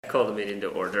Call the meeting to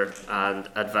order and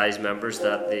advise members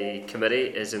that the committee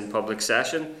is in public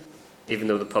session, even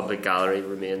though the public gallery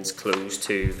remains closed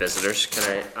to visitors. Can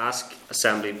I ask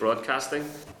Assembly Broadcasting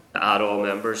to add all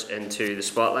members into the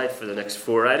spotlight for the next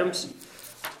 4 items?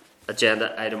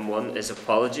 Agenda item 1 is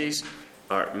apologies.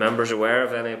 Are members aware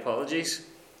of any apologies?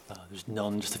 There's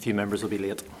none, just a few members will be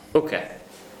late. Okay.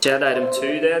 Agenda item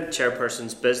 2 then,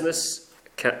 Chairperson's business.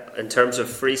 In terms of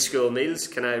free school meals,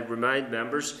 can I remind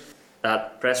members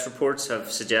that press reports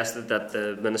have suggested that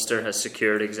the Minister has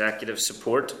secured executive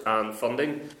support and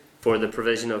funding for the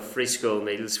provision of free school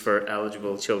meals for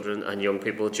eligible children and young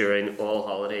people during all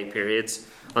holiday periods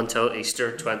until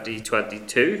Easter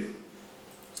 2022.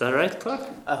 Is that right, Clark?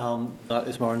 That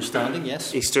is my understanding,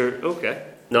 yes. Easter, okay.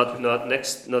 Not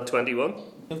 21?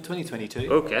 No,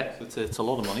 2022. Okay. It's a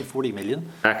lot of money, 40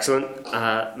 million. Excellent.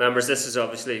 Members, this is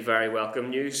obviously very welcome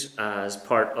news as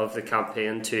part of the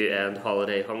campaign to end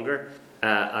holiday hunger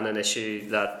and an issue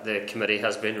that the committee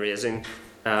has been raising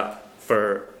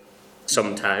for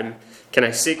some time. Can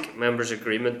I seek members'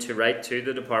 agreement to write to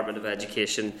the Department of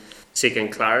Education seeking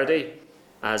clarity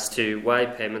as to why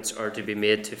payments are to be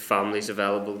made to families of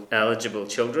eligible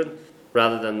children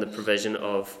rather than the provision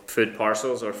of food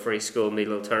parcels or free school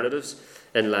meal alternatives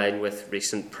in line with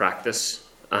recent practice,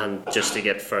 and just to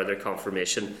get further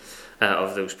confirmation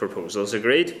of those proposals.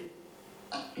 Agreed?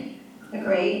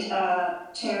 Agreed.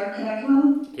 Chair, can I come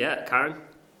on? Yeah, Karen?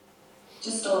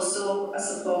 Just also, I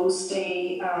suppose,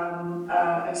 to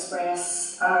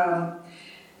express our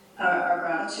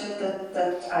gratitude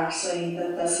that actually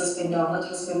that this has been done, it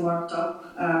has been worked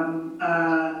up,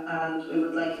 and we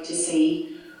would like to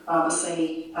see,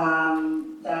 obviously,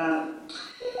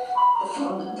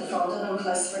 the funding in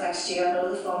place for next year. I know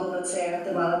the funding that's there at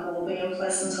the minute will be in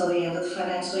place until the end of the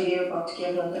financial year, but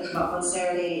given the commitments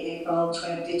there to April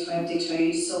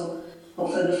 2022, so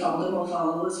hopefully the funding will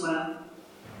follow as well.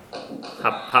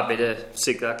 Happy to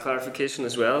seek that clarification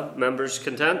as well. Members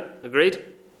content? Agreed?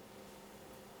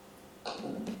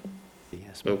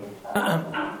 Yes. No.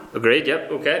 Agreed,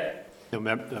 yep, okay. No,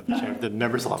 Chair, the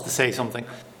members will have to say something.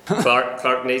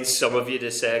 Clark needs some of you to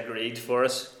say agreed for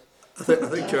us. I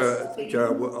think Chair,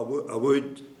 I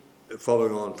would,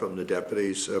 following on from the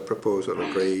Deputy's proposal,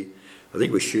 agree. I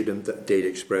think we should indeed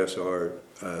express our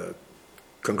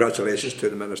congratulations to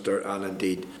the Minister and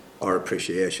indeed our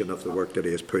appreciation of the work that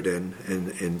he has put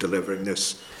in delivering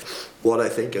this. What I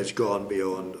think has gone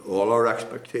beyond all our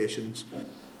expectations.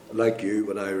 Like you,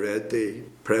 when I read the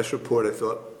press report, I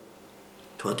thought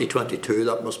 2022,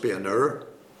 that must be an error.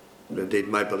 Indeed,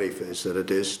 my belief is that it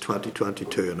is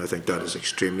 2022, and I think that is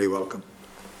extremely welcome.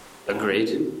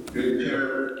 Agreed. Good,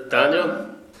 Chair.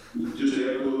 Daniel? Just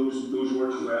to echo those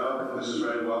words as well, this is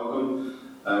very welcome.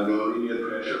 We'll alleviate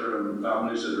pressure on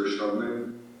families that are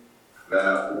struggling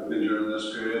during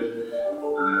this period.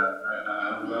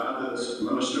 I'm glad that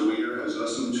Minister Weir has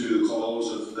listened to the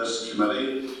calls of this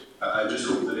committee. I just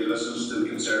hope that he listens to the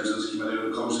concerns of this committee when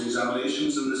it comes to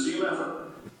examinations in the same effort.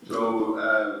 So,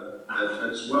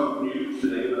 it's welcome news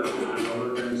today, but I hope there's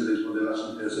other things that he's going to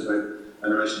listen to us about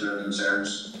in relation to their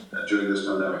concerns during this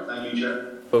pandemic. Thank you,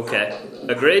 Chair. Okay.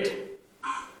 Agreed?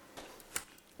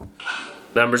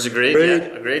 Members agreed? Agreed.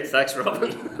 Yeah, agreed. Thanks,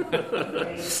 Robin.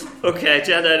 Okay,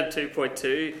 agenda item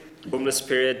 2.2, Homeless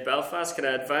Period Belfast. Can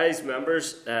I advise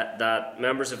members that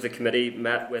members of the committee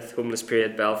met with Homeless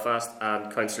Period Belfast and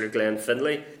Councillor Glenn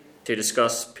Findlay to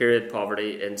discuss period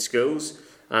poverty in schools,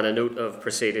 and a note of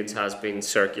proceedings has been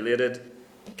circulated.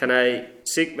 Can I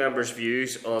seek members'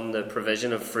 views on the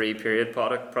provision of free period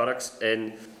products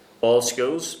in all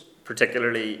schools,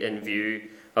 particularly in view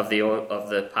of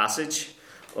the passage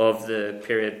of the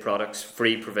Period Products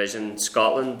Free Provision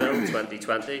Scotland Bill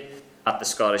 2020 at the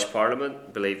Scottish Parliament?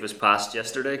 I believe was passed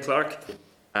yesterday, Clark,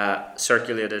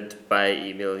 circulated by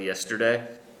email yesterday.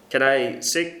 Can I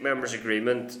seek members'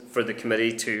 agreement for the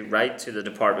committee to write to the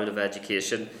Department of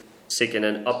Education seeking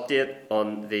an update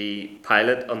on the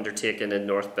pilot undertaken in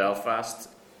North Belfast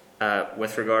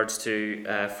with regards to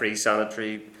free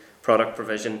sanitary product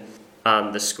provision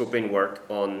and the scoping work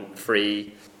on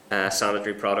free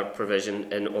sanitary product provision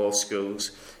in all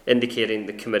schools, indicating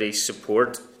the committee's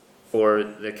support for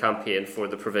the campaign for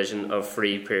the provision of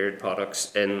free period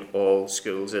products in all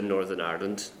schools in Northern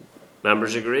Ireland?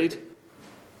 Members agreed?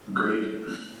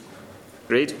 Agreed.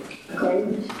 Agreed?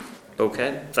 Agreed.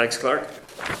 Okay, thanks, Clark.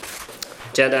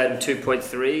 Agenda item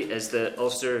 2.3 is the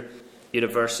Ulster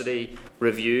University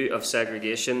review of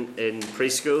segregation in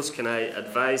preschools. Can I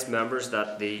advise members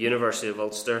that the University of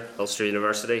Ulster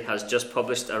University, has just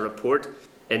published a report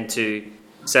into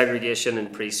segregation in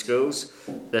preschools.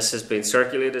 This has been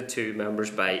circulated to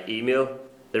members by email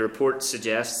The report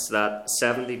suggests that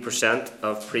 70%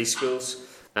 of preschools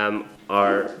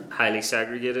are highly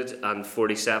segregated and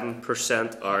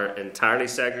 47% are entirely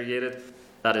segregated.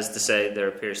 That is to say, there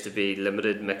appears to be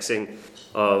limited mixing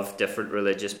of different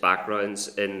religious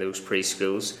backgrounds in those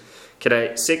preschools. Can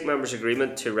I seek members'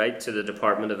 agreement to write to the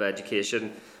Department of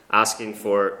Education asking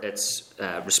for its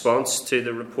response to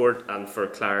the report and for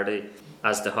clarity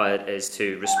as to how it is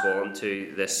to respond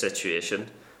to this situation?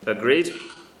 Agreed?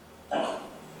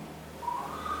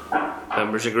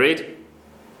 Members agreed?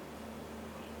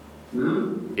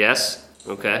 Yes?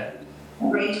 Okay.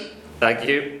 Agreed. Thank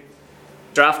you.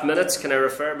 Draft minutes. Can I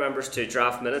refer members to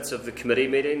draft minutes of the committee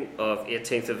meeting of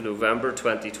 18th of November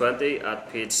 2020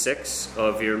 at page 6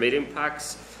 of your meeting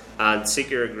packs, and seek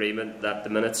your agreement that the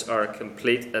minutes are a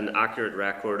complete and accurate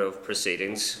record of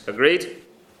proceedings? Agreed?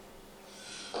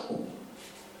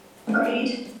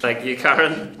 Agreed. Thank you,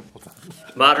 Karen.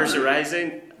 Matters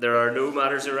arising. There are no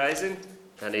matters arising.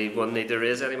 Anyone need to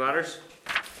raise any matters?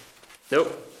 No.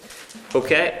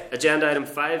 Okay, agenda item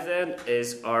 5 then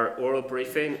is our oral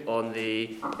briefing on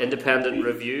the independent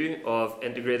review of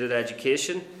integrated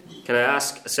education. Can I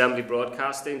ask Assembly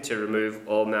Broadcasting to remove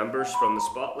all members from the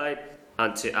spotlight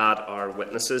and to add our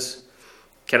witnesses?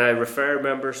 Can I refer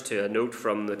members to a note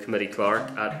from the committee clerk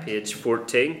at page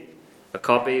 14, a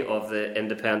copy of the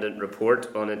independent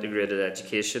report on integrated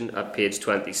education at page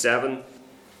 27,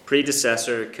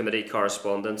 predecessor committee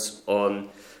correspondence on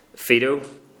FEDO,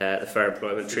 the Fair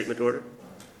Employment Treatment Order.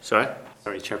 Sorry,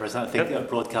 Chairperson. I think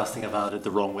broadcasting have added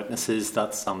the wrong witnesses.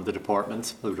 That's the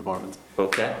department.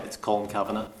 Okay. It's Colm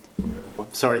Cavanagh.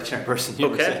 Sorry, Chairperson. You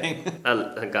were saying.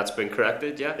 I think that's been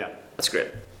corrected. Yeah. Yeah. That's great.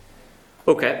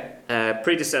 Okay.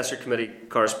 Predecessor committee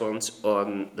correspondence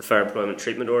on the Fair Employment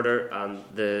Treatment Order and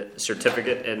the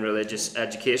Certificate in Religious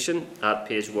Education at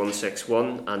page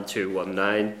 161 and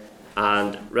 219,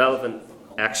 and relevant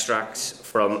extracts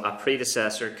from a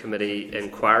predecessor committee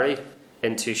inquiry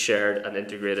into shared and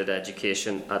integrated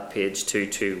education at page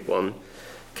 221.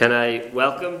 Can I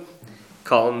welcome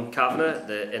Colm Cavanagh,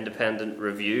 the independent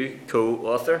review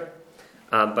co-author,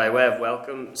 and by way of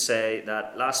welcome say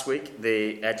that last week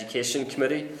the Education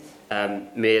Committee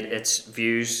made its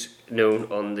views known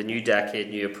on the New Decade,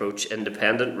 New Approach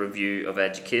independent review of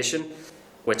education,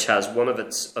 which has one of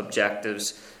its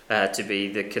objectives to be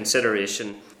the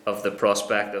consideration of the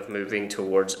prospect of moving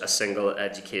towards a single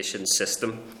education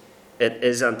system. It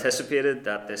is anticipated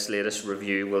that this latest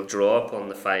review will draw upon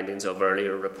the findings of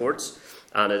earlier reports,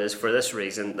 and it is for this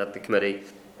reason that the committee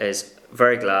is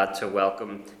very glad to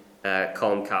welcome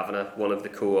Colm Cavanagh, one of the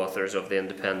co-authors of the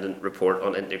independent report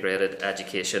on integrated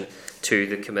education, to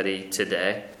the committee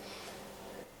today.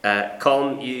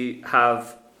 Colm, you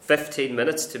have 15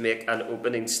 minutes to make an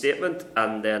opening statement,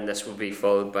 and then this will be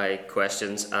followed by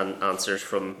questions and answers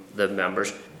from the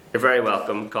members. You're very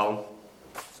welcome, Colm.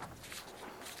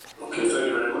 Okay, thank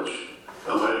you very much.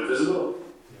 Am I visible?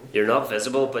 You're not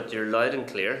visible, but you're loud and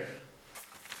clear.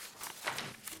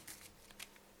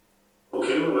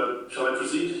 Okay, well, shall I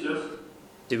proceed? Yes.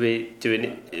 Do we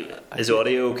need, is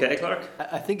audio okay, Clark?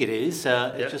 I think it is.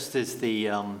 It just is the.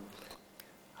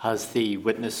 Has the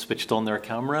witness switched on their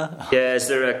camera? Yeah, is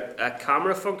there a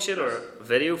camera function or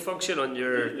video function on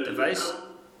your device?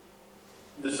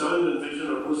 The sound and vision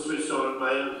are both switched on at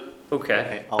my end.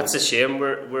 Okay, that's a shame.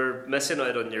 We're missing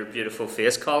out on your beautiful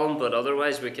face, Colm, but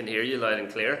otherwise we can hear you loud and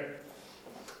clear.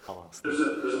 There's a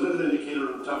little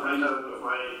indicator on the top right hand of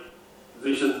my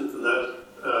vision that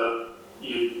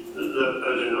that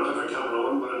I do not have a camera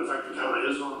on, but in fact the camera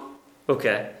is on.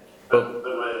 Okay. At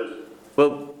my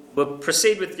end. We'll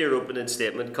proceed with your opening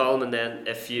statement, Colm, and then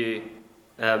if you...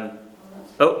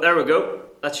 oh, there we go.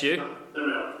 That's you. There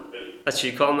we are. Okay. That's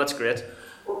you, Colm. That's great.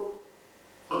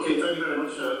 Okay, thank you very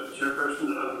much, Chairperson,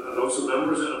 and also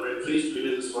members. I'm very pleased to be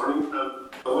here this morning. I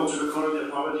want to record the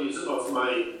apologies of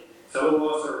my fellow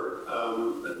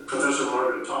author, Professor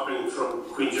Margaret Topping from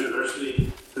Queen's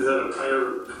University, who had a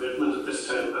prior commitment at this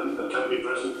time and can't be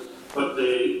present. But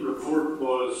the report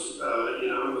was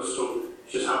unanimous, so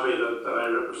she's happy that I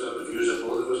represent the views of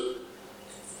both of us.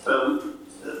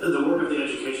 The work of the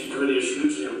Education Committee is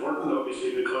hugely important,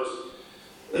 obviously, because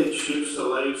it shapes the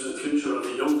lives and future of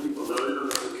the young people now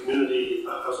and the community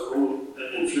as a whole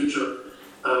in future.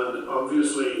 And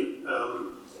obviously,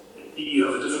 you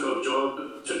have a difficult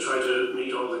job to try to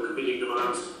meet all the competing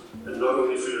demands, and not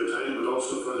only for your time, but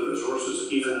also for the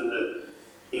resources, even though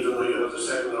you have the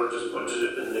second largest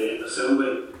budget in the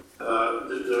Assembly.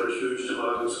 There are huge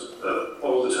demands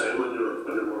all the time on your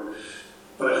work.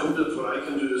 But I hope that what I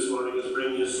can do this morning is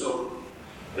bring you some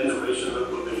information that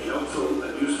will be helpful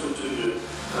and useful to you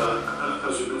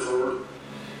as you go forward.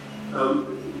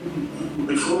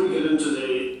 Before we get into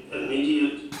the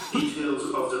immediate details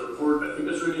of the report, I think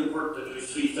it's really important to do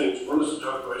three things. One is to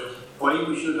talk about why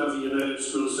we should have a united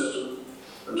school system.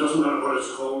 It doesn't matter what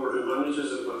it's called or who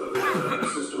manages it, but that we have a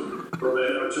system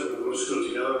whereby our children go to school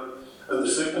together. And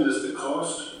the second is the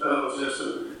cost of this,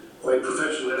 and why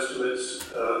professional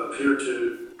estimates appear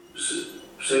to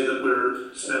say that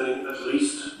we're spending at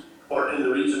least, or in the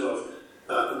region of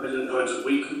 £1 million a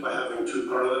week by having two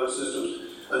parallel systems.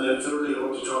 And then thirdly, I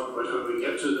want to talk about how we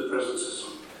get to the present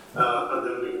system, and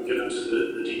then we can get into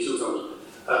the details of it.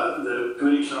 The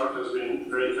committee clerk has been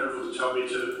very careful to tell me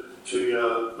to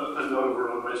not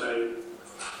overrun my time.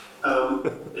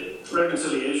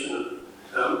 Reconciliation,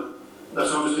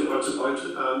 that's obviously what it's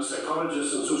about.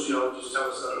 Psychologists and sociologists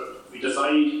tell us that if we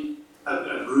divide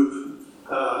a group,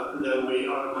 then we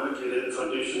automatically lay the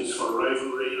foundations for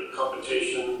rivalry and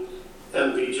competition,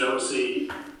 envy, jealousy,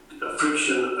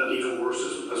 friction, and even worse,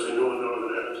 as we know in Northern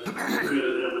Ireland,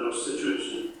 created the M&S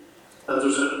situation. And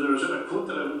there's a quote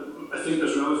that I think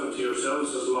is relevant to yourselves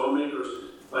as lawmakers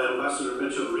by Ambassador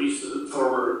Mitchell Rees, the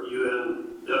former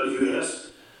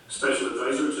US Special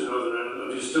Advisor to Northern Ireland,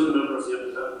 and he's still a member of the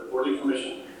Independent Reporting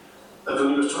Commission. And when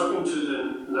he was talking to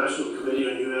the National Committee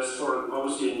on US Foreign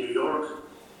Policy in New York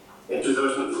in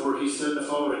 2004, he said the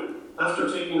following: "After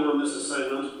taking on this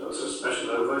assignment as a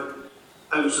special envoy,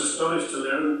 I was astonished to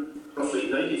learn roughly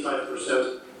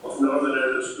 95% of Northern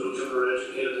Ireland school children are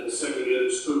educated in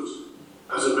segregated schools.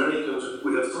 As Americans,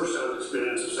 we had first-hand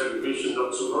experience of segregation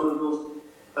not so long ago,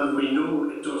 and we know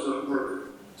it does not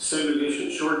work. Segregation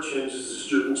shortchanges the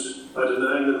students by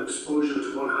denying them exposure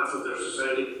to one half of their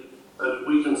society, and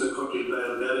weakens the country by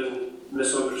embedding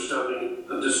misunderstanding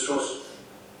and distrust."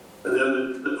 And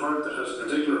then the part that has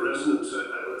particular resonance,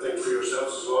 I would think, for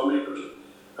yourselves as lawmakers.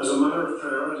 As a matter of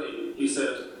priority, he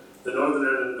said, the Northern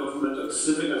Ireland government and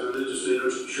civic and religious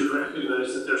leaders should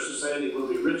recognise that their society will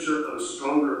be richer and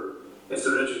stronger if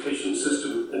their education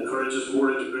system encourages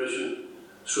more integration,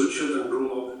 so children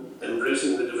grow up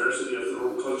embracing the diversity of their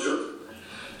own culture.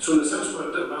 So in a sense,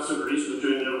 what Ambassador Rees was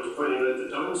doing there was pointing out the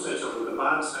downsides of it, the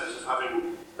bad sides of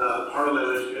having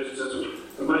parallel education systems.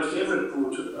 But my favourite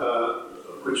quote,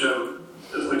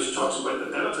 which talks about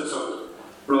the benefits of it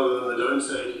rather than the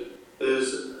downside,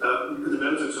 is the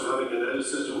benefits of having a united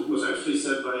system was actually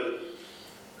said by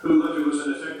who was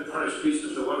in effect the parish priest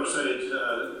of the Waterside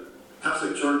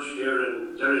Catholic Church here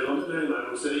in Londonderry, my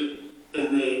own city,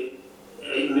 in the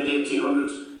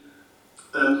mid-1800s.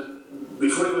 And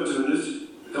before he went to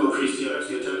become a priest, he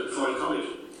actually attended Foyle College.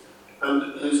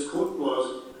 And his quote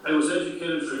was, "I was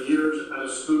educated for years at a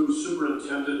school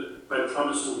superintended by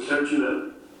Protestant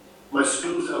clergymen. My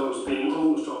schoolfellows being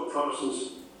almost all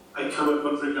Protestants, I cannot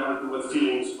but regard them with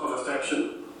feelings of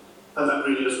affection." And that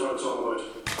really is what it's all about.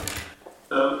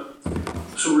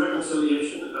 So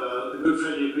reconciliation. The Good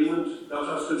Friday Agreement,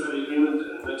 Belfast Good Friday Agreement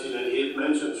in 1998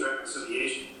 mentions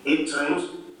reconciliation 8 times,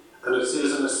 and it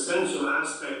says an essential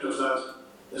aspect of that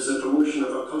is the promotion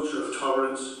of a culture of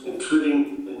tolerance,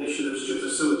 including initiatives to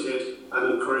facilitate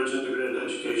and encourage integrated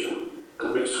education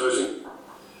and mixed housing.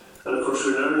 And of course,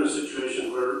 we're now in a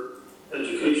situation where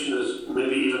education is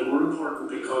maybe even more important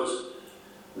because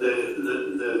the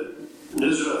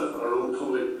NISRA, our own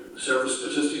public service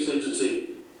statistics agency,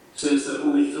 says that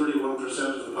only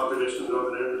 31% of the population of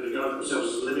Northern Ireland regard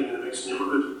themselves as living in a mixed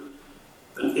neighbourhood,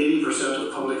 and 80%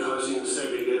 of public housing is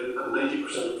segregated, and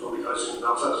 90% of public housing in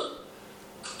Belfast.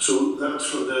 So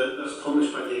that's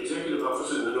published by the Executive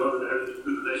Office in the Northern Ireland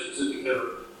Good Relations Indicator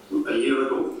a year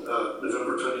ago,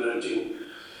 November 2019.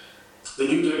 The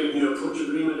new approach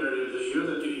agreement earlier this year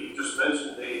that you just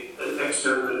mentioned, the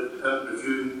external independent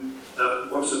review,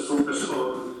 wants to focus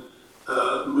on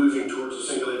moving towards a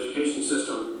single education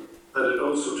system, and it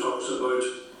also talks about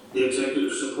the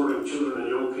executive supporting children and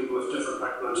young people of different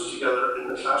backgrounds together in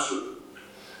the classroom.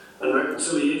 And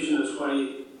reconciliation is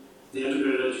why the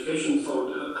Integrated Education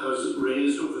Fund has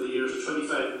raised over the years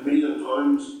 £25 million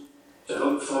to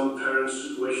help fund parents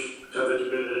who wish to have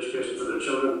integrated education for their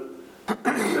children.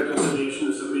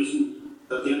 Reconciliation is the reason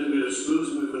that the Integrated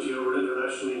Schools movement here were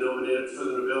internationally nominated for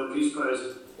the Nobel Peace Prize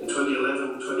in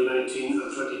 2011, 2019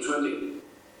 and 2020.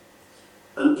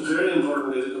 And very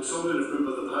importantly, the consultative group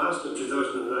of the past in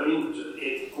 2009, which had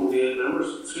only 8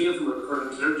 members, 3 of them are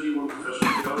current clergy, 1 professor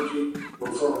of theology,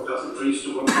 1 former Catholic priest,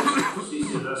 and 1 professor of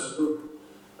CCNS group.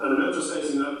 And I'm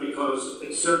emphasising that because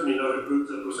it's certainly not a group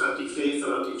that was anti-faith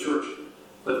or anti-church,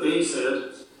 but they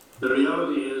said the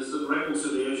reality is that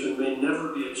reconciliation may never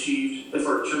be achieved if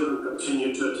our children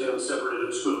continue to attend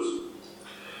separated schools.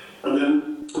 And then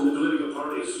in the political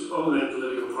parties, all the main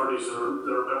political parties, there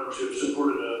are members who have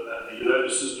supported a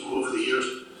united system over the years.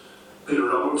 Peter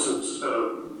Robinson's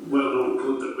well-known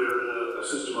quote that we're in a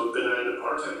system of benign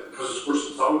apartheid because it's worse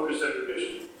than voluntary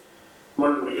segregation.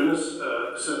 Martin McGuinness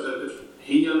said that if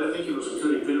he, and I think he was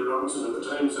including Peter Robinson at the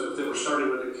time, said if they were starting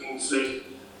with a clean slate,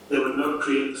 they would not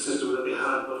create the system that they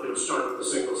had, but they would start with a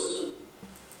single system.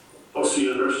 Ulster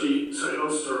Unionist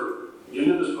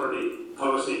Party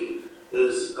policy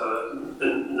is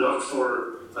not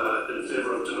in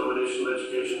favour of denominational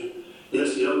education.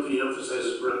 Yes, the LP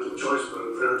emphasises parental choice,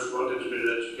 but parents want integrated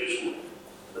education,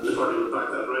 and the party would back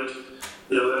that right.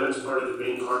 The Alliance Party, the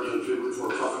Green Party, and People for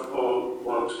Profit all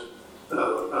want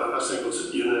a single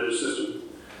united system.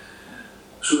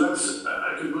 So that's,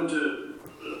 I could go into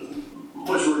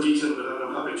much more detail about that.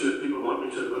 I'm happy to if people want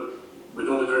me to, but we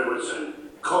don't have very much time.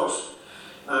 Cost.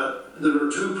 There are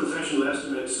two professional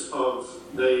estimates of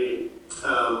the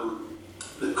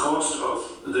cost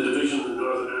of the division in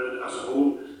Northern Ireland as a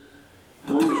whole.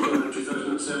 One was done in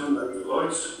 2007 by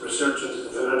Deloitte's research into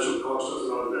the financial cost of the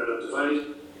Northern Ireland divide,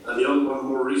 and the other one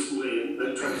more recently in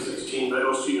 2016 by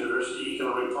Ulster University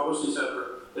Economic Policy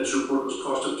Centre. Its report was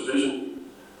cost of division.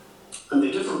 And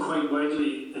they differ quite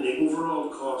widely in the overall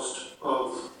cost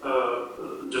of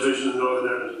division in Northern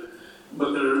Ireland,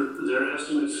 but their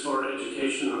estimates for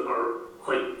education are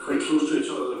quite close to each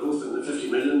other. They're both in the 50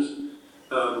 millions.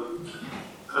 And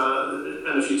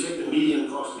if you take the median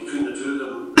cost between the two of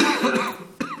them,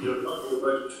 you're talking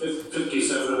about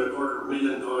 £57.25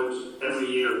 million every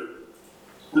year.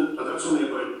 And that's only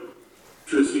about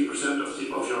 2 or 3% of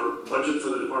your budget for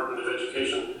the Department of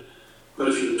Education. But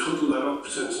if you total that up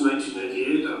since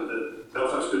 1998 and the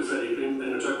Belfast Good Friday Agreement, then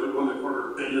you're talking about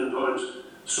 £1.25 billion.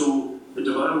 So the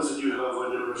demands that you have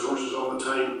on your resources all the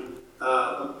time,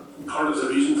 part of the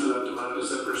reason for that demand is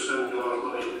that we're spending a lot of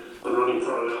money on running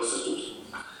parallel systems.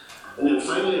 And then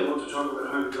finally, I want to talk about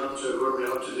how we got to where we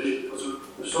are today, because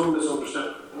there's some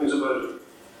misunderstandings about it.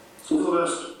 Over the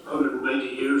last 190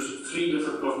 years, 3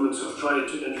 different governments have tried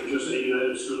to introduce a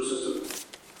united school system.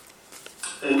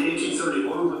 In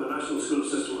 1831, when the national school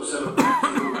system was set up in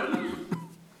Rhode Island,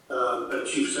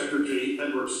 Chief Secretary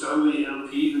Edward Stanley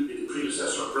MP, who would be the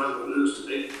predecessor of Brandon Lewis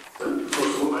today, and of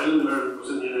course the whole island of Ireland was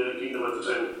in the United Kingdom at the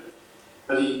time.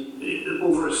 And he,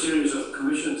 over a series of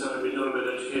commissions that had been done about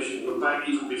education, went back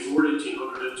even before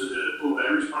 1800 into the old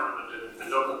Irish Parliament in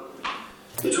Dublin.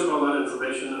 They took all that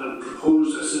information and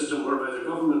proposed a system whereby the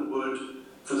government would,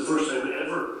 for the first time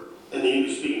ever in the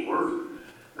English-speaking world,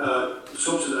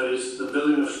 subsidise the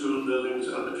building of school buildings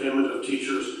and the payment of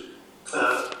teachers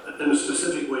in a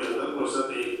specific way, and that was that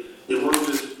they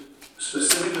wanted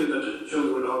specifically that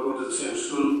children would all go to the same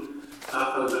school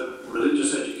and that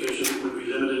religious education would be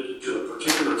limited to a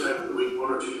particular time of the week,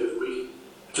 1 or 2 days a week,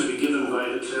 to be given by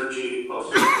the clergy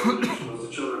of the denomination of the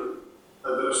children.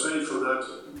 And that aside from that,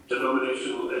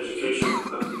 denominational education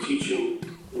and teaching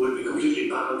would be completely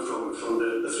banned from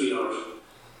the 3 hours.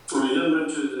 When we then went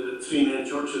to the 3 main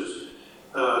churches,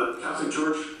 Catholic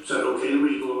Church said, okay,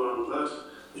 we'll go along with that.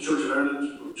 The Church of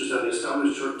Ireland, which is then the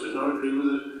established church, did not agree with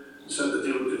it, and said that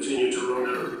they would continue to run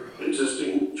their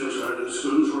existing Church of Ireland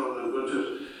schools rather than go to it.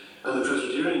 And the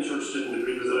Presbyterian Church didn't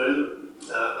agree with it either.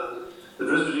 And the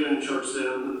Presbyterian Church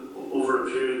then, over a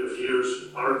period of years,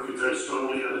 argued very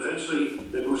strongly and eventually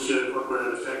negotiated what were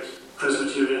in effect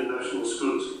Presbyterian national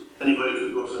schools. Anybody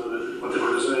could go to them, what they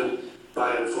were designed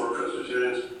by and for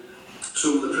Presbyterians.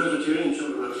 So the Presbyterian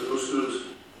children went to those schools,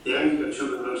 the Anglican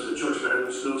children went to the Church of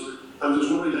Ireland schools, and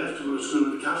there's nobody left to go to school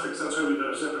with the Catholics. That's how we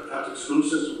got a separate Catholic school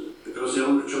system, because the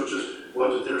older churches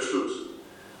wanted their schools.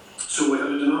 So we had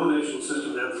a denominational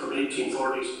system then from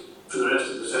 1840s for the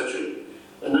rest of the century.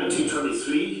 In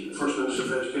 1923, the first Minister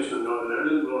for Education in Northern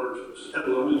Ireland, Lord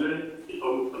Londonderry, a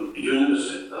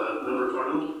unionist member of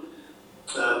Parliament,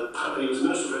 he was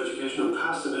Minister for Education and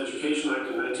passed an Education Act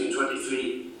in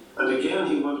 1923. And again,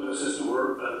 he wanted a system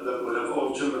where, that would have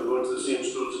all children going to the same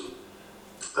schools.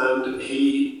 And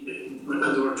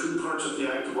there were 2 parts of the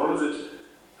Act. One of it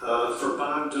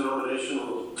forbade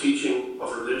denominational teaching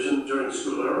of religion during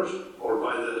school hours, or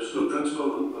by the school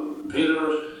principal and paid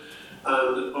hours.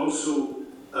 And also,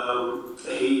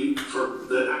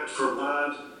 the Act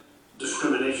forbade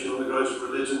discrimination on the grounds of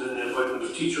religion in the appointment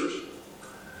of teachers.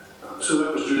 So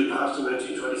that was duly passed in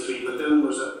 1923. But then there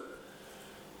was a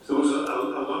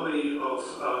lobby of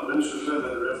ministers led by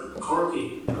the Reverend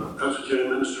Corky, Presbyterian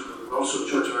minister, but also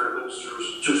Church of Ireland ministers,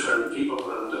 Church of Ireland people,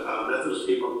 and Methodist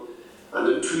people. And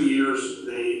in 2 years,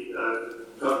 they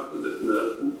got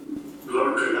the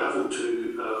Lord Cavanagh to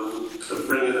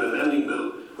bring in an amending bill,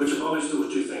 which abolished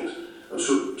those 2 things. And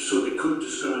so they could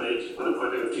discriminate when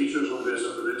appointing of teachers on the basis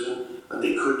of religion, and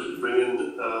they could bring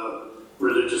in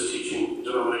religious teaching,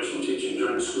 denominational teaching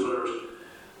during school hours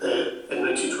in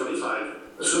 1925.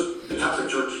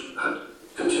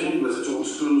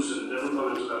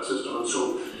 that system, and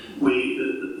so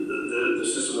the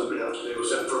system that we have today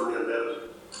was then firmly embedded.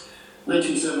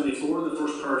 1974, the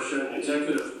first parish sharing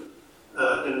executive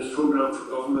in its programme for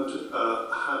government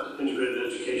had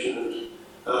integrated education, and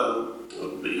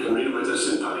you can read about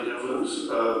this in Paddy Devlin's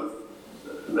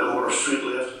memoir Straight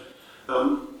Left.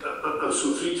 And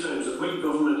so 3 times, the Whig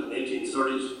government in the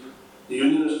 1830s, the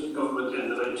Unionist government in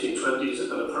the 1920s,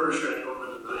 and a parish sharing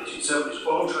government in the 1970s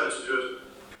all tried to do it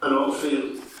and all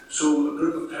failed. So a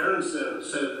group of parents then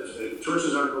said, if the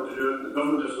churches aren't going to do it and the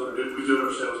government isn't going to do it, we do it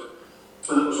ourselves.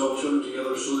 And it was all chosen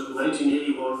together, so that in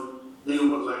 1981 they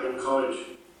opened Lagan College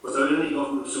without any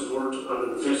government support and in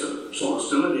the face of some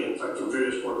hostility, in fact, from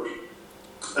various quarters.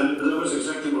 And that was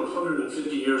exactly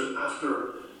 150 years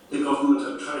after the government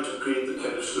had tried to create the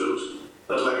kind of schools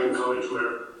that Lagan College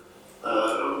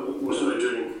was now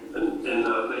doing in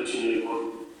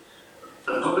 1981.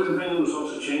 And public opinion was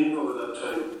also changing over that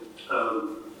time.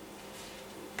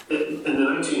 In the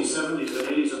 1970s and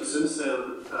 80s, and since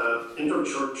then,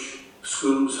 interchurch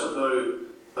schools have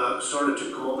now started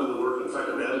to come up in the world. In fact,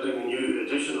 I'm editing a new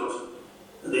edition of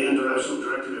the International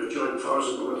Directory of Joint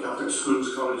Protestant Roman Catholic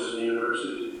Schools, Colleges and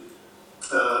Universities.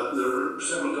 There are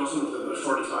several dozen of them, there's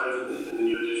 45 in the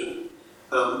new edition,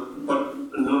 but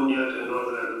none yet in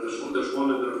Northern Ireland. There's one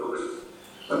in the Republic.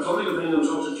 But public opinion is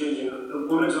also changing.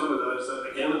 One example of that is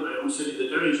that, again, in my own city, the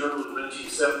Derry Journal in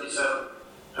 1977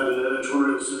 had an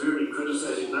editorial severely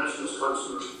criticising nationalist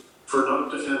councillors for not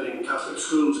defending Catholic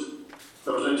schools.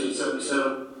 That was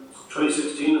 1977.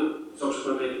 2016, and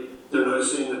subsequently, they're now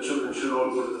saying that children should all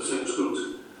go to the same schools.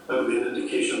 That would be an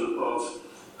indication of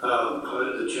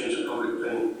the change in public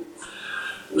opinion.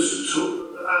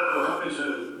 So I'm happy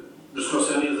to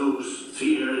discuss any of those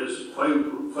 3 areas. Why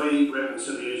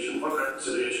reconciliation? What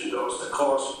reconciliation does, the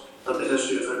cost, and the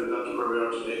history of how we got to where we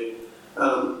are today.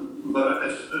 But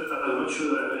I'm not sure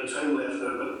that I have any time left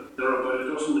now, but there are about a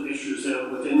dozen issues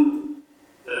then within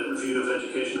the review of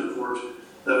education report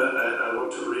that I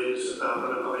want to raise, and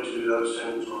I'm happy to do that as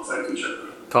time goes on. Thank you, Chairman.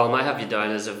 Colm, I have you down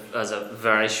as a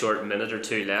very short minute or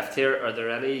 2 left here. Are there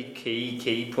any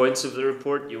key points of the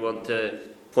report you want to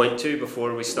point to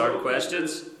before we start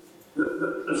questions?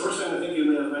 The first thing I think you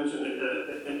may have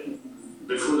mentioned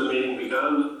before the meeting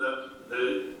began, that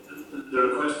the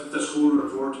request that this whole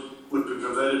report would be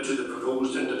provided to the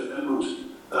proposed independent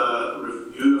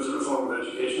review of the reform of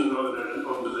education rather than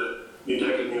under the New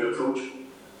Decade New Approach.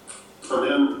 And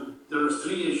then there are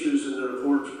 3 issues in the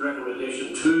report,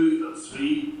 recommendation 2 and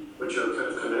 3, which are kind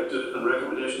of connected, and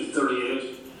recommendation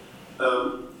 38.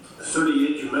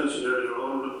 38 you mentioned earlier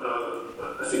on,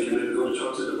 I think you may be going to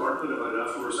talk to the department about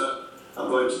afterwards,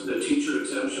 about the teacher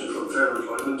exemption from fair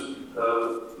employment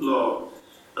law.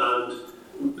 And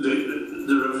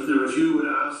the review would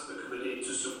ask the committee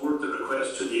to support the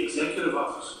request to the Executive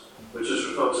Office, which is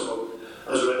responsible,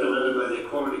 as recommended by the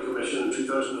Equality Commission in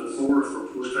 2004 for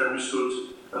post-primary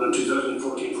schools and in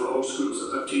 2014 for all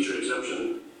schools, that teacher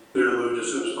exemption be removed as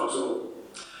soon as possible.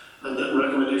 And then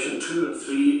recommendation 2 and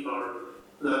 3 are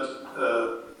that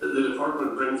the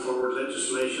department bring forward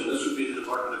legislation, this would be the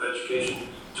Department of Education,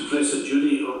 to place a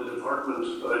duty on the Department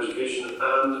of Education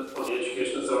and on the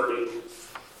Education Authority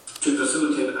to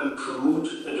facilitate and promote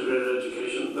integrated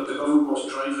education, that the government must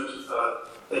drive it.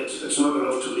 It's not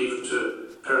enough to leave it to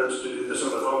parents to do this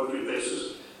on a voluntary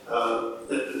basis.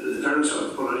 The parents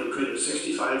have already created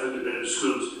 65 integrated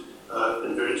schools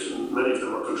in various, many of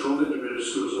them are controlled integrated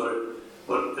schools now,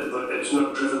 but it's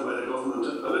not driven by the government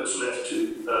and it's left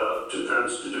to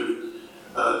parents to do.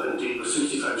 Indeed, with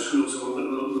 65 schools, there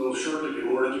will shortly be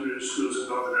more integrated schools in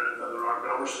Northern Ireland than there are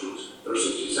grammar schools. There are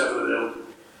 67 of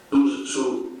them.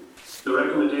 So the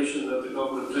recommendation that the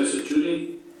government place a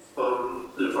duty on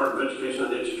the Department of Education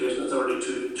and the Education Authority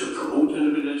to promote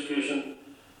integrated education,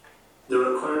 the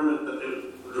requirement that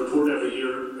they report every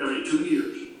 2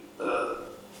 years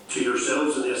to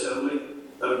yourselves in the Assembly,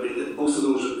 that would be both of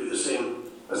those would be the same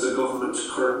as the government's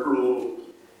current role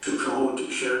to promote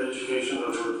shared education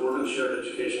and to report on shared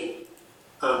education,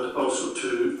 and also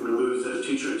to remove the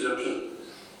teacher exemption.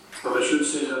 And I should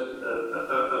say that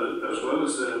as well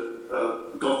as the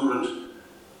government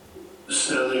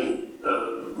spending about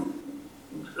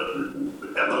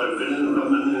 £1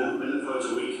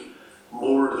 million a week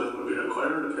more than would be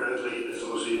required apparently if it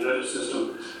was a united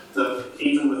system, that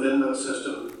even within that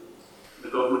system, the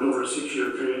government over a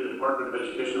 6-year period, the Department of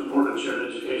Education report on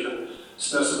shared education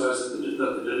specifies that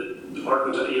the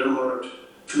department had earmarked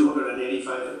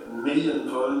 £285 million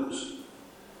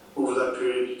over that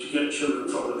period to get children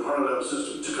from the parallel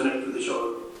system to connect with each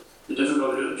other. The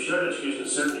difficulty of shared education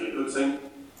is certainly a good thing,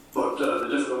 but the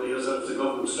difficulty is that if the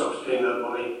government stops paying that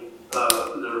money, there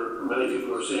are many people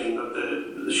who are saying that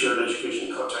the shared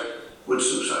education contact would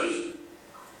subside.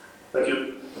 Thank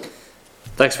you.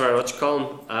 Thanks very much,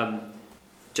 Colm.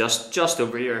 Just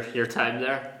over your time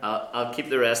there. I'll keep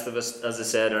the rest of us, as I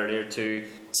said earlier, to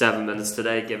 7 minutes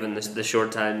today, given the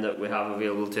short time that we have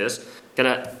available to us. Can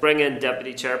I bring in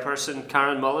Deputy Chairperson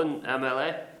Karen Mullen,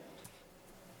 MLA?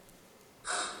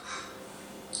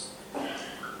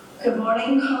 Good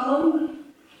morning, Colm.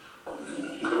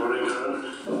 Good morning, Karen.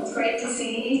 It's great to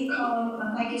see you, Colm,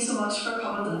 and thank you so much for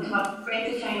coming to the club.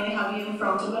 Great to finally have you in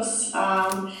front of us. I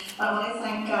want to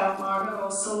thank Margaret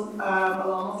also,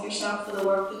 along with yourself, for the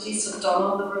work that you've done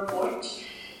on the report.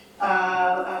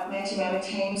 I've met you many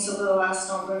times over the last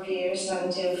number of years,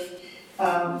 and you've,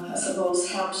 I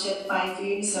suppose, helped shape my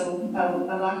views and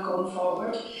that going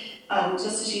forward. And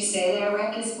just as you say there,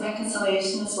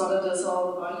 reconciliation is what it is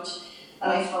all about.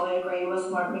 And I fully agree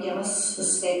with Mark McGuinness, the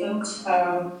statement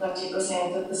that you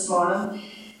presented this morning.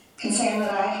 Considering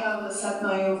that I have sat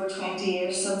now over 20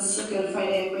 years since the Good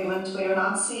Friday Agreement, we are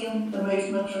not seeing the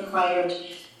movement required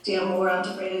to a more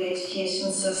integrated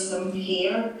education system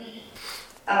here.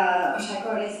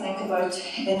 Particularly think about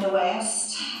in the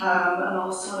West and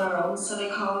also in our own city,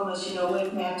 Colm. As you know,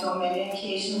 we've met on many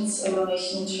occasions in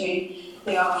relation to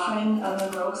the offering and the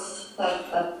growth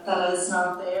that is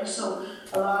not there. So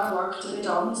a lot of work to be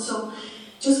done. So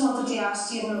just wanted to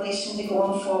ask you in relation to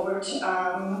going forward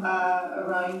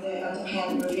around the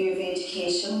independent review of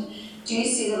education. Do you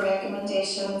see the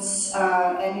recommendations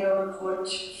in your report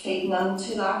feeding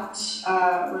into that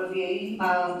review,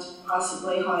 and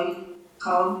possibly how?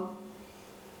 Colm?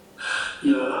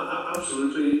 Yeah,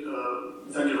 absolutely.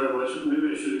 Thank you very much. Maybe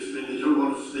I should explain that you're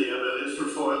one of the MLAs for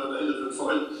Foyle and I live in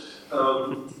Foyle.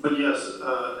 But yes,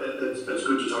 it's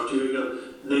good to talk to you again.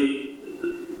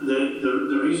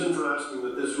 The reason for asking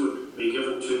that this would be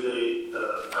given to the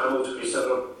panel to be set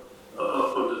up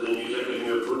under the new Decading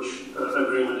Approach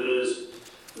agreement is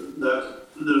that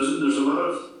there's a lot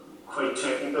of quite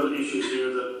technical issues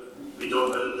here that we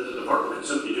don't that the department can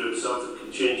simply do itself. It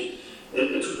can change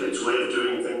its way of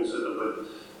doing things about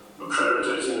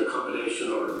prioritising accommodation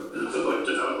or about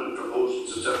development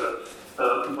proposals, etc.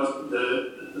 But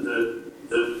the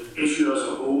issue as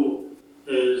a whole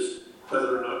is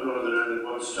whether or not Northern Ireland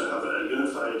wants to have a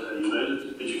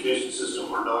united education system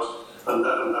or not, and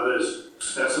that is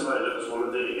specified as one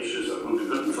of the issues that will be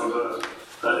put in front of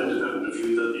that independent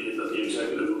review that the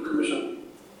executive will commission.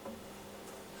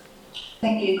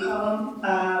 Thank you, Colm.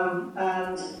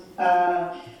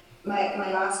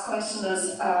 My last question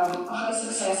is, how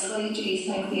successfully do you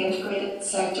think the integrated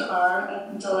sector are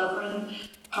at delivering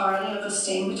parity of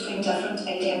esteem between different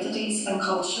identities and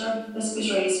culture? This was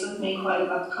raised with me quite a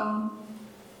bit, Colm.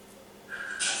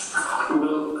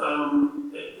 Well,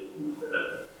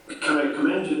 can I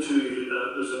commend you to,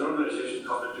 there's an organisation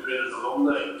called Integrated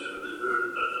Alumni, which are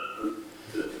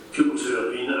the pupils who have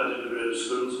been at integrated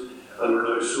schools and are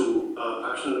now so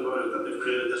passionate about it that they've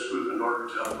created this group in order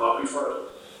to have lobby for it.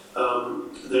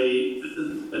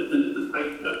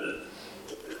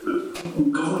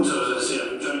 Governments, as I say, have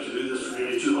been trying to do this for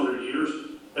nearly 200 years.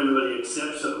 Everybody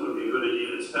accepts that it would be a good idea.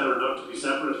 It's better not to be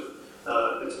separate.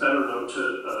 It's better not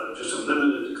to just have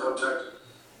limited contact.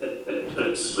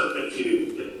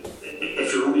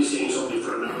 If you're only seeing somebody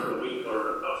for an hour a week,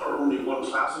 or only one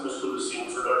class in the school is seeing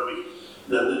for an hour a week,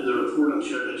 then the report on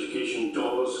shared education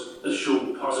does show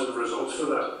positive results for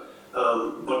that.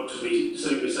 But to be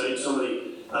sitting beside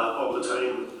somebody all the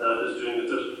time is doing it.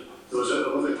 There was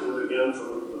another quote again from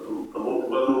a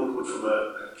well-known quote from a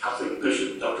Catholic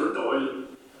bishop, Dr. Doyle,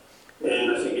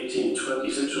 in I think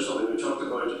 1826 or something. We talked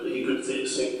about he could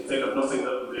think of nothing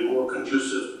that would be more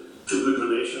conducive to good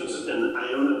relations in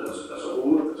Ireland as a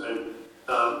whole at the time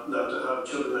than to have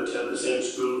children attend the same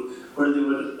school where they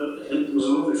would. It was a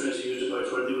lovely phrase he used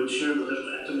about where they would share the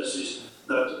little intimacies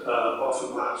that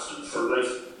often last for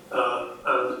life.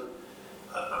 And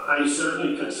I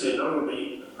certainly can say not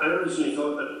only, I originally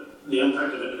thought that the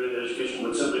impact of integrated education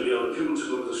would simply be on the pupils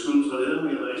who go to the schools, but I didn't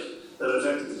realise that it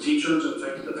affected the teachers, it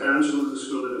affected the parents who go to the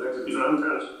school, it affected the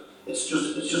grandparents. It's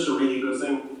just a really good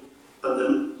thing.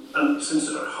 And since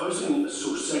our housing is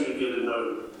so segregated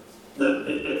now, that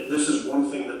this is one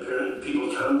thing that people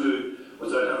can do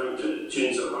without having to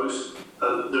change their house.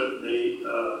 And the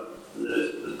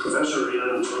Professor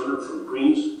Rhiannon Turner from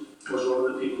Queen's was one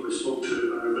of the people we spoke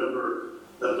to, and I remember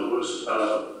that there was a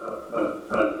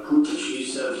quote that she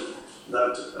said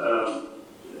that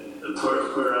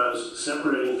whereas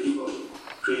separating people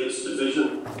creates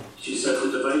division, she said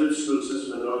the divided school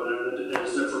system in Northern Ireland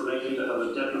is therefore likely to have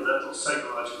a detrimental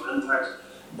psychological impact,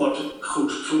 but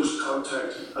close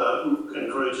contact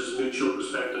encourages mutual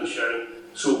respect and sharing.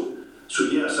 So So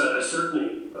yes, I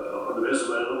certainly, on the basis of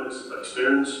my own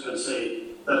experience, can say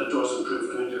that it does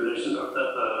improve community relations, and that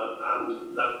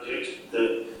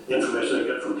the information I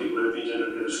get from people who have been to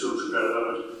integrated schools who bear that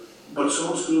out. But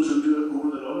some schools will do it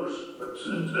more than others.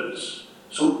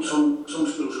 Some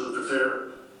schools would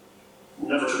prefer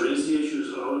never to raise the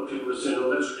issues, and other people would say, no,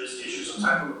 let's raise the issues and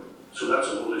tackle them. So that's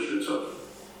a whole issue itself.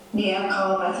 Yeah,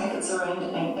 Colm, I think it's around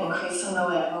increasing the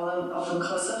level of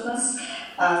inclusiveness.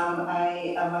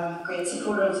 I am a great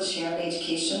supporter of the shared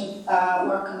education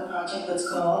work and the project that's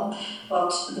going on,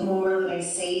 but the more that I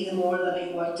see, the more that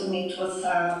I go out to meet with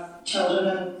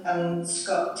children and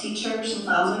teachers and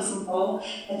families and all,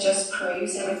 it just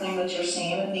proves everything that you're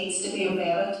saying. It needs to be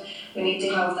embedded. We need to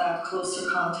have that closer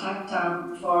contact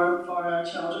for our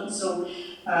children. So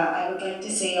I would like to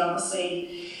see,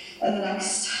 obviously, in the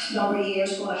next number of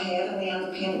years going ahead in the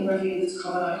independent review that's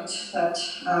coming out, that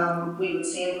we would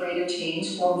see a greater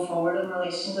change going forward in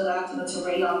relation to that, and it's a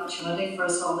real opportunity for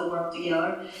us all to work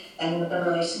together in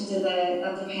relation to the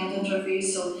independent review.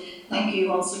 So thank you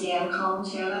once again, Colm,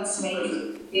 Chair. That's me.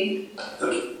 Thank you.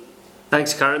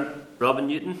 Thanks, Karen. Robin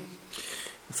Newton.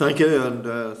 Thank you, and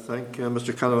thank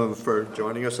Mr. Cavanagh for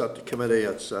joining us at the committee.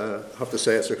 It's, I have to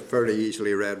say, it's a fairly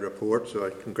easily read report, so I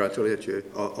congratulate you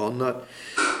on that.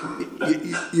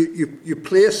 You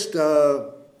placed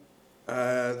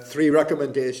 3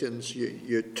 recommendations,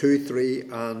 you 2, 3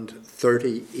 and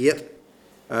 38.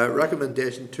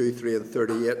 Recommendation 2, 3 and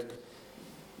 38.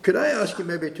 Could I ask you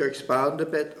maybe to expand a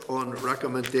bit on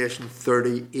recommendation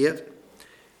 38?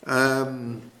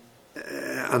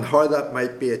 And how that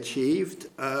might be achieved.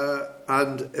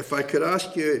 And if I could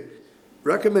ask you,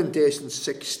 recommendation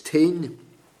 16,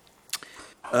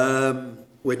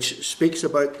 which speaks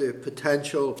about the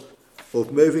potential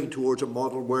of moving towards a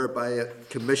model whereby it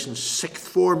commissions sixth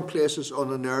form places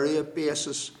on an area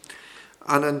basis,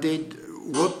 and indeed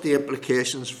what the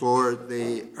implications for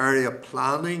the area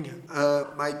planning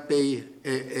might be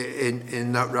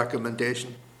in that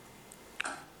recommendation.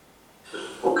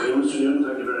 Okay, Mr. Newton,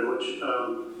 thank you very much.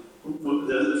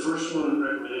 The first one,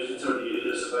 recommendation 38,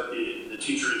 is about the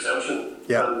teacher exemption.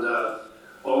 Yeah. And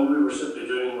all we were simply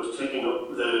doing was taking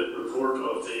up the report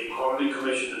of the Quality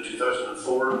Commission in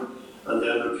 2004 and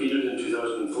then repeated in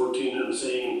 2014 and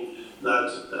saying that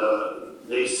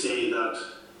they say that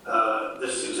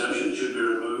this exemption should be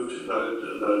removed, that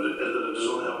it is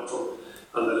unhelpful,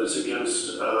 and that it's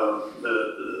against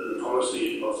the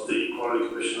policy of the Quality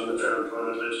Commission on the Fair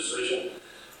Employment legislation.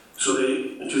 So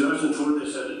in 2004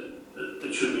 they said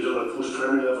it should be done at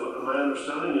post-primary level, and my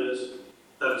understanding is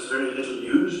that it's very little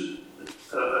used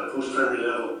at post-primary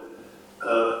level.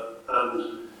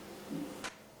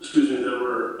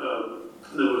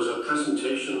 There was a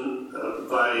presentation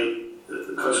by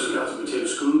the Council of Catholic Retail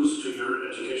Schools to your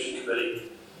Education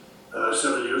Committee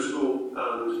several years ago,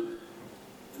 and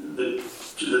the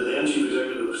then Chief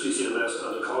Executive of CCMS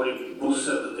and a colleague both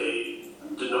said that they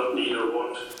did not need or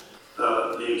want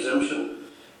the exemption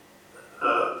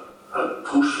at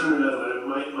post-primary level.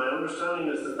 My understanding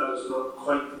is that that is not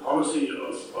quite the policy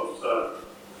of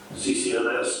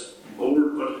CCMS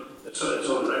board, but it's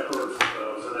on record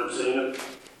for them saying it.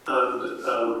 And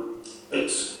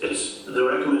the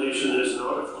recommendation is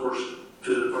not, of course, to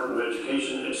the Department of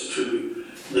Education, it's to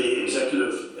the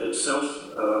executive itself,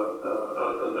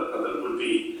 and that would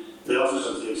be the office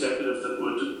of the executive that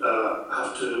would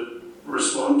have to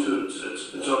respond to it.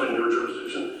 It's not in your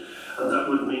jurisdiction, and that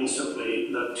would mean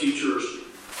simply that teachers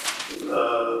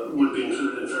would be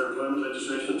included in fair employment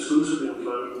legislation, and schools would be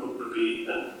included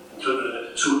in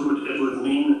it. So it would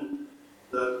mean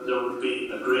that there would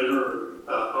be a greater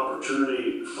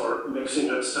opportunity for mixing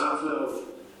at staff level.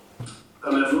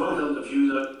 And I've long held the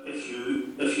view that if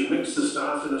you mix the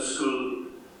staff in a school,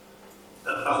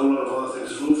 a whole lot of other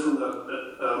things flow from that.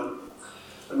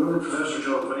 I remember Professor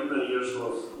John White many years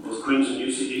ago with Queen's and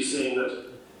UCD saying that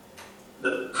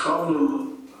the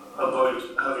problem about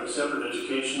having separate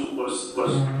education was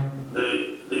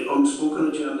the unspoken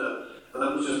agenda, and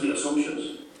that was just the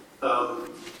assumptions.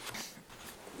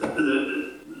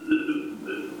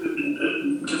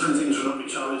 Different things would not be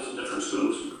challenged in different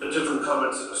schools. Different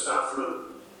comments in a staff room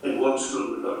in one school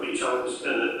would not be challenged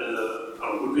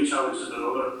or would be challenged in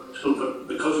another school. But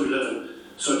because we live in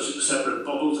such separate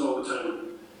bubbles all the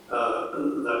time,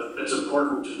 that it's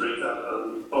important to break that.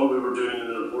 And all we were doing in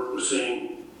the report was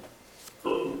saying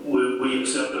we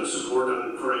accept and support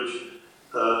and encourage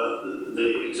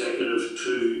the executive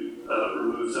to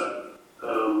remove that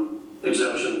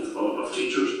exemption of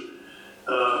teachers.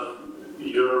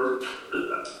 Your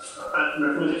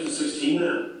recommendation 16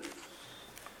 then,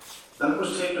 that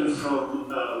was taken from,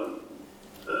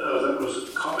 that was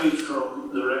copied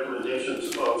from the recommendation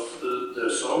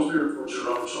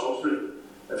Salisbury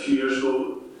a few years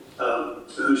ago,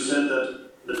 who said that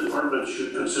the department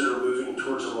should consider moving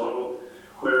towards a model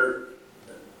where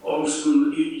all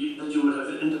school, that you would have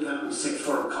independent sixth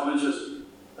form colleges,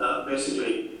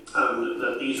 basically, and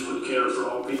that these would care for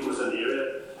all people within the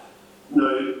area.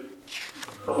 Now,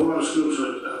 a whole lot of schools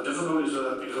would have difficulties with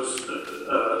that because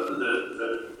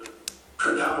the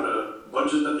per capita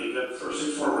budget that they get for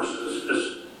sixth formers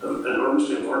is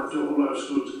enormously important to a whole lot of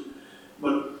schools.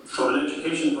 But from an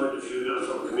education point of view and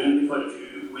from a community point of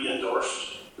view, we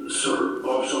endorsed Sir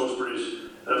Bob Salisbury's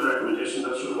recommendation,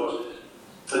 that's what it was.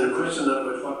 And the question then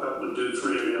about what that would do for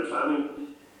area planning,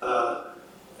 the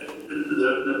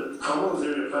problem with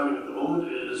area planning at the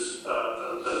moment is,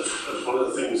 as one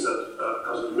of the things that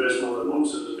has been raised more than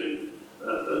once, it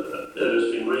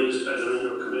has been raised either in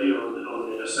your committee or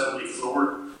on the assembly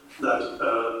floor, that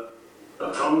a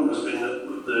problem has been that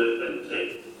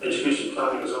the education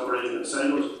planning is operating in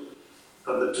silos,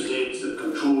 and that to date the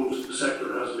controlled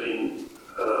sector has been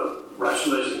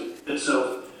rationalising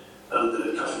itself, and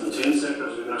the Cavanagh sector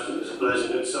has been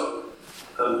rationalising itself.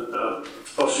 And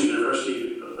Ulster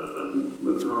University,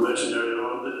 we were mentioned earlier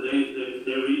on, they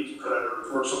put out a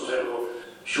report some time ago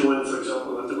showing, for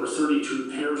example, that there were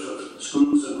 32 pairs of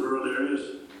schools in rural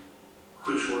areas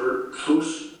which were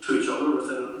close to each other,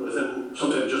 within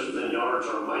sometimes just within yards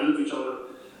or a mile of each other,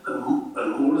 and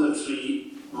more than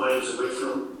 3 miles away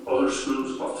from other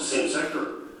schools of the same sector.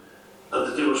 And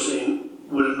that they were saying,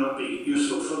 would it not be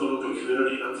useful for the local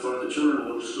community and for the children in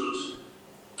those schools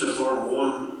to form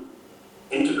one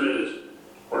integrated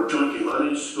or jointly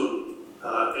managed school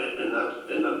in that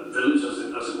village, as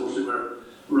it mostly were,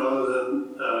 rather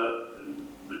than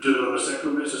do it on a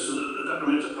sectoral basis? So that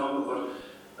remains a problem, but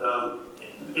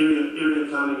area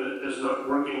planning is not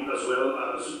working as well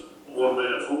as one may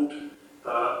have hoped, and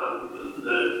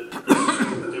this is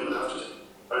something that they would have to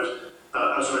take out,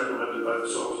 as recommended by the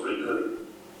Salisbury Committee.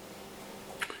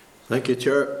 Thank you,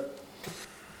 Chair.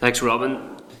 Thanks,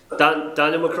 Robin.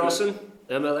 Daniel McCrossan,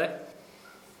 MLA.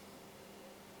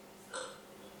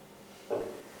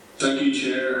 Thank you,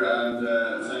 Chair, and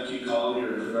thank you, Colm.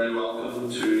 You're very welcome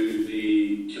to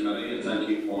the committee, and thank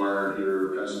you for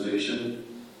your presentation.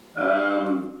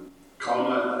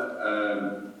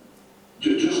 Colm,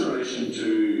 just in relation to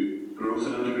growth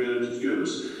in integrated schools,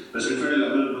 it's been very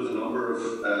limited with a number of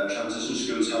transition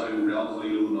schools having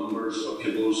relatively low numbers of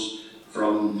pupils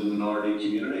from the minority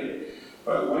community.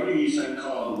 Why do you think,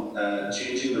 Colm,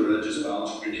 changing the religious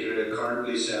balance criteria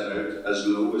currently set out as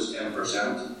low as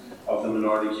 10% of the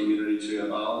minority community to a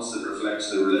balance that reflects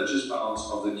the religious balance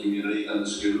of the community and the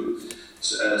school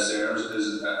serves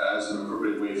as an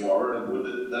appropriate way forward? And would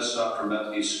this not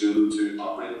permit a school to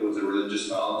operate with a religious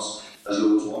balance as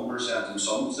low as 1% in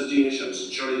some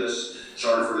situations? Surely this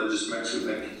sort of religious mix would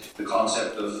make the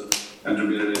concept of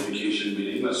integrated education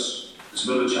meaningless. It's a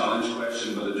bit of a challenge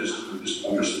question, but I just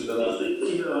understood that.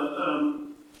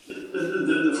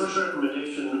 The first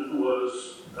recommendation was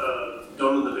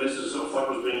done on the basis of what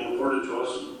was being reported to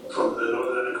us from the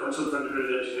Northern Ireland Council for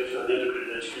Integrated Education and the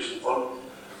Integrated Education Fund,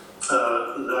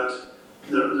 that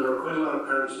there are quite a lot of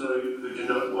parents now who do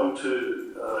not want to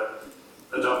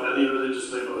adopt any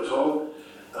religious label at all,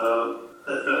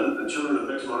 and children of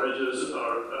mixed marriages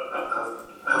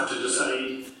have to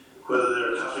decide whether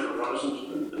they're Catholic or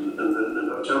Protestant in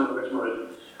the term of mixed marriage.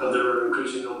 And there are an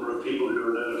increasing number of people who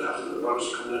are now Catholic or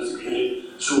Protestant coming into the community.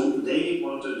 So they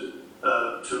wanted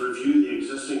to review the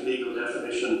existing legal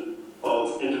definition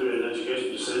of integrated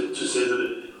education to say that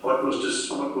what was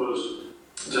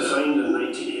defined in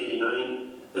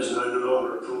 1989 is now no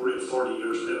longer appropriate 40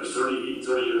 years later, 30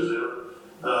 years later,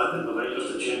 in the light of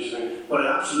the changing thing. But I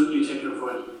absolutely take your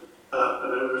point. And I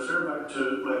would refer back to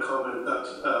my comment that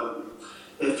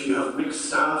if you have mixed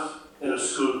staff in a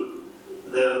school,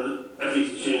 then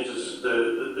everything changes,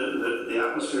 the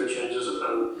atmosphere changes,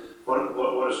 and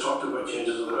what is talked about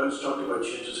changes, and how it's talked about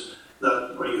changes.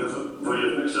 That where you have a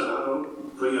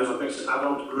mixed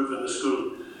adult group in the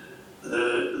school,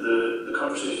 the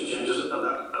conversation changes, and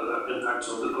that impacts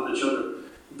on the children.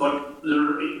 But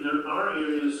there are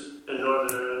areas in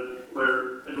Northern Ireland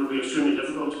where it would be extremely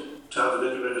difficult to have an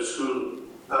integrated school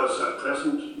as at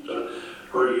present,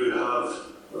 where you have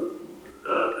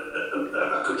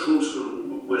a control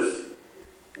school with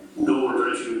no or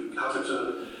very few Catholics in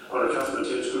it, or a Catholic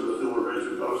maintained school with no or very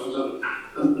few Protestants in it.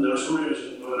 And there are some areas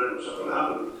in Northern Ireland where that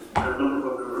happened. I remember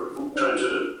when we were trying to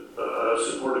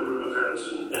support a group of parents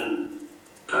in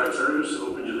Carrickfergus, the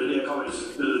Open Jubilee College,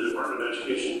 the Department of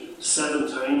Education 7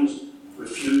 times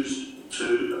refused to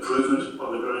approve it on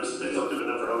the grounds that they thought they would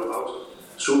never have a ballot.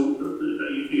 So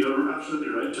you're absolutely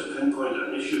right to pinpoint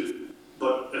an issue.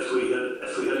 But if we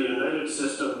had a united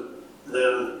system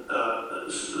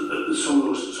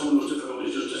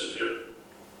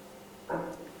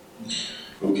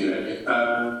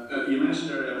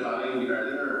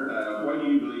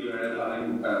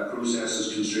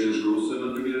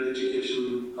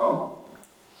Colm?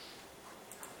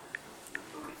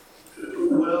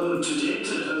 Well, to date it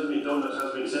has been done, it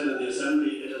has been said in the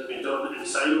Assembly, it has been done in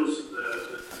silos.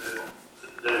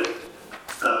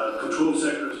 The control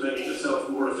sector is making itself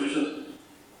more efficient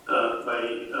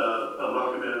by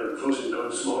amalgamating or closing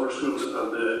down smaller schools,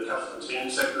 and the Cavanagh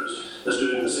sector is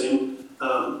doing the same.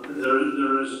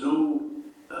 There is no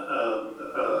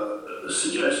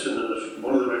suggestion, and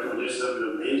one of the recommendations that we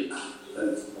have made,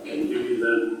 I can give you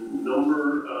the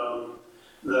number,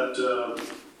 that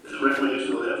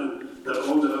recommendation 11, that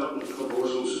all development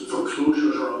proposals for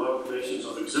closures or amalgamations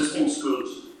of existing schools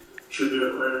should be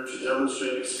required to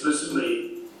demonstrate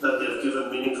explicitly that they have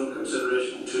given meaningful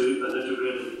consideration to an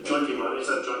integrated, jointly managed,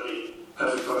 that jointly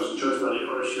Catholic College and Church managed,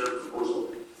 or a shared proposal.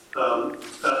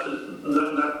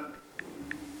 That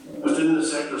within the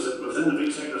sectors, within the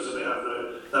big sectors that we have now,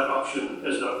 that option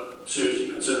is not seriously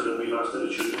considered, and we've asked that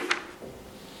it should be.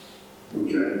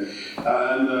 Okay.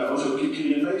 And also, can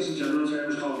you advise in general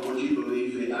terms, Colm, what you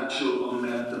believe the actual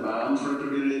unmet demand for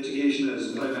integrated education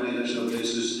is, and how many additional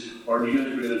places or new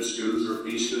integrated schools or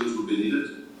B-schools will be needed?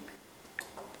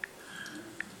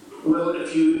 Well,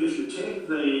 if you take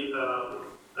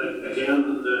again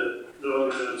the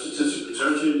Northern Statistical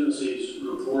Research Agency's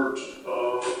report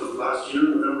of last year,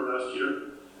 November last year,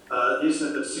 they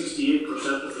said that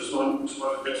 68% of respondents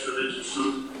wanted mixed religion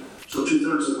schools, so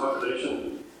 2/3 of the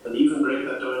population. And even break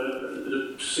that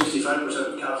down,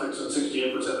 65% of Catholics and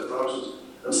 68% of Protestants,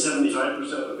 and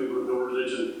 75% of people with no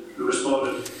religion who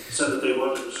responded said that they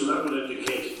wanted. So that would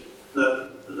indicate that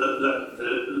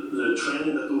the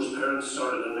trend that those parents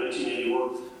started in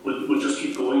 1981 would just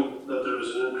keep going, that there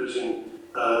is an increasing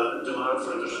demand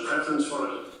for it, there's a preference for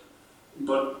it.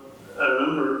 But I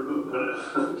remember when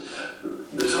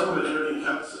they talk about herding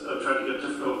cats, trying to get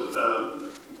difficult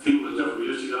people with different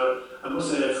views together. I must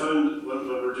say, I found when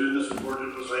we were doing this report,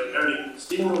 it was like herding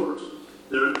steamrollers.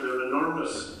 They're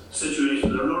enormous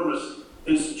situations, they're enormous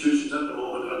institutions at the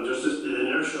moment, and just the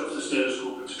inertia of the status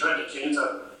quo to try to change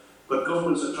that. But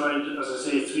governments have tried, as I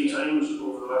say, 3 times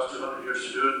over the last 200 years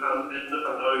to do it, and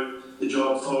now the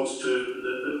job falls into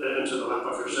the lap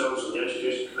of yourselves and the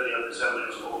Education Committee and the Assembly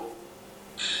as a whole.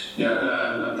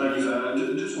 Yeah, and thank you for that.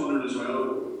 I'm just wondering as well,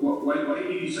 why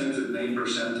do you think that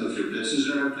 9% of your places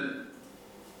are empty?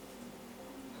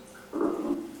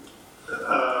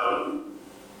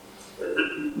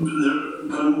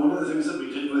 One of the things that we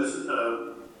did with,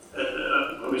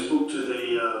 when we spoke to the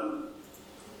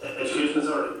Education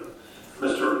Authority,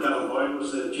 Mr. Cavanagh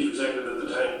was the Chief Executive at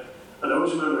the time, and I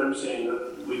always remember him saying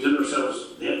that we did ourselves,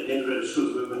 the integrated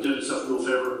schools movement did itself no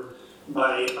favour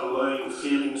by allowing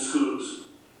failing schools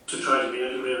to try to be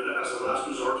integrated as a last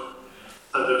resort.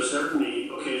 And there are certainly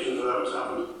occasions where that has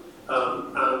happened.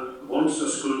 And once a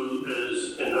school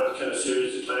is in that kind of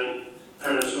serious decline,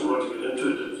 parents don't want to get into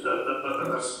it,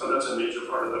 and that's a major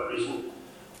part of that reason.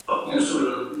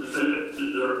 Also,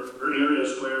 there are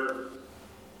areas where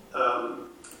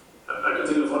I can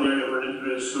think of one area where an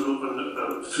integrated school opened,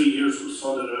 and 3 years was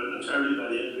funded out entirely by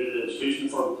the Integrated Education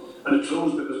Fund, and it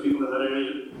closed because people in that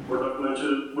area were not going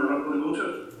to go to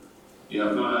it.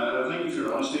 Yeah, no, I thank you for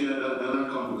your honesty in that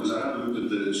comment, because I have looked at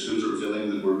the schools that are failing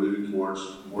that we're moving towards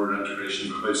more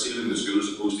integration, by saving the schools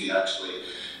as opposed to actually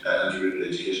integrated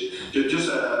education. Just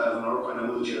another point, I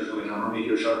know the chair's going to hammer me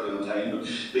here shortly on time, but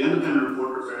the independent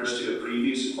report refers to a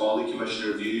previous Quality Commission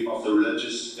review of the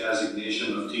religious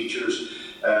designation of teachers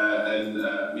in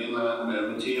mainland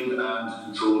maintained and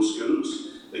controlled schools.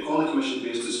 The Quality Commission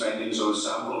based its findings on a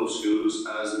sample of schools,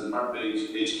 as the Department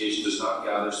of Education does not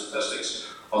gather statistics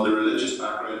on the religious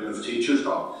background of teachers.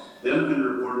 The independent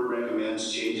report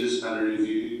recommends changes and a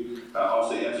review of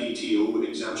the FETO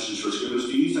exemptions for schools.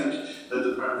 Do you think that the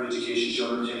Department of Education should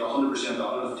undertake 100%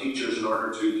 audit of teachers in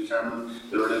order to determine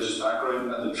the religious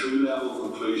background and the true level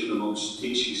of inclusion amongst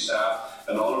teaching staff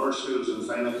in all of our schools? And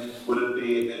finally, would it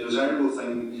be a desirable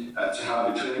thing to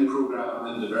have a training programme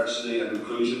in diversity and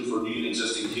inclusion for new and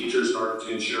existing teachers in order to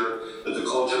ensure that the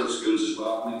culture of schools is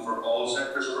welcoming for all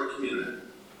sectors of our community?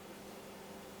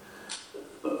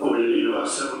 Oh, you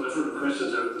asked several different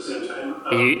questions there at the same time.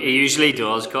 He usually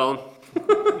does, Colm.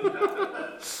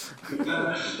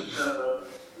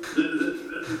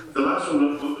 The last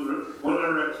one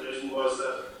our recommendation was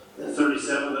that in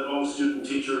 37 that all student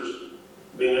teachers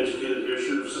being educated here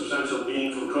should have substantial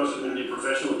meaningful cross-community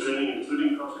professional training,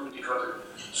 including cross-community contact.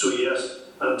 So yes,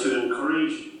 and to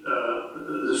encourage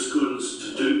the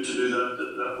schools to do that,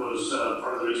 that was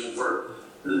part of the reason for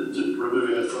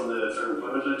removing it from the fair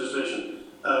employment legislation.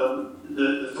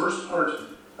 The first part,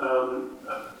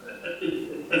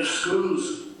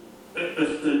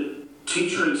 if the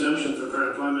teacher exemption for fair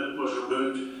employment was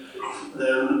removed,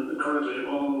 then currently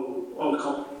all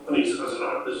companies as it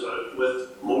is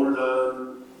with more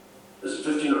than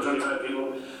 15 or 25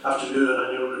 people have to do an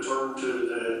annual return to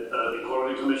the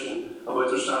Equality Commission about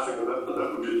their staffing, and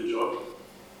that would do the job.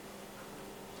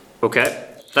 Okay,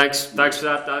 thanks for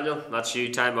that, Daniel. That's you.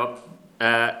 Time up.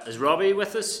 Is Robbie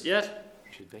with us yet?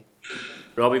 Should be.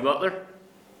 Robbie Butler.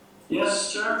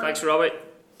 Yes, sure. Thanks, Robbie.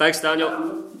 Thanks, Daniel.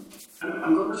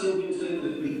 I'm going to say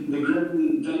the grid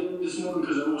video this morning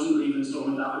because I wasn't leaving Storm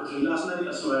and Dapper 2 last night.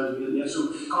 That's why I was really late. So,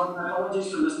 Colm, my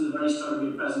apologies for missing the very start of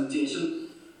your presentation,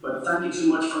 but thank you so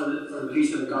much for the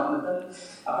piece that I got in it.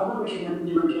 I remember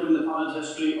you were given the pilot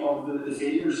history of the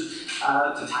failures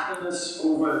to tackle this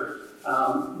over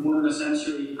more than a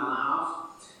century and a half,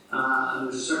 and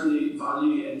there's certainly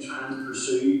value in trying to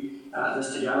pursue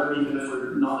this together, even if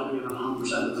we're not agreeing on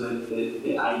 100% of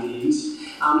the ideas.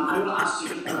 I'm going to ask you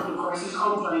a couple of questions,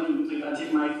 Colm, but I think I'll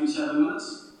take my 7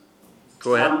 minutes.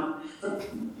 Go ahead.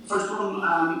 First one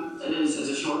is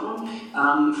a short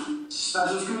one.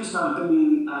 Special schools have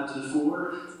been to the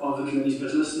fore of the committee's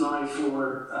business now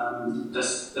for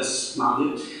this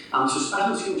mandate. So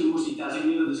special schools are mostly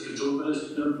designated as controlled, but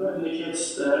as the report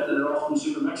indicates, they're often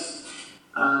super mixed,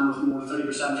 with more than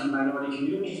 30% from minority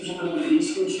communities. Do you think these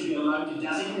schools should be allowed to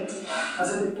designate as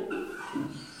independent?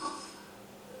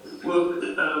 Well, we'll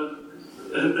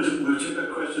take that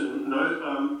question now.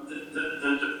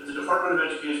 The Department of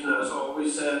Education has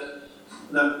always said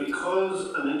that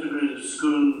because an integrated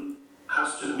school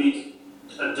has to meet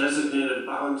a designated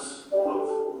balance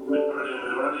of minority and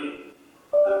minority,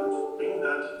 that bring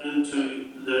that into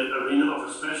the arena of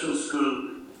a special school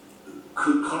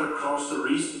could cut across the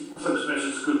reason for the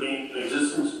special school being in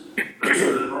existence. And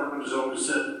so the department has always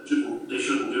said they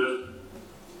shouldn't do it.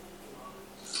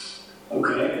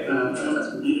 Okay.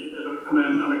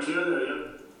 Am I clear there, yeah?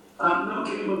 No,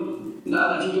 okay, well,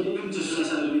 I think you can just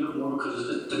flesh out a little bit more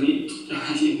because to me,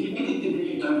 you make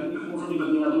it down a bit more for me, but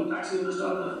no, I don't actually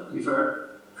understand that, to be fair.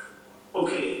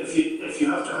 Okay, if you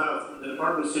have to have, the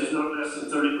department says not less than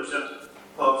 30%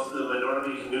 of the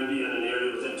minority community in an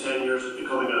area within 10 years of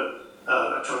becoming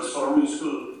a transforming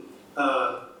school.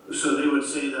 So they would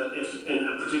say that if in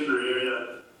a particular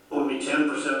area only 10%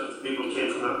 of the people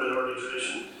came from that minority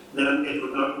tradition, then it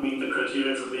would not meet the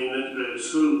criteria for being an integrated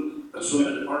school. And so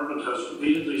the department has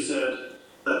repeatedly said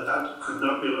that could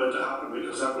not be allowed to happen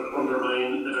because that would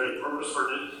undermine the very purpose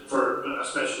for a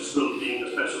special school being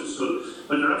a special school.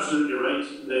 But you're absolutely right.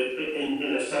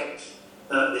 In effect,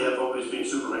 they have always been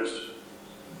super mixed.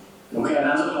 Okay, and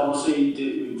as a policy, do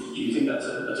you think that's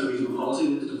a reasonable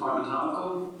policy that the department have,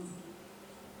 Colm?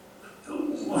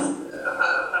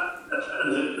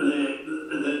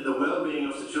 The well-being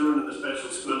of the children in the special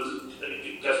schools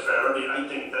gets priority. I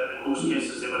think that in most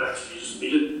cases they would actually just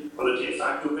meet it on a de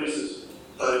facto basis.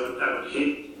 But I would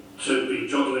hate to be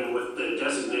juggling with the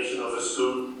designation of a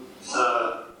school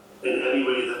in any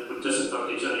way that would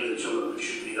disadvantage any of the children who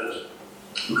should be in it.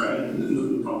 Okay,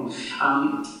 no problem.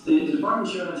 The Department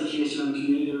of Shared Education and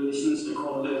Community Relations,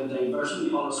 Equality and Diversity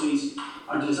policies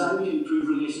are designed to improve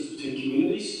relations between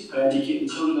communities by educating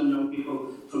children and young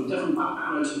people from different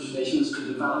backgrounds and traditions to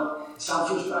develop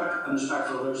self-respect and respect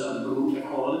for others and promote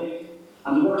equality.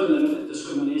 And the work to limit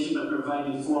discrimination by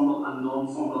providing formal and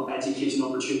non-formal education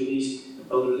opportunities to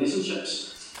build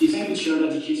relationships. Do you think that shared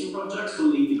education projects will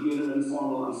lead to greater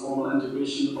informal and formal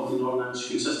integration of the Northern Ireland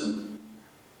school system?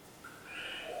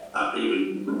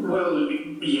 Well,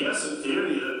 yes, in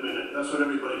theory. I mean, that's what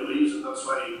everybody believes, and that's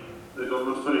why the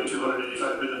government's putting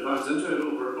 £285 million into it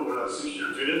over that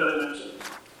 6-year period I mentioned.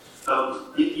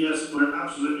 Yes, we're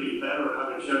absolutely better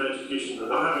having shared education than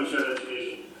not having shared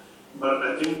education. But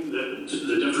I think that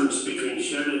the difference between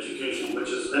shared education, which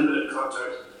is limited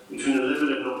contact between a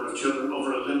limited number of children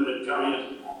over a limited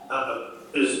period,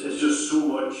 is just so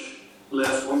much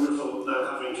less wonderful than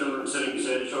having children sitting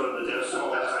beside each other at the desk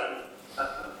all the time.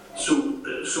 So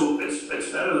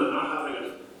it's better than not having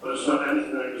it, but it's not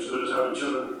anything like as good as having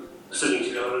children sitting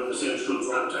together in the same school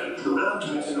for all the time.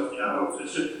 And mixing up the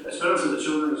adults. It's better for the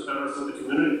children, it's better for the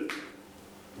community.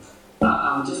 I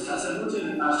want to ask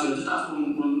one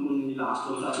last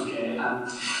one, if that's okay. I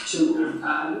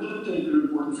know that the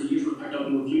report for years were picked up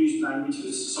and we've used language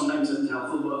that sometimes isn't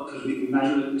helpful, but because we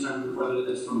measure it in terms of whether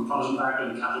it's from a Protestant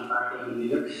background, Catholic background, and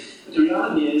either. But the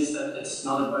reality is that it's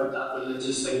not about that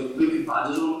religious thing. We put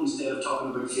badges on instead of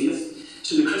talking about faith.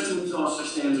 So the Christian ethos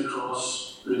extends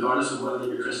across, regardless of whether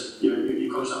you're you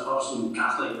come from Protestant,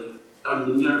 Catholic, or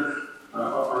neither. Or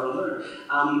other.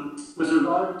 With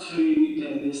regard to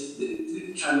this,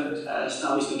 trying to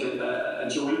establish a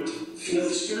joint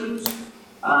faith school,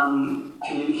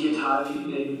 can you indicate how they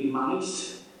would be managed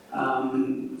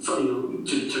for,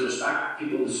 to respect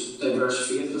people's diverse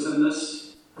faith within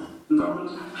this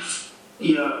environment?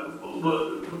 Yeah,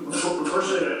 well,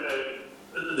 firstly,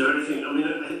 the very thing, I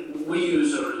mean, we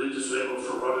use a religious label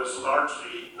for what is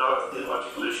largely not a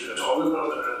theological issue at all.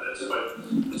 It's about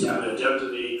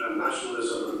identity and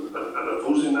nationalism and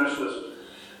opposing nationalism.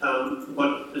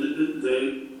 But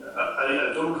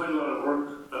I've done quite a lot of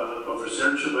work of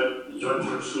research about the joint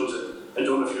church schools. I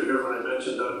don't know if you're here when I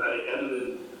mentioned that I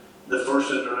edited the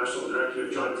first international directory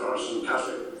of joint Protestant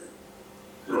Catholic,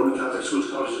 Roman Catholic schools,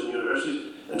 colleges and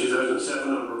universities in 2007,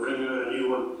 and we're bringing out a new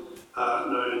one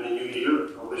now in the new year,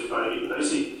 published by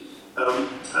NICE. And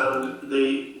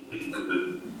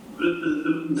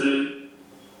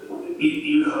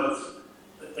you have,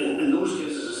 in those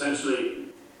cases, essentially,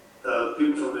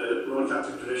 people from the Roman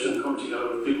Catholic tradition come together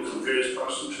with people from various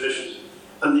Protestant traditions,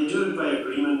 and they do it by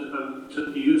agreement. And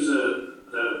to use the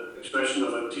expression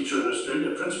of a teacher in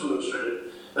Australia, a principal in Australia,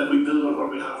 that we build on what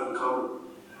we have in common.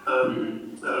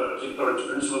 Or the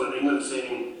principal in England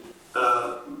saying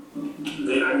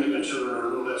the Anglican children are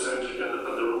no less Anglican and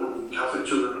the Roman Catholic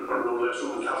children are no less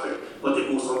Roman Catholic, but they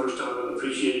both understand and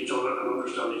appreciate each other and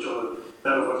understand each other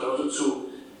better what does it. So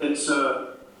it's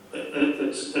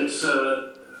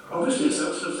obviously a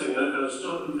sensitive thing, and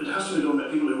it has to be done by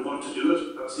people who want to do it.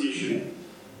 That's the issue.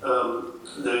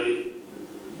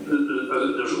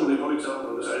 There's only one example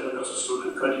on this island. That's a school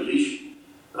in County Laois,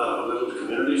 a little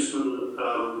community school,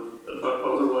 but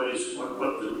otherwise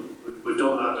we've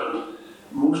done that, and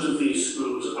most of these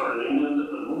schools are in England,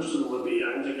 and most of them will be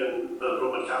Anglican and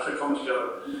Roman Catholic come together,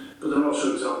 but there are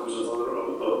also examples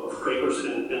of Quakers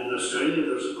in Australia.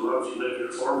 There's a lot of United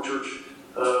Reformed Church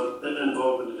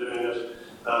involved in doing it.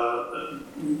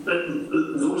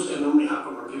 Those can only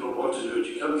happen where people want to do it.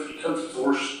 You can't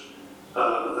force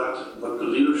that, but the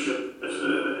leadership,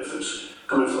 if it's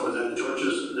coming from within the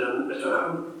churches, then it can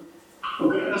happen.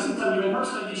 Okay, listen, thank you very much.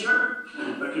 Thank you, Chair.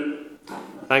 Thank you.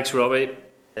 Thanks, Robbie.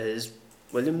 Is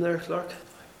William there, Clark?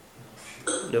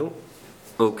 No?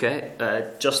 Okay.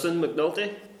 Justin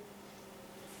McNulty?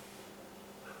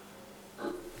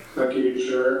 Thank you,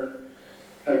 Chair.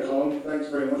 Hi, Colm. Thanks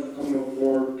very much for coming up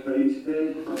for committee today.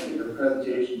 Your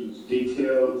presentation was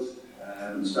detailed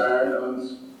and inspired and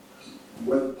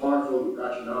with powerful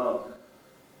rationale.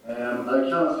 I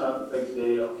cannot help but think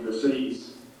today of your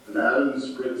cities and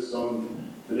Ireland's greatest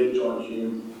son, the late John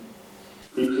Hume.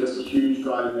 He placed a huge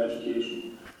value in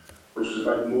education, which was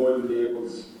about more than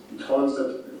labels. He taught us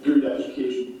that good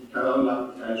education can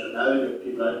unlock potential, elevate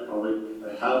people out of poverty,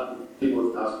 and help people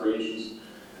with aspirations,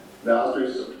 the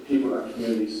aspirations of people and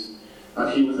communities.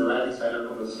 And he was a reconciler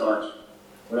from the start.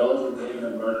 When others were blaming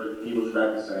and murdering, he was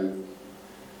reconciling.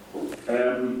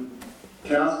 Can I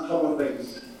ask a couple of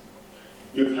things?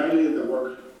 You've highlighted the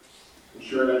work in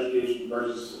shared education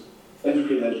versus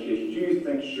integrated education. Do you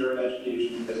think shared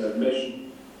education is an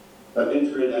admission that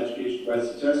integrated education, while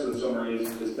successful in some areas,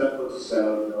 is difficult to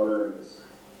sell in other areas?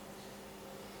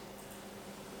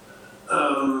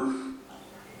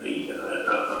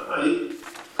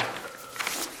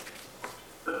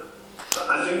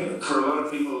 I think for a lot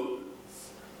of people,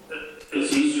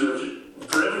 it's easier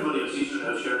for everybody, it's easier to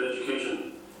have shared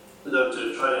education than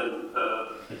to try and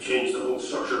change the whole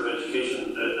structure of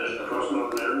education across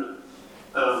Northern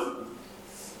Ireland.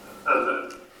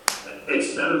 And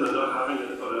it's better than not having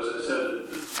it, but as I said,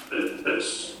 it's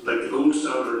like the gold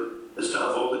standard is to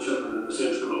have all the children in the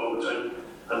same school all the time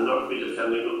and not be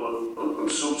depending on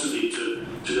subsidy to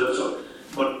do that. So,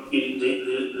 but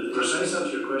the precise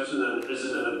answer to your question then, is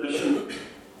it an admission?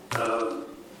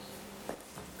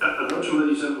 I'm not sure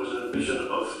whether you said it was an admission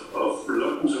of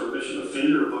reluctance or admission of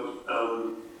failure, but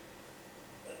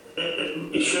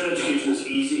shared education is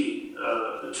easy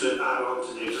to add on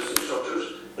to the existing structures.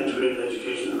 Integrated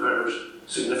education requires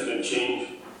significant change.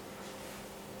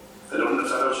 I don't know if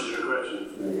that answers your question.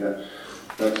 Yeah,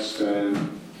 that's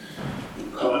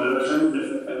common.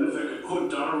 And if I could quote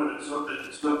Darwin, it's not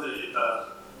the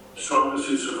strongest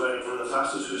who survive or the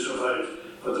fastest who survive,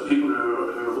 but the people who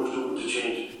are most open to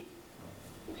change.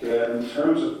 Okay, in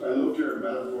terms of, I loved your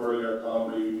metaphor earlier,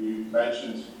 Colm, you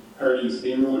mentioned hurling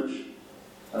steamrollers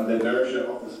and the inertia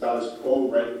of the status quo,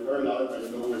 right? We've heard a lot about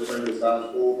no return to the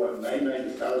status quo, but in my mind,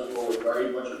 the status quo is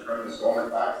very much returning the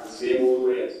stomach back to the same old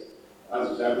ways, as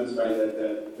was evidenced by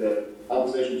the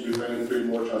opposition to bringing through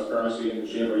more transparency in the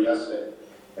chamber yesterday.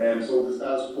 So the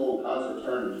status quo has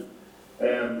returned.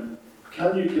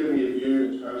 Can you give me a view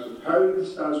in terms of how the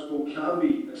status quo can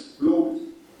be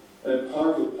exploded in a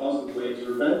powerful, positive way to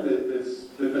prevent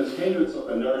the continuance of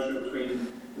inertia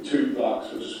between the two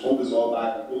blocks, which hold us all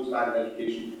back and holds back in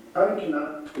education? How can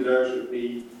that inertia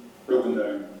be broken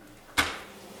down?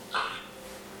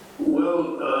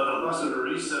 Ambassador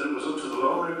Rees said it was up to the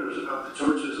lawmakers at the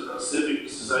churches and civic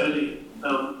society.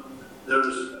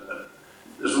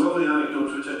 There's a lovely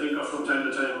anecdote which I think of from time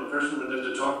to time. A person went in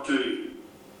to talk to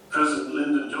President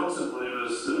Lyndon Johnson when he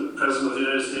was the President of the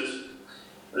United States.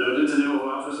 They went into the Oval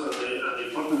Office and they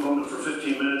put him on for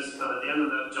 15 minutes, and at the end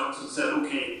of that Johnson said,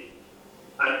 "Okay,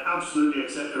 I absolutely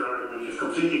accept your argument, you've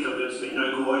completely convinced me, now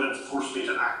go out and force me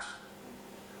to act."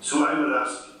 So I would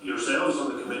ask yourselves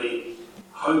on the committee,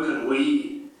 how can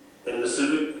we in the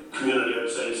civic community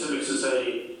outside, civic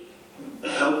society,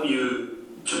 help you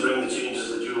to bring the changes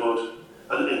that you want?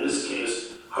 And in this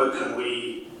case, how can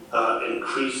we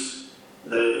increase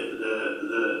the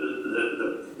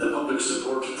public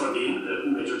support for the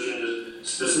major changes,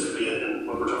 specifically in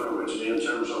what we're talking about today in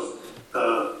terms of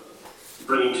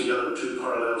bringing together two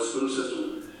parallel school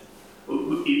systems?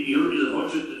 The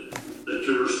budget that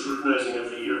you're scrutinising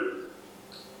every year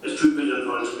is £2 billion.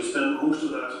 We spend most of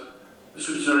that, we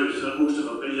spent most of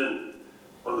 £1 billion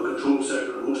on the control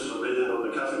sector and most of £1 billion on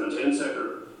the Catholic maintained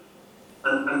sector.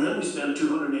 And then we spend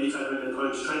 £285 million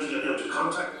trying to get them to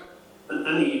contact. And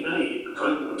any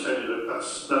accountant will tell you that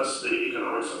that's the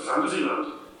economics of fantasy land.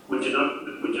 We do not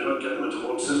get them into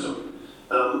one system.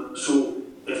 So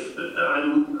if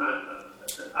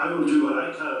I will do what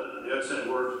I can in the outside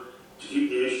world to keep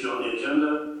the issue on the agenda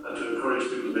and to encourage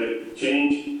people to make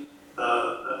change. I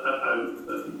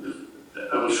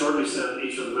will shortly send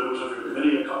each of the members of your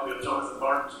committee a copy of Jonathan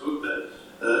Barton's book,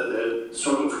 the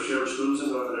Struggle for Shared Schools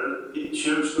in Northern Ireland.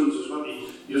 Shared schools is what he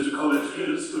used to call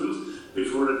integrated schools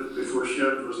before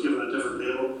shared was given a different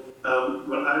label.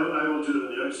 But I will do it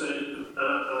on the outside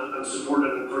and support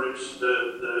and encourage the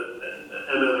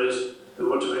MLAs who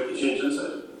want to make the change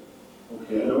inside.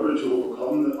 Okay, in order to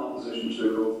overcome the opposition to the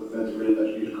growth of integrated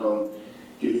education, Colm,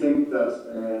 do you think that,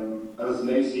 as an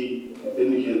AC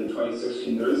indicated in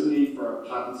 2016, there is a need for a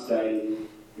patent-style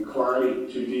inquiry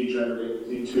to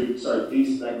desegregate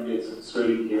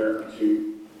schooling here and to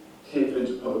take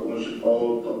into public ownership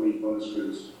all publicly funded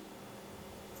schools?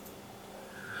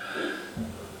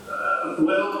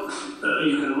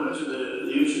 You can imagine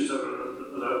the issues that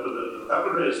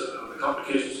would raise and the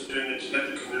complications of doing it to get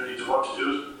the community to want to do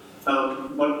it.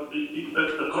 But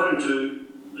according to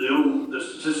the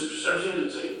Statistics Research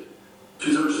Agency,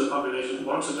 2/3 of the population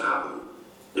wants it to happen.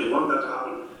 They want that to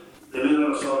happen. They may not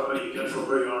have thought how you get from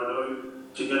where you are now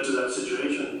to get to that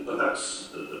situation, but that's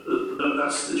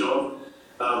the job.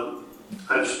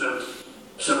 I've spent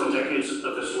several decades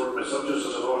at this work myself just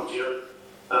as a volunteer,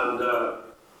 and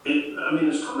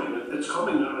it's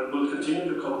coming, and it will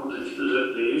continue to come.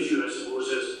 The issue, I suppose,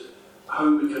 is how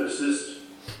we can assist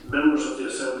members of the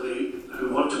Assembly who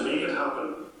want to make it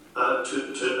happen,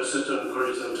 to assist and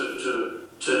encourage them to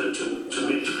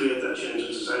create that change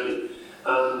in society.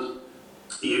 And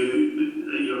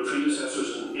your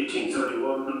predecessors in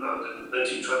 1831 and in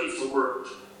 1924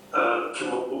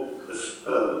 came up with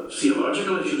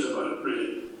theological issues about it,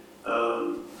 really.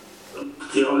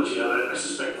 Theology and I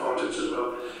suspect politics as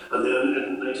well. And then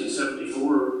in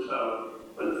 1974,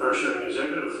 when the sharing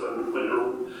executive, when your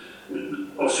own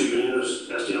also unionist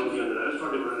SDLP and the United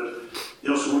Party were in it,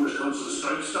 the Ulster Workers' Council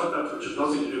strike stopped that, which has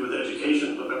nothing to do with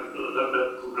education, but that meant the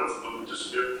programme for government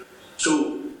disappeared. So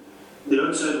the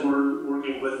outside world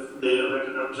working with the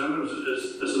elected representatives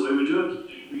is the way we do it.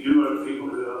 You are the people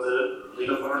who have the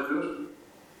legal power to do it.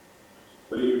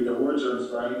 Well, your words are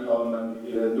inspiring, Colm, and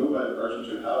you know about the urge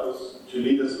to help us, to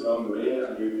lead us along the way,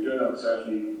 and you're doing that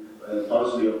certainly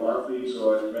positively and powerfully,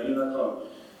 so I commend you on that, Colm.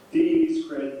 These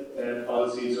create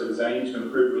policies are designed to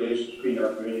improve relations between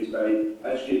our communities by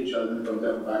educating children from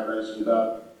different backgrounds to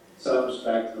develop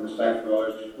self-respect and respect for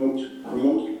others, to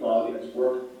promote equality and to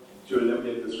work to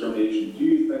eliminate discrimination. Do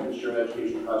you think the shared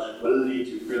education project will lead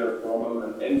to greater formal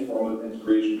and informal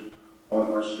integration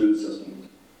on our school system?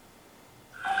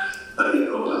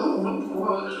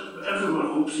 Everyone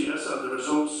hopes yes, and the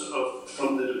results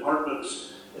from the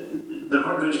departments. The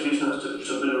Department of Education has to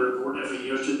submit a report every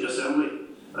year to the Assembly,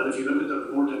 and if you look at the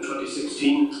report in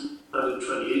 2016 and in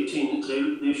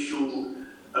 2018, they show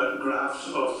graphs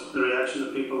of the reaction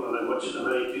of people and how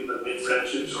many people have made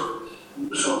friendships, or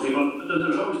some people.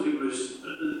 There's always people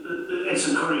it's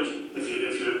encouraging if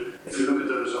you look at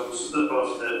the results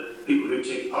of the people who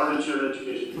take part in shared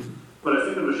education. But I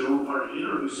think it was your own party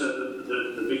leader who said that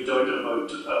the big doubt about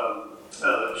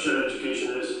shared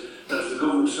education is that if the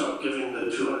government stopped giving the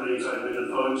 £285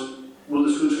 million, will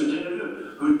the schools continue to do it?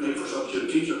 Who pay for substitute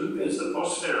teachers? Who pays the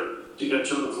bus fare to get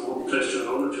children from one place to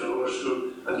another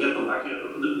school and get them back in?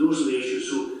 Those are the issues.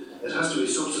 So it has to be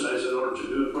subsidised in order to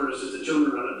do it. Whereas if the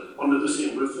children are under the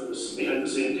same roof and behind the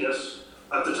same desk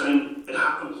at the time, it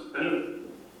happened anyway.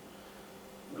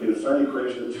 Okay, the the final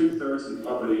question, 2/3 of the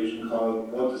population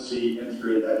want to see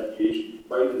integrated education.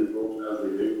 Why do they vote as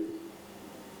they do?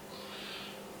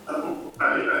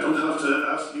 I don't have to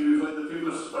ask you why the people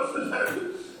of Scotland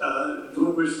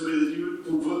don't wish the way that you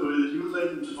don't vote the way that you would like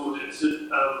them to vote.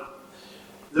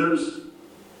 There's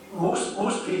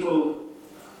most people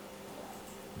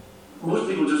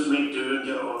just make do and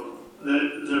get on.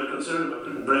 They're concerned about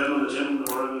putting bread on the table in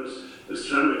the morning. They're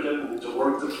concerned about getting to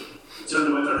work. They're concerned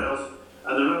about their health,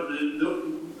 and they're not.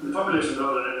 The population of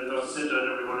Northern Ireland doesn't sit down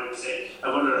every morning and say,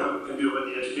 "I wonder how it can be about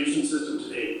the education system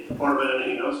today or about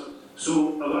anything else." So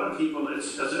a lot of people,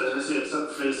 it's as I say, it's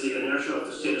that phrase, the inertia of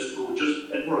the status quo.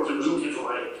 Just it worked. It was okay for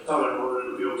my father and mother. It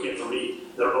would be okay for me.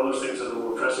 There are other things that are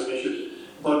more pressing issues.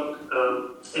 But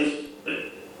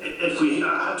if we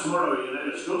had tomorrow a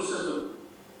united school system,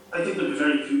 I think there'd be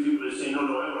very few people who say, no,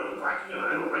 I want to go back.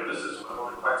 I don't like the system. I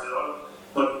want to go back to it all.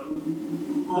 But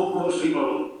most people,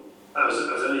 as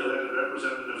any elected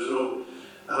representatives know,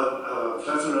 have a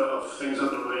plethora of things on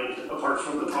their mind apart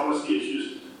from the policy issues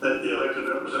that the elected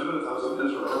representative has on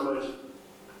his or her mind.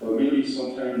 Well, maybe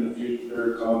sometime in the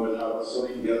future, Colm will have us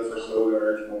something together for slow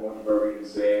urge moment where we can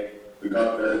say, we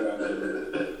got there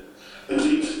eventually.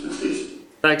 Indeed.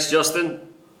 Thanks, Justin.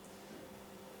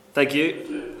 Thank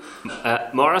you.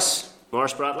 Morris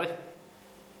Bradley.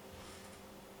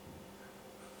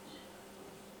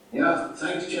 Yeah,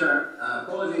 thanks, Chair.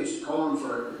 Apologies, Colm,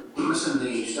 for missing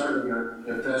the start of your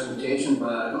presentation, but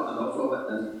I got enough of it,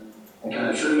 and I can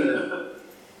assure you that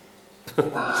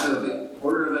I would be a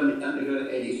supporter of integrated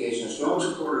education, a strong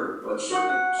supporter, but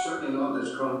certainly not in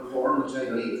this current form, which I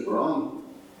believe is wrong.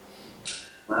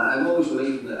 I've always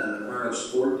believed in the power of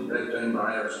sport to break down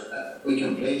barriers. We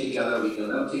can play together, we can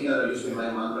live together, used to be my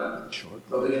mantra.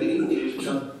 But we can even get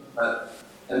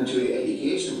into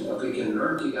education. If we can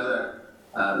learn together,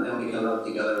 then we can live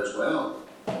together as well.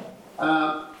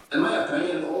 In my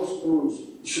opinion, all schools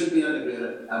should be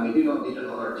integrated, and we do not need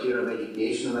another tier of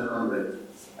education in the country.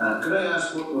 Could I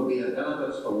ask what would be the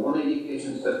benefits of one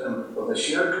education system with a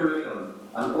shared curriculum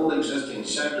and all existing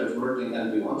sectors merging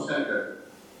into one sector?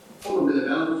 What would be the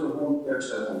benefits of one shared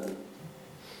system?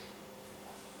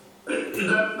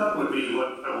 That would be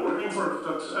what I'm working for.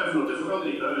 I have no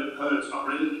difficulty how it's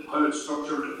operated, how it's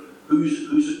structured,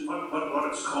 what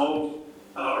it's called,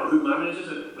 or who manages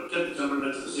it. But get the children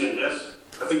into the same desk.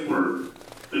 I think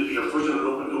you're pushing an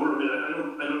open door. I mean,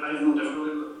 I have no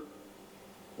difficulty with it.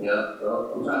 Yeah,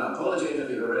 well, I apologize if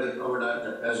you've already covered that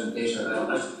in the presentation.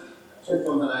 That's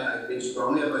something I feel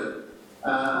strongly about.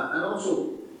 And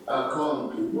also,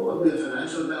 Colm, what would be the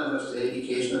financial benefits to the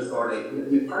Education Authority?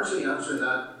 You partially answered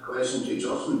that question to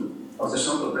Justin of the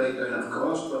simple breakdown of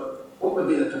cost, but what would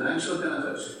be the financial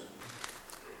benefits?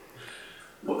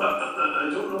 Well, I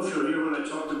don't know if you were here when I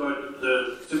talked about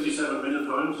the £57 million.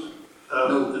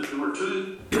 No. There were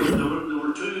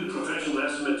two professional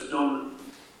estimates done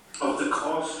of the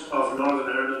cost of Northern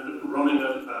Ireland running a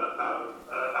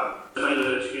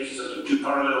divided education system, two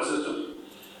parallel systems.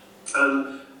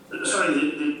 And there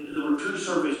were two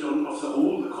surveys done of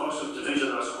the cost of division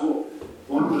as a whole.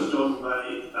 One was done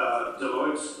by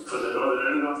Deloitte for the Northern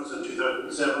Ireland office in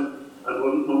 2007, and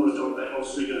one was done by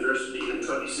Ulster University in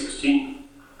 2016.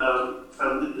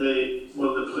 And the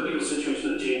political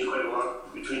situation had changed quite a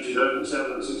lot between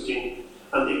 2007 and 2016,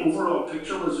 and the overall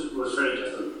picture was very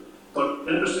different. But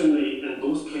interestingly, in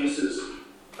both cases,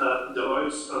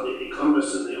 Deloitte and the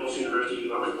economists in the Ulster University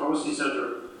Economic Policy Centre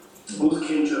both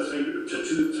came to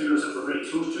two figures that were very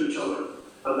close to each other,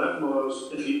 and that was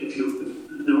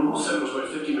they were both said it was about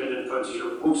 £50 million a year.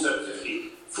 Both said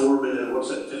 54 million, one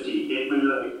said 58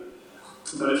 million, I think.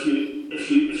 But if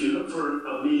you look for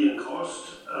a median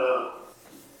cost,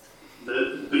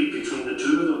 between the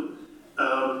two of them,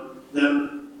 then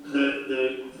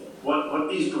what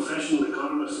these professional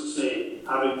economists say,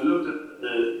 having looked at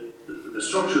the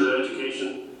structure of education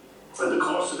and the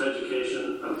cost of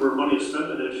education and where money is spent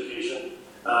on education,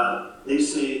 they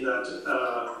say that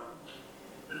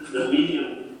the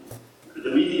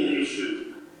median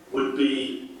issue would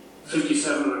be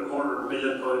 £57.25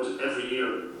 million every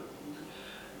year.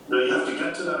 Now you have to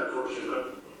get to that, of course. You've got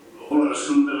a whole lot of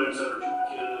school buildings that are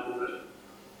duplicated at the moment,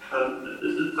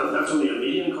 and that's only a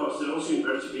median cost. The Ulster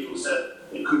University people said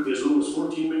it could be as low as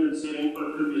 14 million saving, but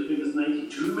it could be as big as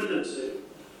 92 million saving.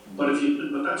 But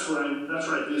that's where I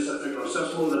base that figure on. So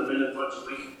that's more than £1 million a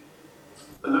week,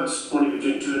 and that's only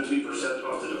between 2 and 3%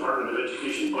 of the Department of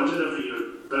Education budget every year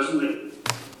presently.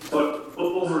 But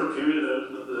over a period,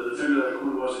 the figure that I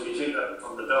quoted was, if you take that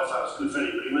from the Belfast Good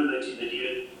Friday Agreement,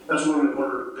 1988, that's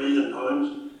 £1.25 billion.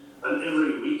 And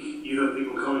every week you have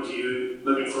people coming to you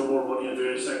looking for more money in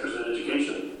various sectors in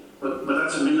education. But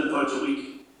that's £1 million a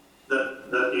week.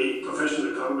 that the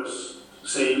professional economists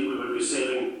say we would be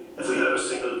saving if we had a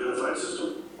single unified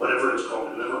system, whatever it's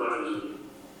called, never mind.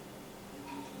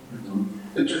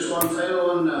 Just one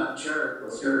final one, Chair,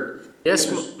 with your...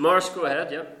 Yes, Morris, go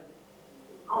ahead, yeah.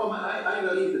 Colm, I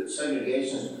believe that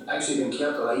segregation has actually been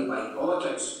kept alive by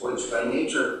politics, which by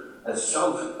nature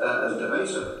itself is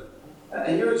divisive.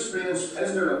 In your experience,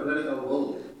 is there a political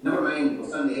will, never mind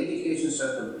within the education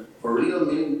system, for real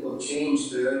meaningful change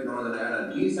throughout Northern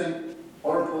Ireland? Do you think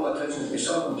our politicians,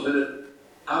 myself included,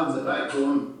 have the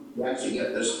backbone to actually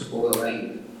get this over the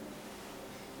line?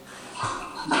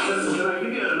 Can I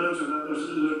give you an answer to that? There's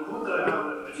a quote that I have,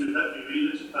 if you'd let me read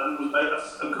it, and it was by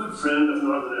a good friend of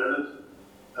Northern Ireland,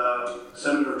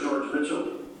 Senator George Mitchell,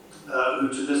 who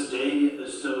to this day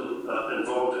is still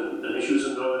involved in issues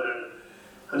in Northern Ireland.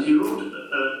 And he wrote a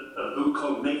book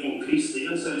called Making Peace, the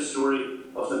inside story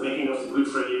of the making of the Good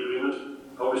Friday Agreement,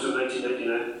 published in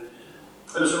 1999.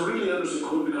 And it's a really interesting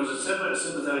quote because it's said by a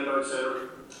sympathetic outsider.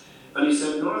 And he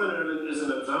said, Northern Ireland is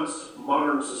an advanced,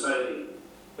 modern society.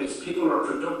 Its people are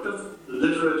productive,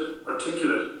 literate,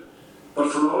 articulate. But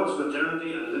for all its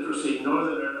modernity and literacy,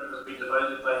 Northern Ireland has been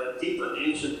divided by a deep and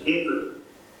ancient hatred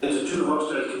into two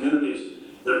hostile communities,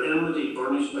 their enmity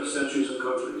burnished by centuries of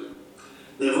conflict.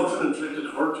 They have often inflicted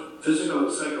hurt, physical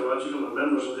and psychological, on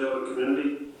members of the other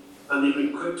community, and they've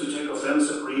been quick to take offence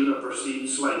at real or perceived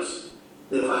slights.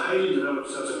 They have a highly developed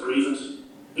sense of grievance.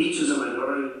 Each is a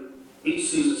minority. Each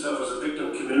sees itself as a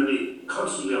victim community,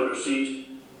 constantly under siege,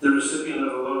 the recipient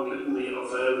of a long litany of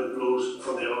violent blows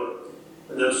from the other.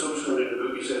 And then subsequently in the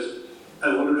book he says,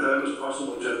 I wondered how it was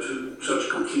possible to have two such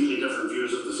completely different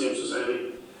views of the same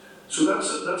society. So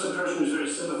that's a person who's very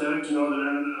sympathetic to Northern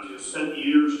Ireland and who's spent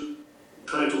years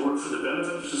trying to work for the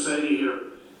benefit of society here.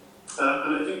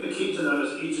 And I think the key to that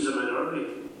is each is a minority.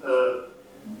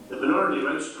 The Minority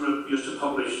Rights Group used to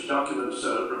publish documents,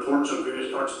 reports on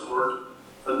various parts of the world,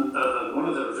 and one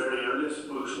of their very earliest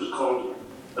books was called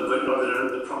about Northern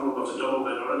Ireland, the problem of the double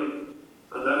minority,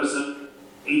 and that is that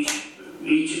the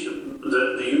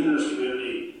unionist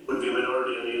community would be a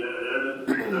minority in the United Ireland,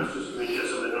 the nationalist community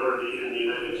is a minority in the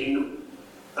United Kingdom,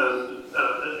 and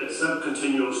it's that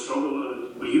continual struggle,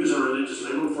 and we use a religious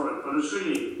label for it, but it's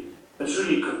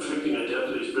really conflicting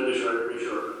identities, British, Irish,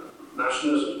 or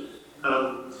nationalism.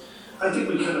 I think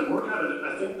we cannot work at it.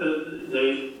 I think that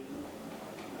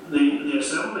the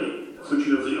Assembly, of which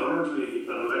you have the honour to be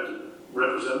an elected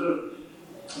representative,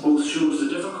 both shows the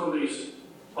difficulties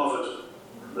of it,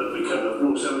 that we can have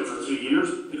no assembly for 3 years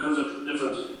because of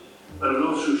difference, and it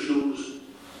also shows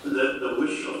the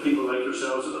wish of people like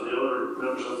yourselves and the other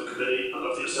members of the committee and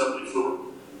of the assembly floor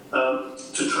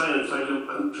to try and find a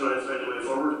way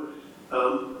forward.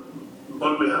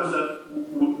 But we have that,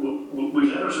 we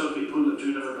let ourselves be pulled in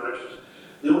two different directions.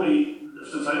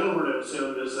 The final word I would say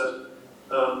on it is that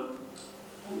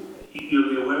you'll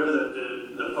be aware that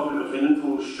the public opinion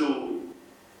polls show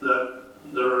that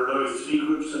there are now three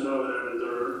groups in Northern Ireland.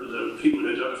 There are the people who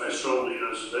identify strongly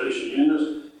as British and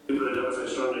Unionists, people who identify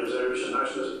strongly as Irish and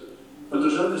Nationalists. But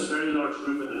there's now this very large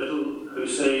group in the middle who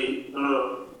say,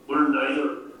 no, we're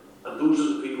neither. And those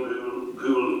are the people who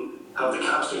will have the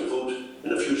casting vote in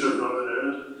the future of Northern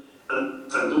Ireland.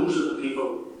 And those are the people,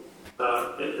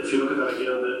 if you look at that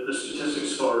again, the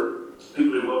statistics for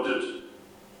people who wanted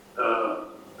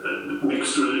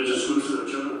mixed religion schools for their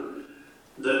children,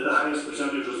 the highest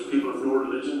percentage was people of no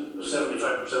religion,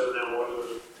 75% of them wanted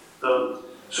it.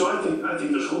 So I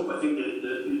think there's hope. I think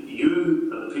that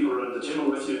you and the people around the table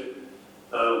with you,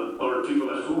 or people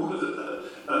at home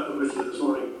with you this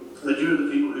morning, that you're the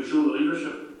people who show the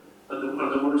leadership, and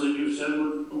the words that you've said I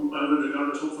would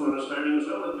regard as hopeful and aspiring as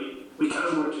well, that we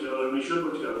can work together and we should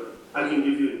work together. I can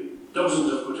give you dozens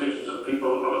of quotations of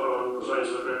people along those lines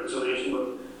of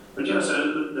reconciliation, but yes,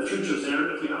 the future's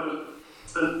there if we have it.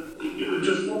 And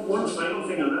just one final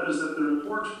thing on that is that the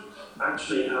report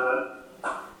actually had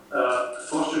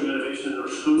fostering innovation in our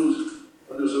schools,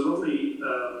 and there was a lovely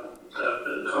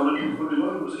comment. What we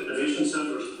wanted was innovation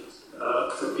centres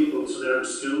for people to learn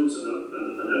skills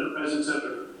and an enterprising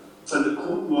centre. And the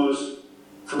quote was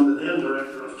from the then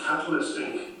director of Catalyst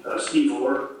Inc., Steve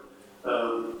Orr,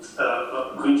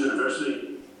 at Queen's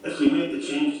University: if we make the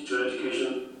change to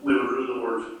education, we will rule the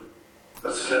world.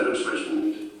 That's the kind of inspiration we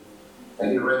need.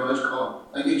 Thank you very much, Colm.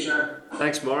 Thank you, Chair.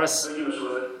 Thanks, Morris. Thank you, Mr.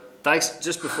 Willett. Thanks.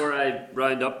 Just before I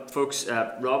round up, folks,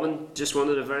 Robin just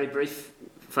wanted a very brief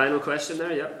final question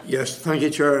there, yeah? Yes, thank you,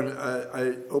 Chair. And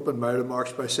I opened my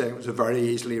remarks by saying it was a very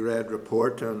easily read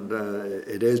report, and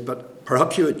it is, but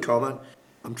perhaps you would comment.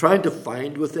 I'm trying to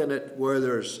find within it where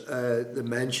there's the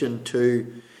mention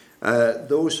to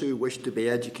those who wish to be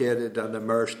educated and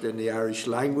immersed in the Irish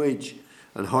language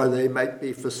and how they might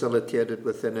be facilitated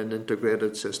within an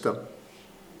integrated system?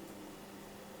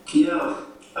 Yeah.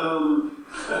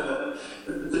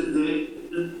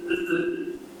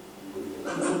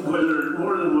 Where there are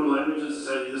more than one language in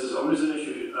society, this is always an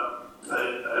issue. I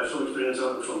have some experience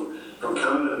of it from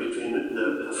Canada between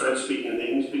the French-speaking and the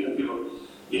English-speaking people.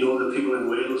 You know, the people in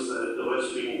Wales, the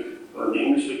Welsh-speaking and the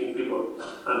English-speaking people,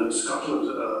 and in Scotland,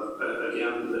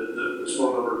 again, the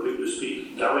small number of people who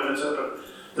speak Gaelic, etc.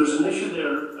 There's an issue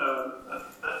there.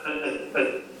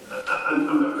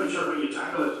 I'm not quite sure how you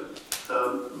tackle it,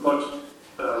 but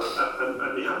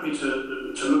I'd be happy to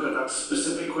look at that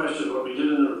specific question. What we did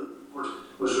in the report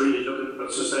was really look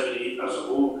at society as a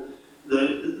whole.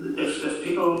 If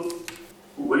people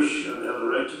wish and have the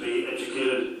right to be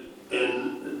educated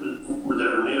in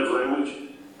their native language,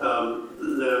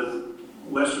 then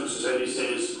Western society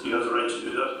says you have the right to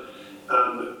do that.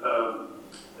 And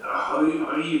how do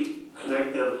you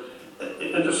connect them?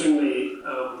 Interestingly,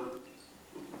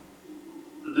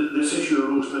 this issue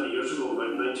arose many years ago, about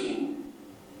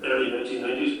early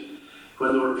 1990s,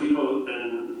 when there were people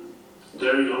in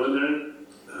Londonderry,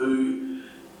 who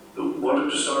wanted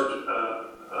to start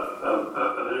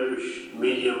an Irish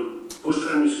medium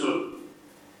post-primary school,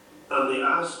 and they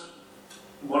asked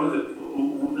they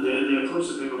approached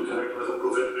the people to connect with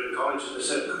Grove Integrated College, and they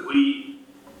said, could we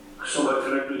somehow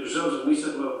connect with yourselves? And we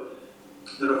said, well,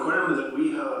 the requirement that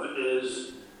we have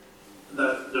is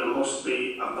that there must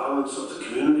be a balance of the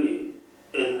community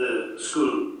in the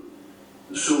school.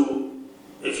 So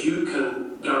if you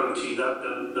can guarantee that,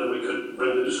 then we could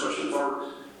bring the discussion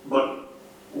forward. But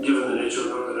given the nature of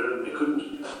Northern Ireland, they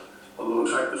couldn't. Although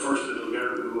in fact the first little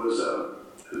girl who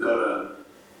got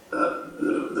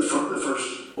the first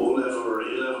O level or A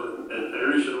level in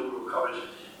Irish at local college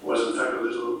was in fact a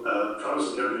little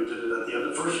Protestant girl who did it at the end of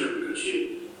the first year because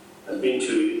she had been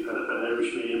to an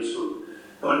Irish medium school.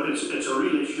 But it's a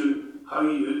real issue how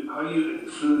you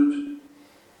include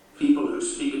people who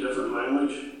speak a different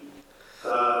language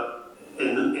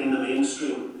in the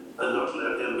mainstream and not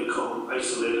let them become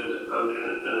isolated and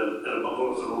in a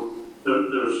bubble of their own.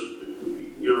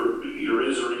 You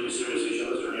raise a really serious issue,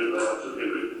 Mr. Newton. I absolutely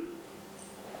agree.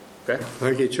 Okay.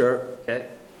 Thank you, Chair. Okay.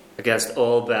 Against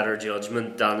all better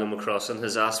judgment, Daniel McCrossan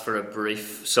has asked for a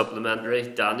brief supplementary.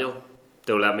 Daniel,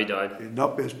 don't let me down. You'll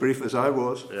not be as brief as I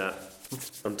was. Yeah,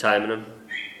 I'm timing him.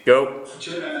 Go.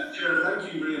 Chair,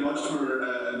 thank you very much for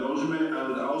indulging me,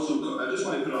 and also I just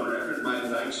want to put on record my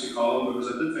thanks to Colm, because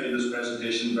I did find this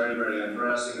presentation very, very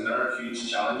interesting, and there are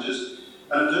huge challenges,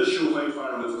 and it does show how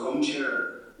far we've come, Chair,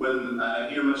 when I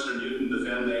hear Mr. Newton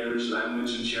defend the Irish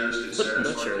language and shares concerns.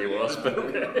 I'm not sure he was, but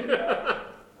okay.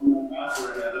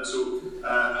 So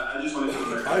I just want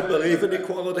to. I believe in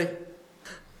equality.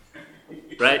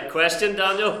 Right, question,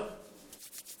 Daniel?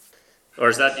 Or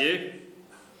is that you?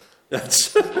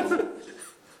 That's. Is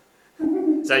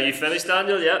that you finished,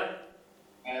 Daniel? Yeah?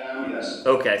 Yes.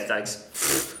 Okay, thanks.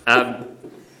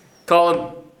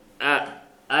 Colm,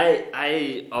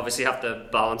 I obviously have to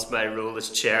balance my role as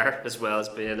chair as well as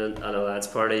being an Alliance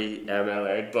Party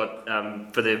MLA, but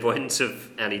for the avoidance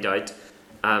of any doubt,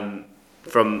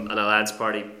 from an Alliance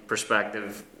Party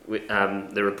perspective,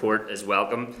 the report is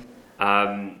welcome.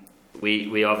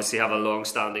 We obviously have a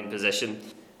long-standing position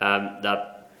that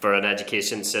for an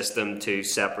education system to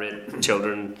separate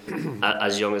children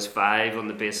as young as 5 on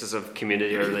the basis of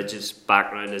community or religious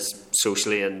background is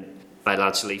socially and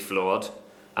financially flawed.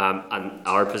 And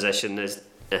our position is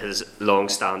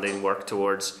long-standing work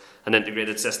towards an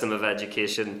integrated system of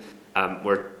education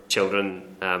where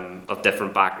children of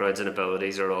different backgrounds and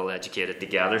abilities are all educated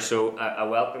together. So I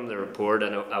welcome the report,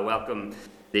 and I welcome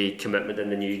the commitment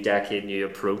in the new decade, new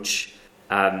approach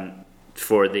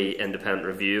for the independent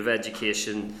review of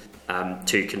education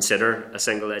to consider a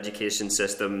single education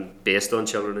system based on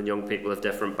children and young people of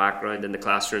different background in the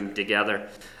classroom together.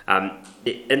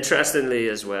 Interestingly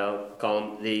as well,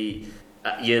 Colm,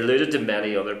 you alluded to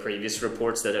many other previous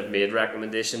reports that have made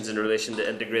recommendations in relation to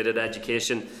integrated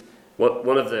education.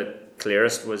 One of the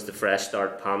clearest was the Fresh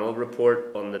Start panel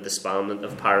report on the disbandment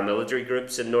of paramilitary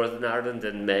groups in Northern Ireland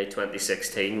in May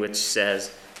 2016, which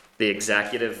says the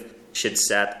executive should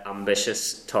set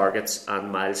ambitious targets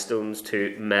and milestones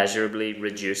to measurably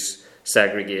reduce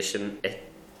segregation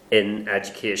in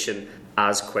education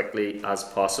as quickly as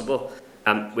possible.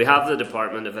 We have the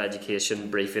Department of Education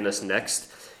briefing us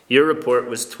next. Your report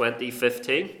was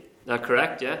 2015, is that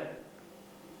correct, yeah?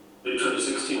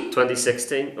 2016.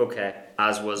 2016, okay,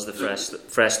 as was the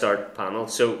Fresh Start panel.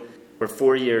 So we're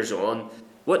 4 years on.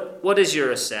 What is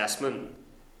your assessment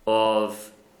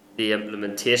of the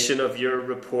implementation of your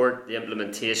report, the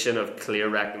implementation of clear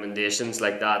recommendations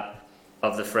like that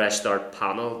of the Fresh Start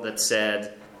panel that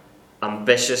said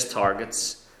ambitious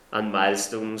targets and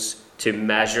milestones to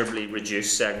measurably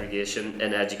reduce segregation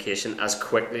in education as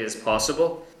quickly as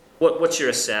possible. What's your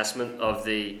assessment of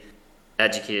the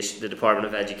Department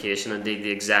of Education, indeed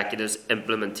the executive's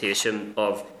implementation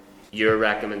of your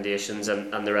recommendations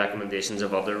and the recommendations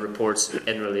of other reports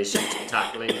in relation to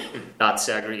tackling that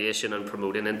segregation and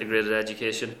promoting integrated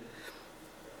education?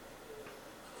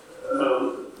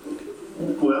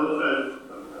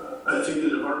 I think the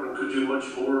department could do much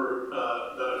more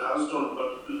than it has done, but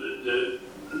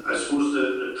I suppose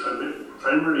the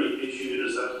primary issue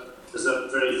is that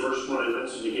very first one I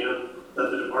mentioned again, that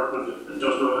the department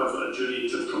does not have a duty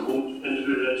to promote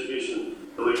integrated education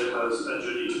the way it has a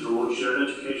duty to promote shared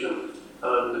education,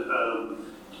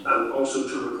 and also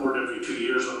to report every 2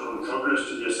 years on progress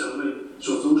to the Assembly.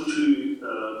 So if those two,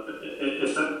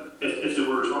 if they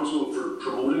were responsible for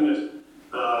promoting it,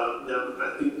 then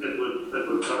I think it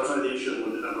would clarify the issue and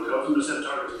would help them to set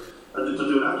targets. But they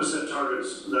would have to set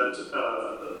targets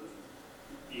that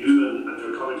you and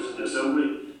your colleagues in the Assembly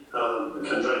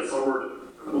can drive forward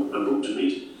and hope to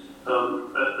meet. I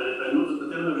know that, but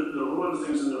then there are a lot of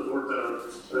things in the report that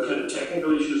are kind of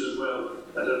technical issues as well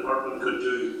that the department could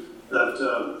do, that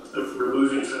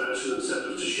removing financial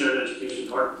incentives to shared education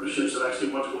partnerships that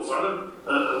actually want to go further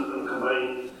and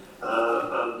combine,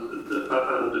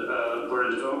 where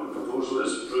a development proposal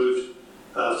is approved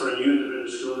for a new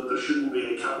integrated school, that there shouldn't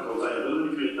be a capital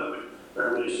liability period, that way,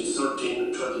 recommendations 13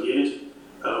 and 28.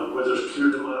 Where there's clear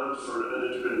demand for an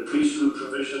integrated preschool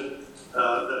provision,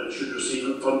 that it should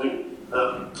receive funding.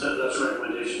 That's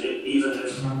recommendation 8, even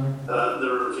if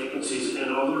there are vacancies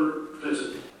in other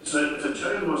places. It's like if a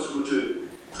child wants to go to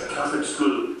a Catholic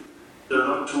school, they're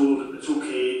not told it's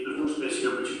okay, there's no space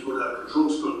here, but you can go to that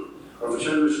controlled school. Or if a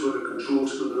child wants to go to a controlled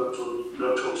school, they're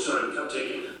not told, sorry, we can't take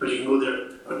you, but you can go there.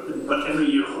 But every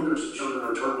year, hundreds of children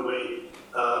are turned away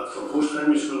from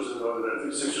post-primary schools in Northern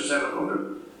Ireland, I think 600 or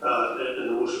 700 in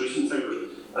the most recent figures.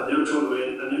 And they're turned away,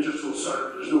 and they're just told,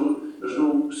 sorry, there's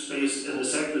no space in the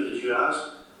sector that you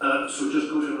asked, so just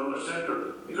go to another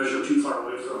sector because you're too far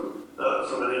away from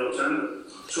any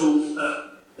alternative. So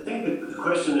I think the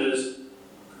question is,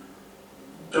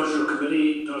 does your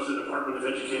committee, does the Department of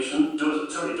Education,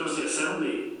 does the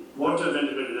Assembly want to have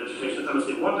integrated education? And if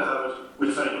they want to have it,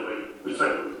 we'll find a way. We'll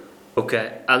find a way.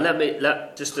 Okay, and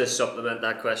just to supplement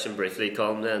that question briefly,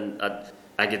 Colm, then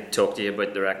I could talk to you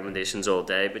about the recommendations all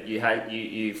day, but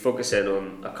you focus in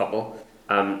on a couple,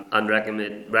 and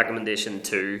recommendation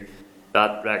 2,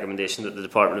 that recommendation that the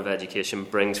Department of Education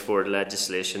brings forward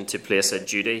legislation to place a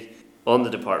duty on the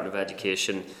Department of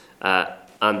Education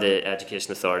and the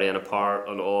Education Authority and a power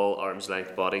on all arm's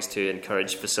length bodies to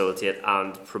encourage, facilitate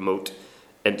and promote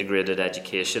integrated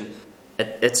education.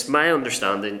 It's my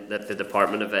understanding that the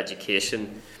Department of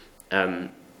Education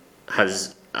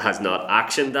has not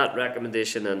actioned that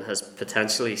recommendation and has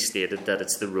potentially stated that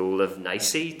it's the role of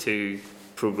NICE to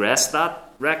progress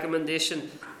that recommendation,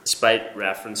 despite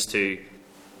reference to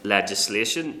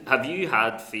legislation. Have you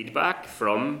had feedback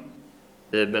from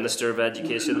the Minister of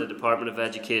Education, the Department of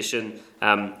Education,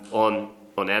 on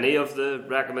any of the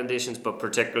recommendations, but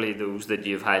particularly those that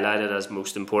you've highlighted as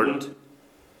most important?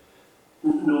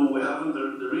 No, we haven't.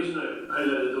 The reason I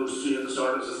highlighted those 3 at the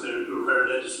start is that they require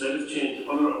legislative change.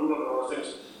 Other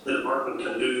things the department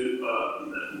can do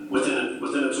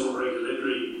within its own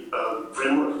regulatory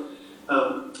framework.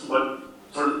 But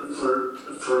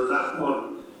for that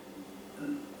one,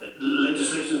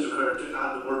 legislation is required to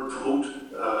add the word promote,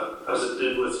 as it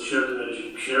did with shared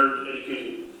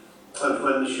education. And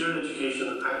when the Shared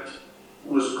Education Act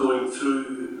was going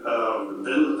through, the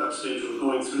bill at that stage was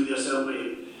going through the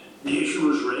Assembly, the issue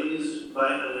was raised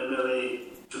by an MLA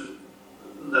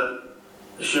that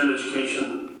the Shared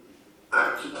Education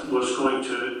Act was going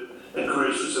to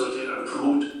encourage, facilitate and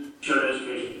promote shared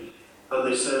education. And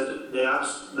they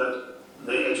asked that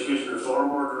the Education Reform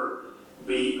Order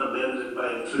be amended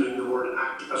by including the word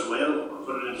Act as well, and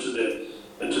put it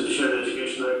into the Shared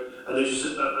Education Act. And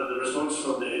the response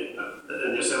from in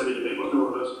the Assembly debate was, no,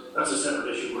 that's a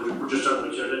separate issue. We're just talking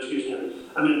about shared education here.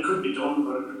 I mean, it could be done,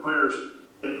 but it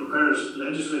requires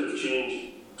legislative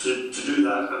change to do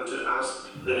that and to ask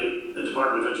the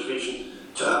Department of Education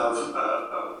to have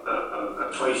a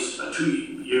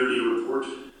 2-yearly report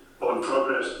on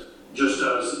progress, just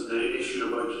as the issue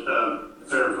about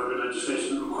fair employment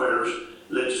legislation requires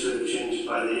legislative change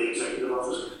by the Executive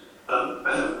Office.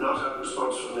 I have not had a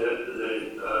response from the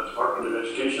Department of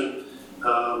Education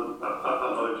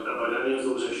about any of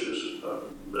those issues.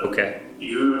 Okay.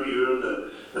 You're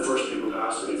the first people to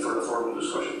ask me for a formal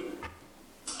discussion,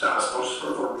 to ask us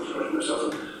for a formal discussion,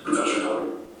 myself and Professor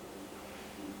Cavanagh.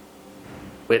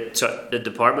 Wait, so the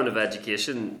Department of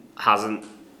Education hasn't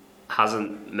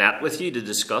met with you to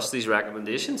discuss these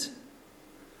recommendations?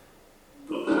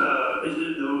 There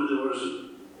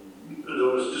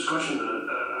was discussion at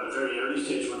a very early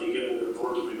stage when you get the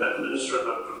report that we met the minister,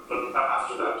 but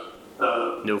after that,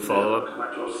 no follow-up. Come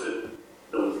back to us.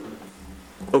 No.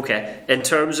 Okay. In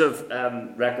terms of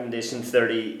recommendation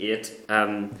 38,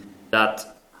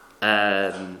 that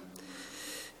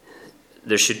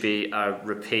there should be a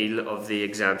repeal of the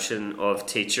exemption of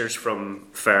teachers from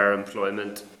fair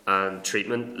employment and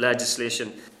treatment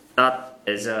legislation. That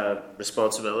is a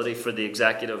responsibility for the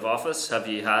Executive Office. Have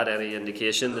you had any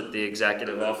indication that the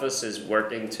Executive Office is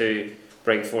working to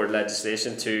bring forward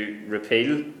legislation to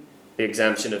repeal the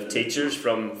exemption of teachers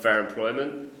from fair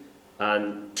employment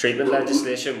and treatment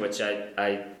legislation, which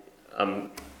I am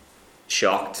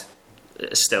shocked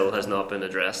still has not been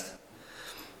addressed?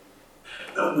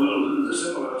 Well, the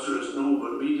simple answer is no,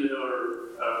 but we did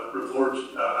our report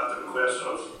at the request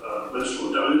of Minister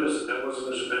O'Dowd, as it was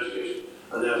Minister of Education,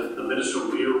 and then the Minister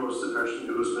Weir was the person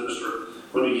who was Minister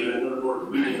when we gave in the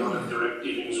report. We did not have direct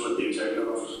dealings with the Executive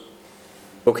Office.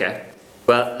 Okay.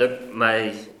 Well,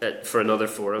 look, for another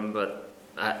forum, but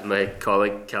my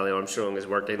colleague Kelly Armstrong is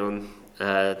working on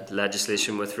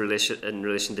legislation in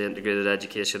relation to integrated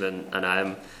education, and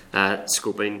I'm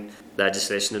scoping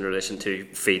legislation in relation to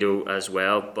FIDO as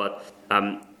well. But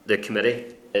the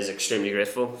committee is extremely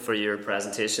grateful for your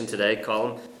presentation today,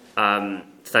 Colm.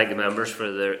 Thank the members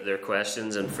for their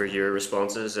questions and for your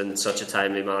responses in such a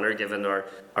timely manner, given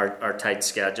our tight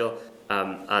schedule.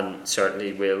 And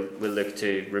certainly we'll look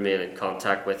to remain in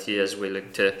contact with you as we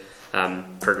look to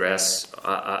progress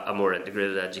a more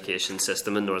integrated education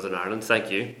system in Northern Ireland.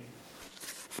 Thank you.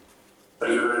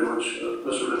 Thank you very much,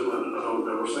 Mr. Little, and all the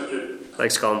members. Thank you.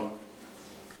 Thanks, Colm.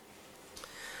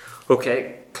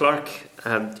 Okay, Clark,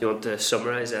 do you want to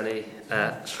summarise any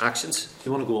actions? Do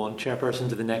you want to go on, Chairperson,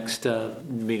 to the next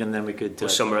meeting, then we could... We'll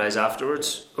summarise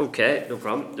afterwards. Okay, no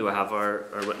problem. Do we have our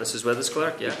witnesses with us,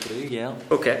 Clark? Yeah. We do, yeah.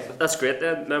 Okay, that's great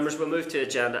then. Members, we'll move to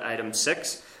agenda item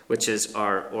 6, which is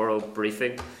our oral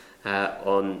briefing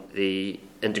on the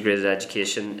Integrated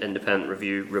Education Independent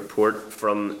Review report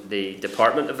from the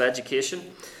Department of Education.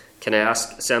 Can I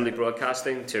ask Assembly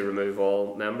Broadcasting to remove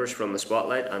all members from the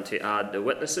spotlight and to add the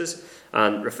witnesses,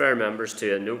 and refer members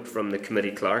to a note from the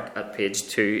committee clerk at page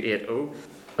 280,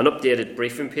 an updated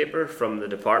briefing paper from the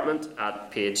department at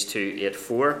page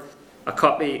 284, a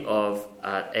copy of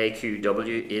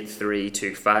AQW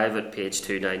 8325 at page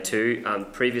 292,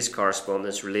 and previous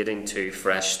correspondence relating to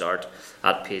Fresh Start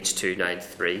at page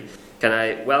 293. Can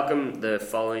I welcome the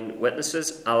following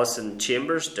witnesses? Alison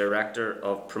Chambers, Director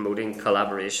of Promoting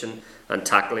Collaboration and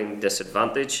Tackling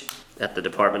Disadvantage at the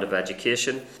Department of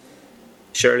Education;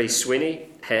 Shirley Sweeney,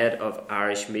 Head of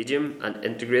Irish Medium and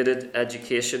Integrated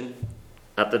Education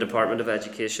at the Department of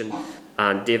Education;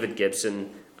 and David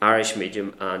Gibson, Irish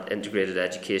Medium and Integrated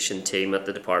Education Team at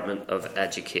the Department of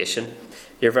Education.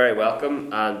 You're very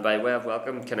welcome, and by way of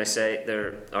welcome, can I say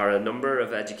there are a number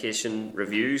of education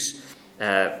reviews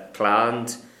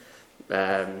planned,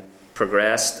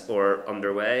 progressed or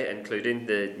underway, including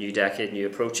the New Decade New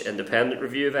Approach Independent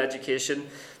Review of Education,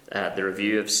 the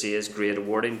review of SA's grade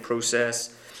awarding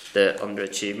process, the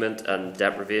Underachievement and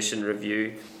Deprivation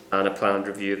Review, and a planned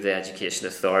review of the Education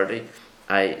Authority.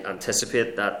 I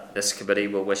anticipate that this committee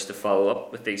will wish to follow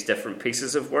up with these different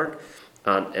pieces of work,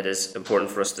 and it is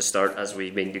important for us to start, as we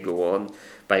mean to go on,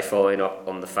 by following up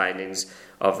on the findings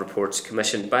of reports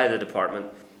commissioned by the department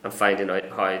and finding out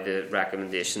how the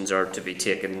recommendations are to be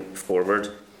taken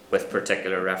forward, with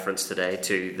particular reference today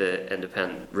to the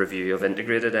independent review of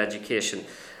integrated education.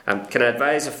 Can I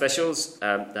advise officials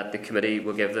that the committee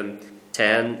will give them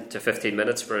 10 to 15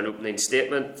 minutes for an opening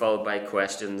statement, followed by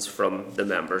questions from the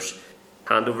members.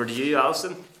 Hand over to you,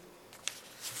 Alison.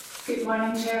 Good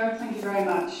morning, Chair. Thank you very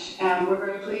much. We're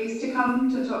very pleased to come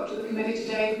to talk to the committee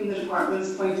today from the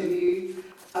Department's point of view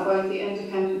about the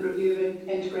independent review of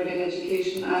integrated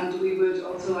education, and we would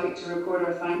also like to record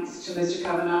our thanks to Mr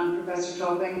Cavanagh and Professor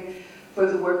Topping for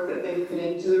the work that they've put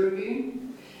into the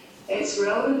review. It's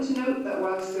relevant to note that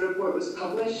whilst the report was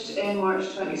published in March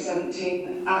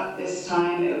 2017, at this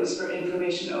time it was for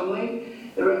information only.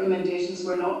 The recommendations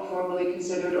were not formally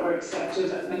considered or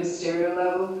accepted at ministerial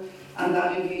level, and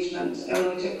that engagement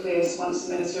only took place once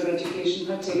the Minister of Education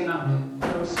had taken up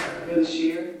post earlier this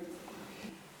year.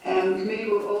 The committee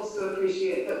will also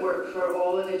appreciate that work for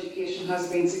all in education has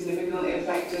been significantly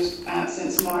affected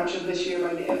since March of this year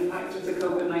by the impact of the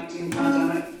COVID-19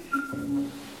 pandemic.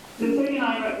 The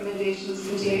 39 recommendations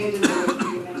contained in the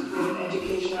review of integrated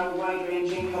education are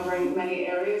wide-ranging, covering many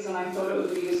areas, and I thought it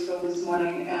would be useful this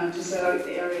morning to set out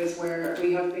the areas where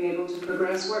we have been able to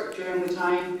progress work during the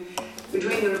time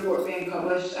between the report being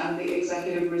published and the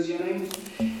executive resuming.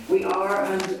 We are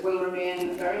and will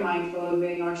remain very mindful of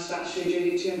being our statutory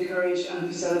duty to encourage and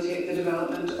facilitate the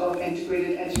development of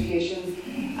integrated education,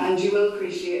 and you will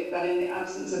appreciate that in the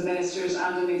absence of ministers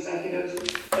and an executive,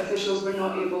 officials were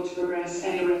not able to progress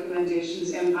any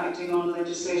recommendations impacting on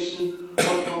legislation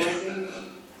or policy.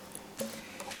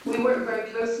 We work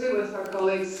very closely with our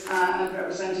colleagues and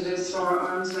representatives from our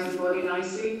arm's length body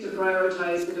NICE to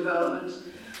prioritise the development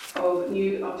of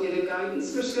new updated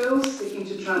guidance for schools seeking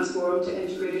to transform to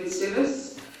integrated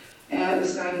status.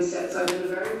 This guidance sets out in a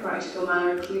very practical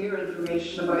manner clear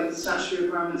information about the statutory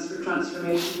requirements for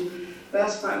transformation,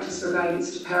 best practice for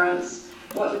guidance to parents,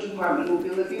 what the department will be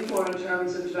looking for in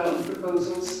terms of development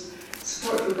proposals,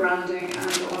 support for branding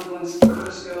and ongoing support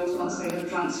for schools once they have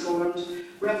transformed,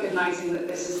 recognising that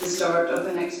this is the start of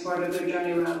the next part of their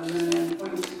journey rather than an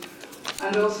endpoint.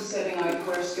 And also setting out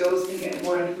where schools can get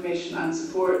more information and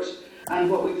support, and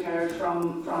what we've heard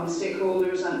from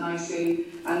stakeholders at NICE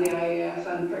and the IAF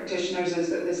and practitioners is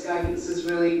that this guidance is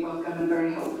really welcome and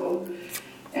very helpful.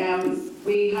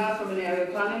 We have, from an area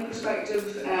planning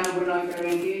perspective, we're now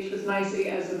very engaged with NICE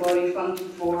as the body funded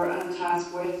for and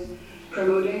tasked with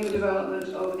promoting the development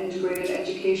of integrated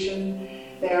education.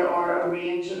 There are a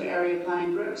range of area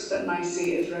planning groups that NICE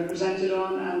is represented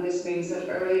on, and this means that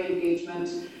early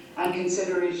engagement and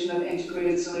consideration of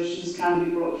integrated solutions can be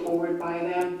brought forward by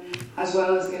them, as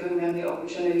well as giving them the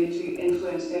opportunity to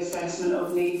influence the assessment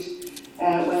of need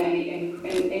when any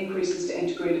increases to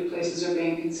integrated places are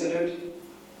being considered.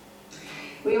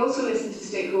 We also listen to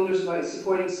stakeholders about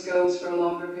supporting schools for a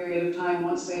longer period of time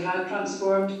once they had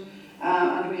transformed,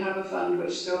 and we have a fund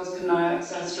which schools can now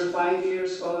access for 5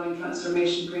 years following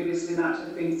transformation. Previously that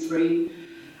had been 3.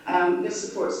 This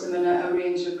supports them in a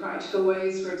range of practical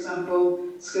ways. For example,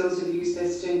 schools have used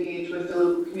this to engage with the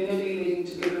local community, leading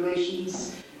to good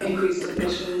relations, increased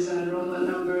admissions and enrolment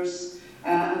numbers,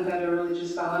 and better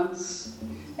religious balance.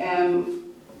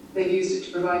 They've used it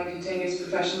to provide continuous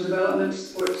professional development,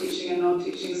 support teaching and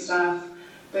non-teaching staff,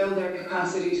 build their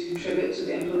capacity to contribute to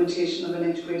the implementation of an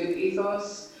integrated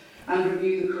ethos, and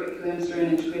review the curriculum through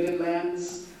an integrated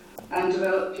lens, and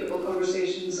develop pupil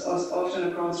conversations often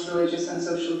across religious and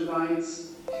social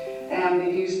divides.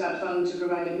 They've used that fund to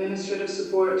provide administrative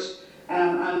support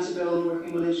and to build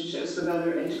working relationships with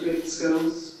other integrated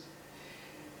schools.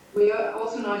 We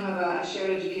also now have a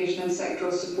shared education and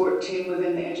sectoral support team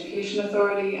within the Education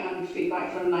Authority, and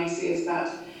feedback from NICE is that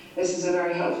this is a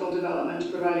very helpful development,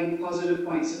 providing positive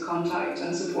points of contact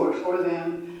and support for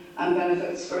them and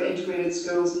benefits for integrated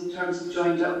schools in terms of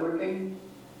joined up working.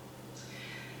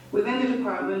 Within the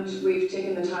department, we've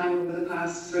taken the time over the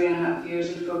past 3.5 years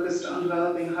and focused on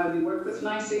developing how we work with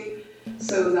NICE,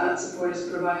 so that support is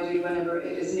provided whenever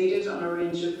it is needed on a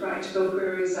range of practical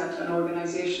queries at an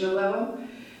organisational level.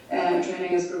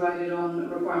 Training is provided on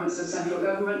requirements of central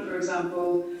government, for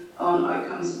example, on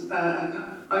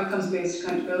outcomes-based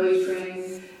accountability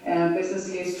training, business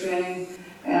case training,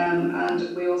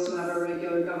 and we also have our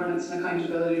regular governance and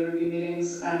accountability review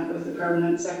meetings with the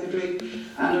Permanent Secretary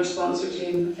and our sponsor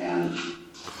team,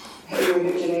 here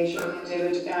today, Cheryl and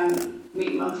David,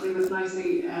 meet monthly with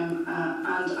NICE and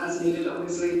as needed,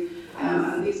 obviously,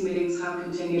 and these meetings have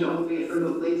continued, albeit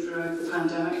remotely, throughout the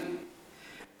pandemic.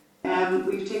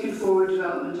 We've taken forward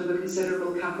development of a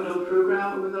considerable capital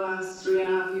programme over the last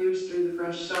 3.5 years through the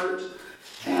Fresh Start.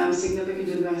 Significant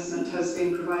investment has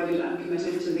been provided and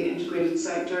committed to the integrated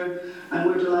sector, and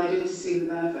we're delighted to see the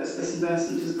benefits this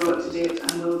investment has brought to date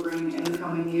and will bring in the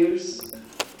coming years.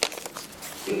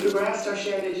 We progressed our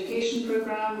shared education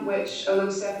programme, which, although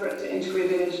separate to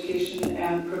integrated education,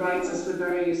 provides us with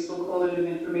very useful qualitative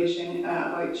information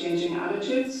about changing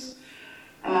attitudes.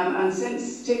 And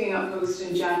since taking up post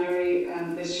in January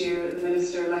this year, the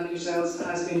Minister, like yourselves,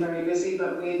 has been very busy,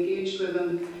 but we engaged with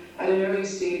him at an early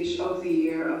stage of the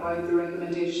year about the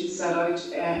recommendations set out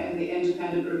in the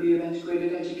independent review of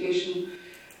integrated education.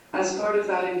 As part of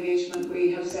that engagement,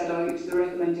 we have set out the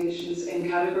recommendations in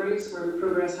categories where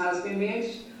progress has been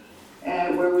made,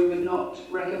 where we would not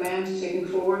recommend taking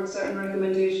forward certain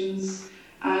recommendations,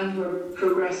 and where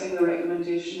progressing the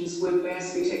recommendations would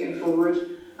best be taken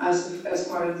forward as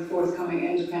part of the forthcoming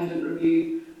independent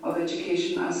review of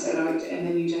education as set out in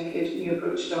the New Decade New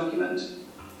Approach document.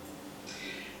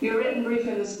 Your written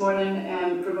briefing this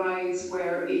morning provides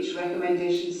where each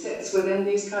recommendation sits within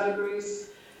these categories,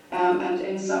 and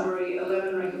in summary,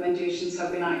 11 recommendations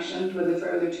have been actioned, with a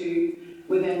further 2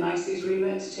 within NICE's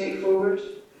remit to take forward.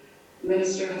 The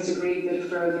Minister has agreed that a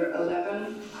further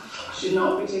 11 should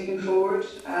not be taken forward.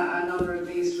 A number of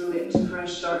these relate to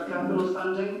Fresh Start capital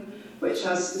funding, which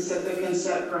has specific and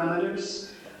set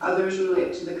parameters. Others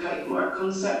relate to the kite mark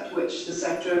concept, which the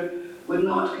sector would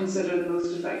not consider the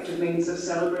most effective means of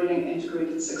celebrating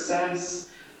integrated success.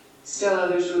 Still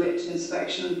others relate to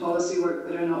inspection and policy work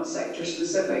that are not sector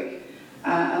specific,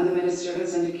 and the Minister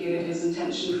has indicated his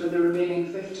intention for the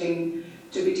remaining 15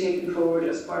 to be taken forward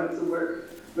as part of the work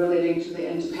relating to the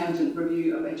independent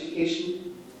review of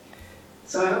education.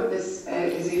 So I hope this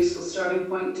is a useful starting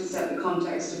point to set the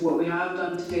context of what we have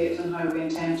done to date and how we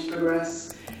intend to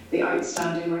progress the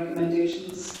outstanding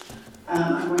recommendations.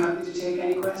 And we're happy to take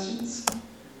any questions.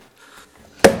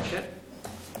 Okay.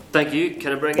 Thank you.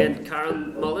 Can I bring in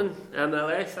Karen Mullen,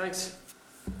 MLA? Thanks.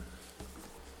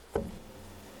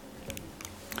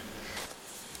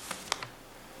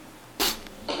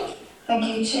 Thank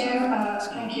you, Chair.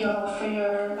 Thank you all for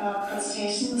your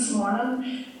presentation this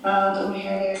morning. And we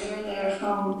heard earlier there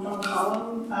from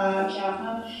Colm,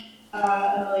 Cavanagh,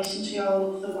 in relation to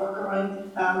all of the work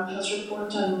around his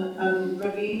report and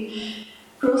review.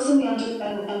 Growth in the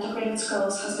integrated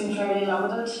schools has been fairly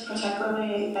limited,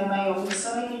 particularly in my own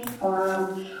city.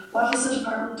 What has the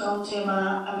Department done to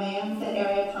amend the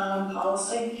area plan and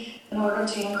policy in order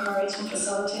to encourage and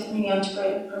facilitate the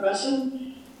integrated provision?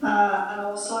 And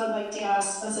also I'd like to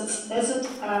ask, is it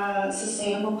a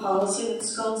sustainable policy that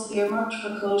schools earmarked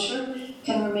for closure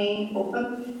can remain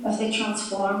open if they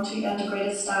transform to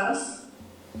integrated status?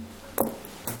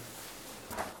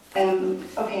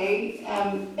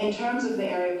 In terms of the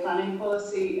area planning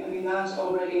policy, I mean that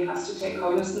already has to take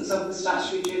cognizance of the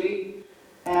statutory duty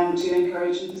to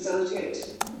encourage and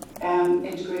facilitate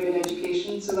integrated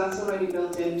education, so that's already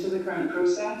built into the current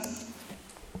process.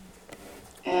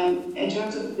 In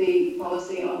terms of the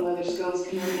policy on whether schools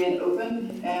can remain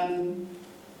open,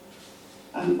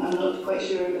 I'm not quite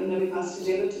sure, and maybe pass to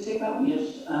David to take that one.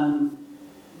 Yes,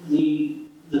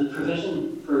 the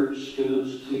provision for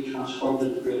schools to transform the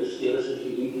integrated status is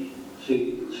unique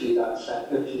to that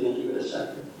sector, to the integrated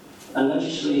sector. And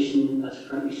legislation, as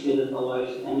currently stated,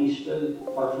 allows any school,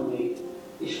 apart from a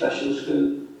special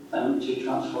school, to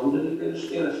transform the integrated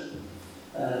status.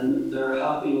 There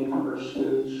have been a number of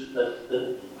schools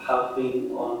that have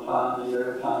been on plan, an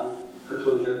area plan for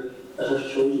closure, that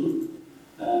have chosen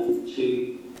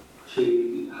to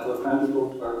have a parental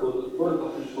vote or board of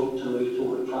governors vote to move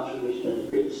toward transformation into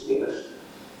integrated status.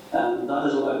 That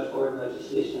is allowed for in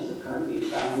legislation as it currently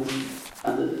stands,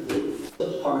 and the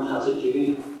Department has a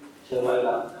duty to allow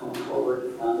that to come forward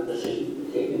and the decision to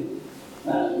be taken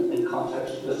in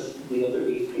context with the other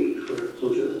EP for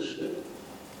closure of the school.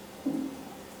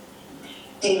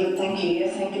 David, thank you. I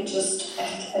think it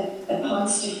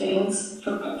points to feelings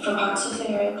for parts of the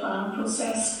area planning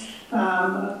process.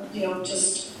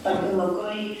 Just thinking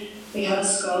locally, we had a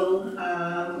school,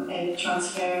 it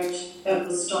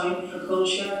was down for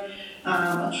closure,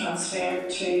 and transferred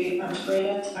to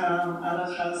integrated, and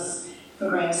it has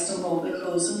progressed and will be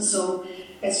closing. So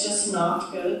it's just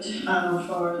not good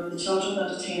for the children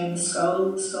that attend the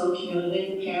school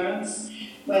community, the parents.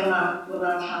 When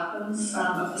that happens, if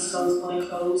the school's going to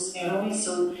close anyway.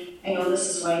 So I know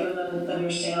this is wider than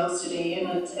yourselves today, and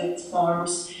it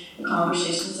forms the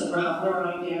conversations that we're having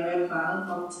around the area plan,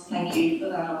 but thank you for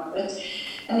that update.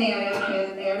 In the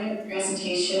area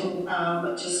presentation,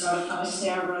 just sort of finished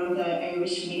there around the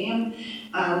Irish medium,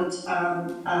 and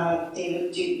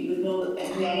David, you would know that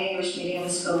in many Irish medium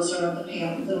schools are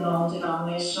independent and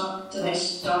non-denominational,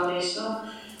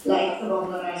 like the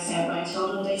one that I sent my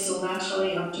children to, so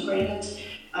naturally integrated.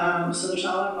 So there's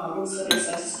other models that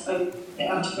exist about the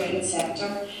integrated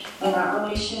sector in that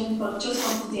relation, but just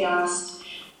wanted to ask,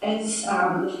 is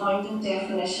the founding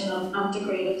definition of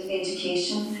integrated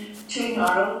education too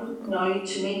narrow now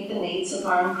to meet the needs of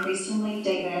our increasingly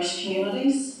diverse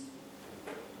communities?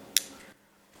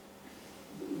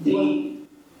 The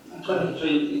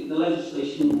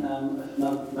legislation, if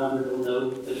not members will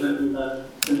know, is written that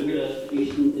integrated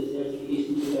education is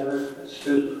education together at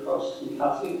schools across the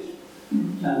Catholics.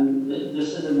 And this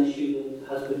is an issue that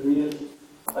has been raised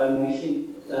by NICE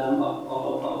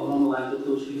along the lines of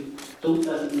those who don't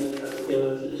designate as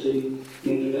related to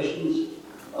new traditions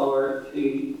or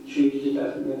who choose to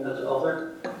designate as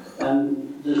other.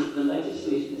 And the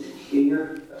legislation is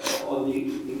clear on the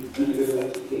integrated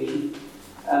education.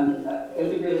 And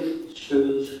integrated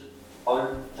schools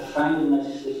are defined in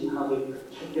legislation have a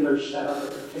particular setup, a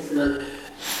particular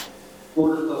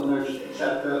board of governors,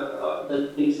 etc.,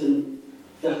 that makes them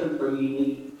different or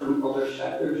unique from other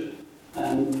sectors.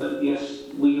 But yes,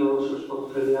 we are also responsible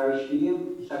for the Irish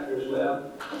medium sector as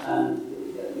well. And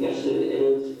yes, it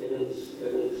is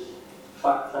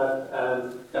fact that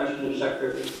the education sector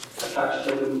attracts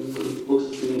children from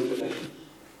most of the tradition.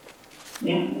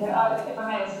 Yeah. If I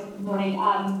may, this morning,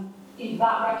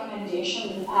 that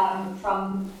recommendation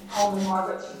from Colm and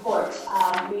Margaret's report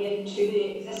relating to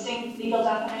the existing legal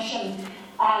definition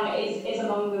is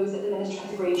among those that the Minister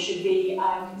has agreed should be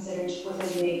considered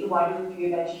within the wider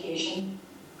review of education.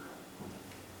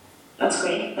 That's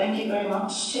great. Thank you very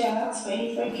much, Chair. That's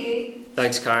me. Thank you.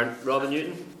 Thanks, Karen. Robin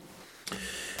Newton.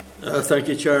 Thank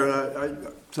you, Chair.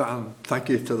 Thank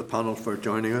you to the panel for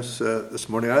joining us this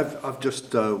morning. I've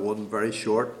just one very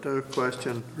short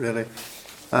question, really.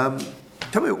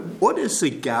 Tell me, what is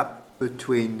the gap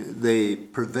between the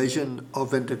provision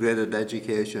of integrated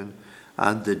education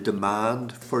and the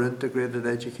demand for integrated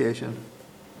education?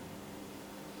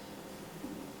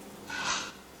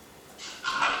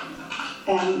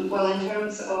 Well, in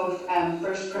terms of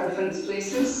first preference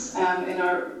places, in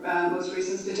our most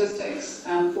recent statistics,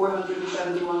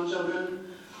 471 children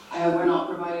were not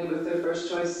provided with their first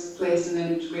choice place in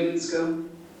an integrated school.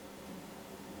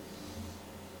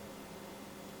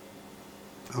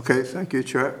 Okay, thank you,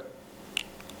 Chair.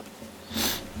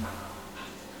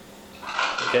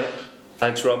 Okay,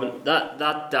 thanks, Robin. That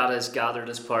data is gathered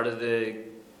as part of the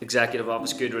Executive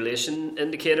Office Good Relation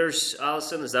Indicators,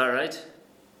 Alison, is that right?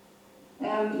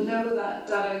 No, that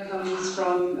data comes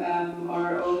from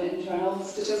our own internal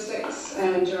statistics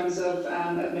in terms of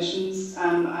admissions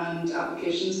and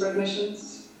applications for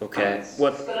admissions. Okay. School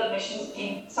admissions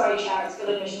team, school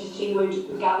admissions team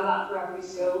would gather that for every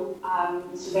school.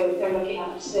 So they're looking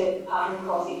at the pattern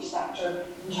across each sector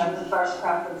in terms of first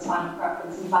preference,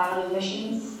 and final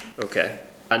admissions. Okay.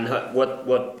 And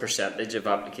what percentage of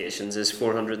applications is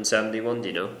 471, do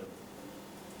you know?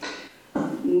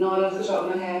 Not off the top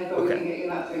of my head, but okay. We can get you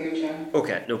that figure, Chair.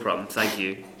 Okay, no problem. Thank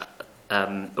you.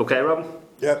 Okay, Robin?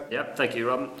 Yep. Thank you,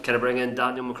 Robin. Can I bring in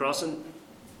Daniel McCrossan?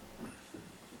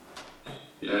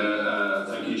 Yeah,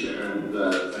 thank you, Chair, and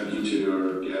thank you to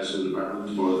your guests in the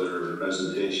Department for their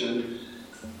presentation.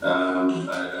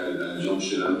 I jumped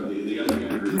straight in. The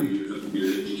independent review of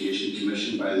the Education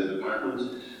Commission by the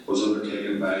Department was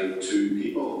undertaken by two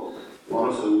people. One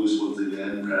of those was the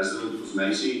then President of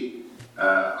NICE.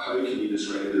 How can you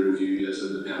describe the review as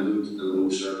independent in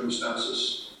those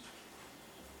circumstances?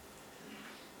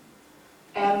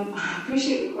 I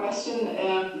appreciate the question.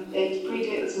 It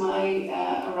predates my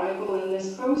arrival in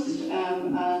this post,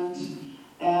 and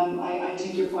I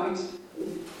take your point.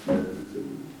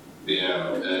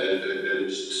 Yeah,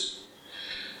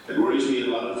 it worries me a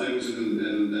lot of things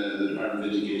in the Department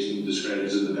of Education described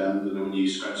as independent, and when you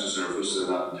scratch the surface, they're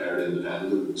not entirely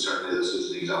independent. Certainly, this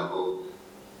is an example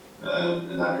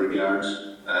in that regard.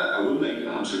 I would like an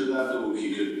answer to that, though, if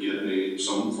you could give me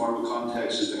some form of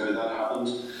context as to how that happened.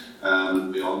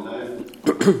 Beyond that.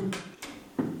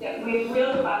 Yeah, we'll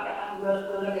go back and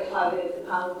we'll look at how the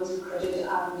panel was recruited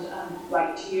and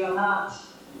write to you on that.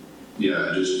 Yeah,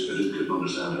 I just couldn't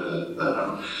understand that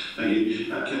happened. Thank you.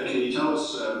 Can you tell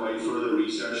us why further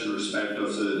research in respect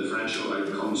of the differential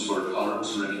outcomes for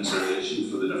tolerance and reconciliation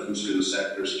for the different school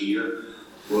sectors here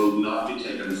will not be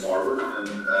taken forward, and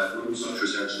will such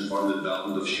research inform the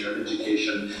development of shared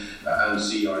education and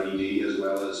CRED, as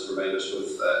well as provide us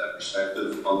with a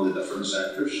perspective on the different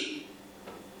sectors?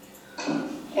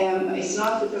 It's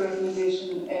not that the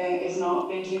recommendation is not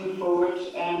being taken forward.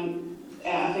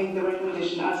 I think the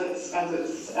recommendation, as it's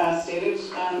stated,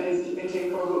 is being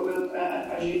taken forward. But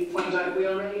as you pointed out, we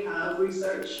already have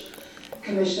research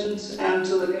commissioned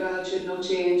to look at attitudinal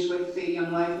change with the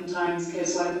Young Life and Times,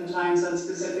 Kids Life and Times, and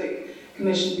specific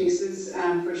commission pieces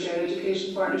for shared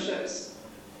education partnerships.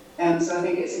 So I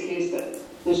think it's a case that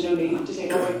there's no need to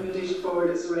take our recommendation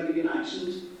forward, it's already been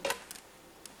actioned.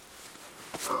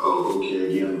 Oh,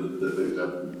 okay, again,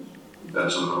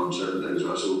 that's on certain things as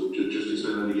well. So just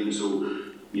explain that again. So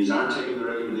you aren't taking the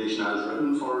recommendation as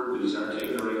written forward, you aren't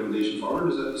taking the recommendation forward,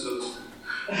 is that?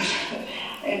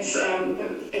 It's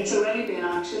already been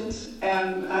actioned.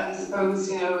 I suppose,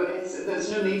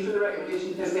 there's no need for the recommendation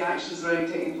because the action's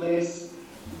already taken place.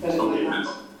 Okay,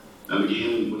 and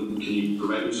again, can you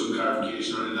provide me some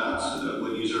clarification around that?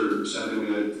 When you are sending me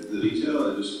out the detail,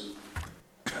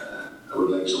 I would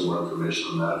like some more information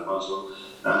on that if possible.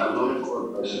 I have another 4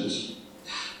 questions.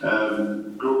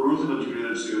 Growth in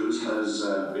integrated schools has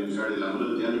been fairly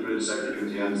limited. The integrated sector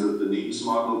contends that the needs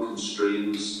model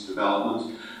constrains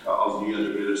development of new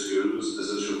integrated schools, as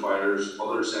this requires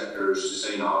other sectors to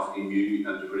sign off a new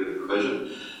integrated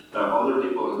provision. Other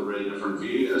people have a very different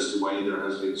view as to why there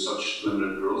has been such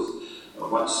limited growth.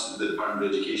 What's the Department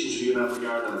of Education's view in that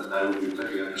regard? And I would be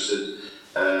particularly interested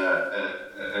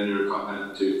in your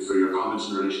comment for your comments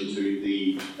in relation to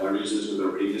the, and I raised this with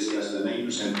our previous guest, the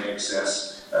 9%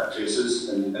 excess places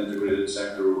in the integrated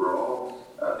sector overall,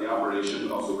 the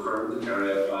operation of the current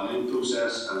area planning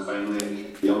process, and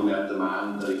finally the unmet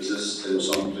demand that exists in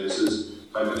some places,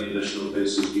 how many additional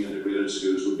places the integrated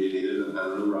schools would be needed, and I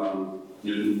know Robin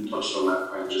Newton touched on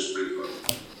that point just briefly.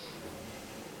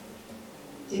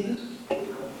 David?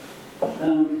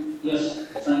 Yes,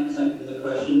 thank you for the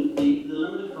question. The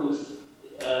limited growth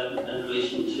in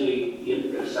relation to the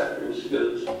integrated sector in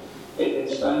schools,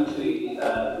 it's down to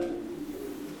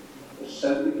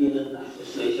segregated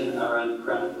legislation around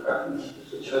parental preference.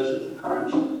 It's the choice of the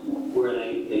parents where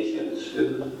they send the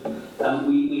schools.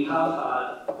 We have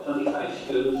had 25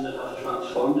 schools that have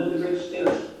transformed into great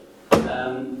status,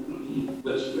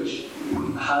 which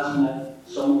has met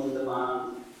some of the demand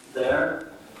there.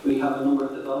 We have a number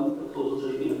of development proposals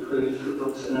that have been approved for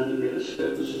growth in integrated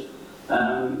schools.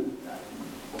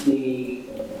 The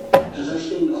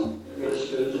positioning of integrated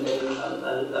schools as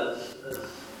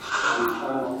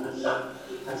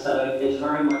has said out, it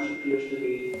very much appears to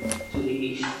be to the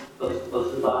east of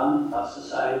the band. That's the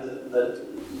side that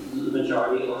the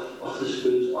majority of the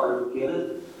schools are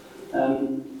located.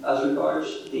 As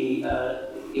regards the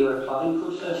area planning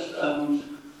process,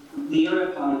 the area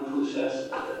planning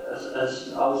process,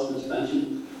 as Alison has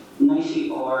mentioned,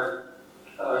 NICE are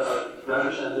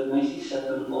represented, NICE sit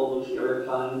in all those area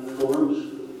planning forums.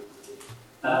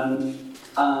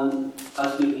 And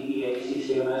as do the EAC,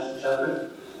 CMS, etc.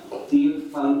 The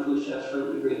planning process for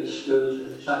integrated schools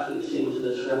is exactly the same as it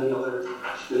is for any other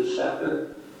school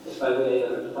sector. It's by way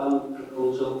of a development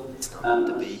proposal,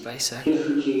 case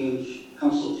for change,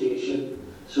 consultation,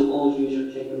 so all views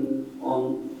are taken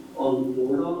on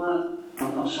board on that.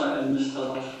 I'm sorry, I missed the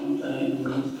last one.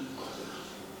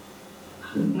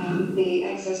 The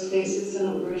excess places in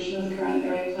operation of the current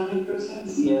area planning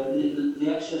process? Yeah, the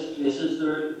excess places,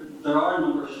 there are a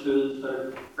number of schools that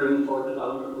are bringing forward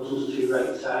development proposals to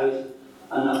right size,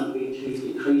 and that would be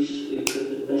to decrease the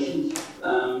approved additions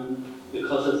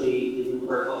because of the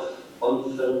number of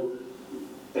unfilled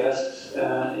desks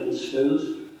in schools.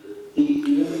 The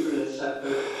integrated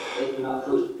sector is an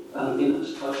approach, and again it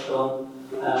was touched on,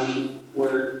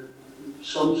 where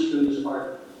some schools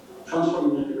are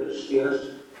transforming into integrated status.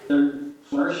 They're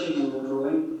flourishing and they're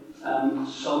growing.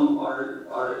 Some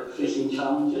are facing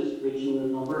challenges reaching the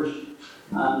numbers,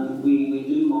 and we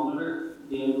do monitor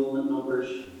the enrolment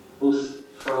numbers both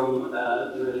from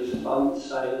the religious balance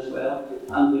side as well,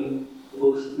 and we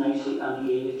both nicely and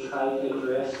again try to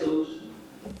address those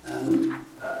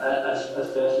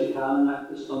as best we can, and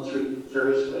that is done through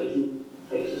various ways and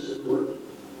types of support.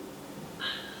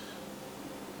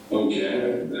 Okay,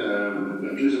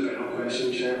 here's a final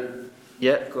question, Chair.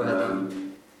 Yeah, go ahead.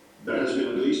 There has been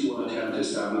at least one attempt to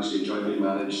establish a jointly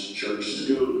managed church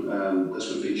school. This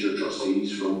would feature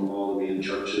trustees from all the main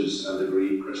churches and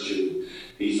agree Christian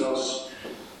ethos.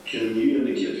 Can you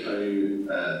indicate how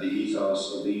the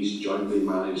ethos of these jointly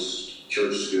managed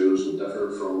church schools will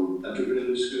differ from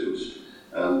integrated schools?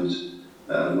 And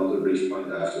another brief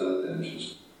point after that then,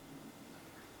 just.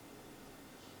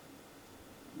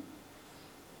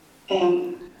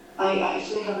 I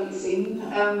actually haven't seen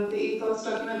the ethos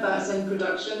document that's in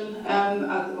production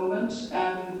at the moment,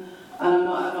 and I'm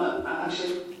not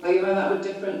actually clear how that would be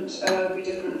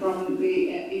different from the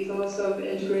ethos of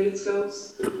integrated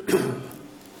schools.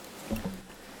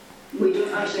 We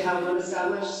don't actually have one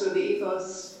established, so the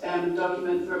ethos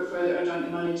document for a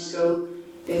jointly managed school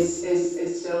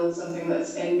is still something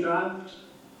that's in draft.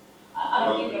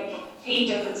 I think the key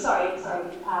difference, is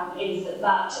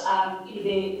that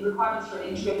the requirements for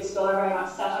integrated school are very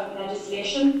much set out in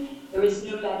legislation. There is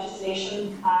no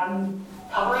legislation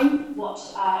covering what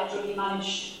a jointly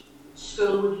managed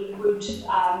school would.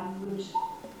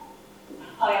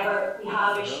 However, we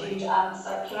have issued a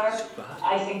circular,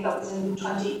 I think that was in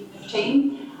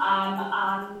 2015,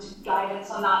 and guidance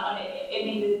on that.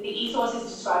 And the ethos is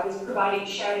described as providing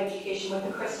shared education with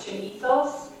a Christian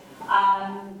ethos.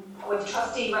 With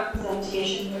trustee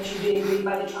representation, which would be agreed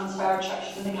by the transfer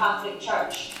churches and the Catholic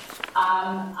Church.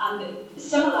 And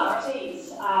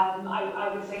similarities, I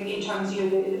would think, in terms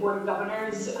of the Board of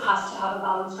Governors has to have a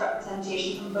balanced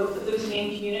representation from both of those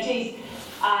main communities.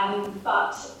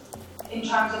 But in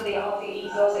terms of the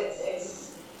ethos,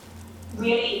 it's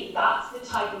really, that's the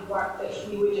type of work that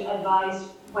we would advise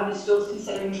when a school's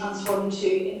considering transforming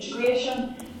to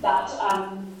integration, that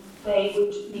they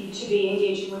would need to be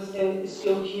engaging with the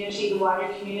school community, the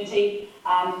wider community,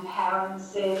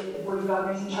 parents, the Board of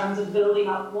Governors, in terms of building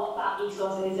up what that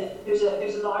ethos is. There's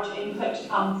a large input to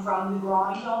come from the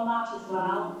ground on that as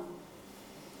well.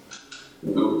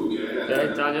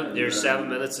 Okay, Daniel, your 7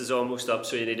 minutes is almost up,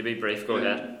 so you need to be brief. Go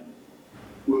ahead.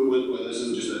 Well, this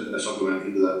is just a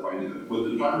supplementary to that point. Would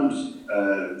the department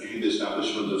view the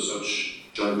establishment of such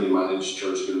jointly managed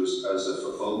church schools as a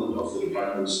fulfilment of the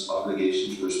department's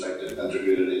obligations with respect to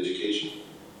integrated education?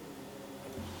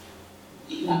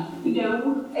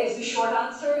 No, is the short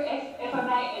answer, if I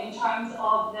may, in terms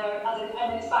of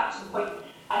and it's back to the point,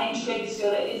 an integrated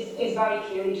school is very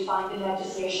clearly defined in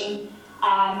legislation.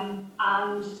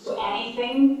 And so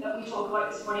anything that we talk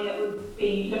about this morning that would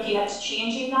be looking at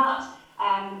changing that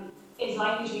is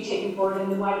likely to be taken forward in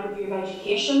the wider review of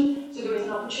education. So there is an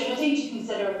opportunity to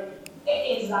consider,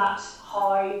 is that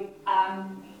how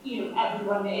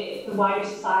everyone, the wider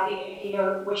society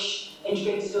here wish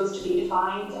integrated schools to be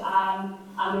defined,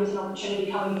 and there is an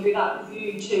opportunity coming through that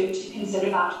review to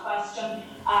consider that question.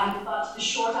 But the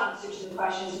short answer to the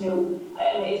question is no,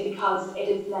 is because it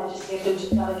is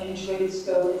legislated that an integrated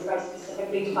school is very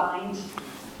specifically defined.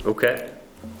 Okay.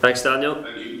 Thanks, Daniel.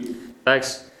 Thank you.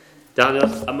 Thanks.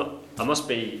 Daniel, I must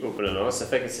be open and honest. I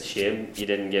think it's a shame you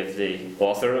didn't give the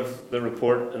author of the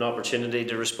report an opportunity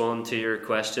to respond to your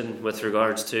question with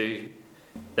regards to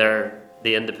the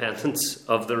independence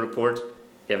of the report,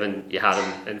 given you had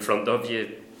him in front of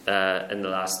you in the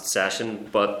last session.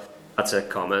 But that's a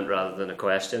comment rather than a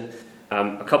question.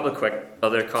 A couple of quick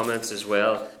other comments as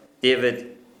well.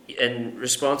 David, in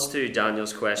response to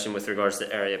Daniel's question with regards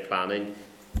to area planning,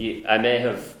 I may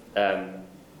have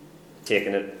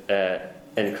taken it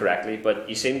incorrectly, but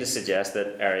you seem to suggest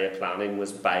that area planning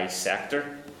was by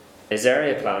sector. Is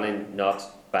area planning not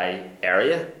by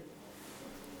area?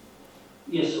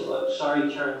 Yes,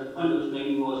 sorry, Chair. The point I was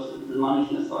making was that the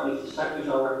managing authorities, the sectors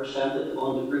are represented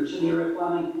on the groups in area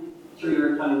planning. Through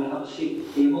area planning, they have a seat at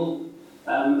the table,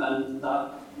 and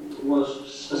that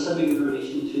was specific in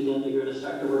relation to the integrated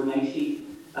sector, where 90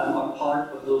 are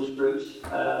part of those groups.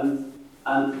 And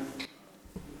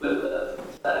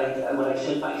when I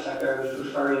said by sector, I was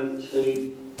referring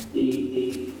to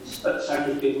the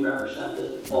sectors being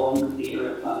represented on the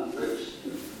area planning groups.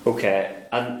 Okay,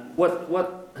 and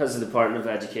what has the Department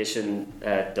of Education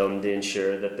done to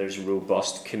ensure that there's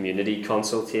robust community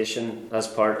consultation as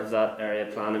part of that area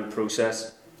planning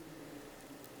process?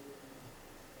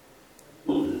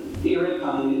 Well, the area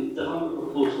planning, the number of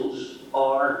proposals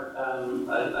are,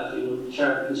 as you know, the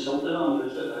Chair consulted on.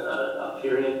 There's a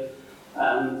period.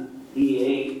 The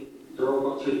EA, they're all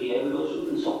got through the EA, but also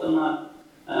consult on that.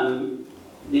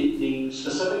 The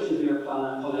specifics of your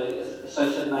plan, as I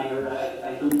said, I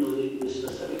don't know the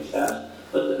specific steps,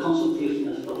 but the consultation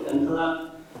is built into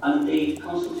that. And the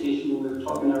consultation, when we were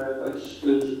talking earlier about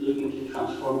schools looking to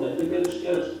transform the integrated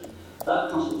schools, that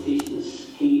consultation is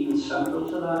key and central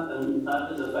to that, and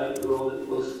that is a vital role that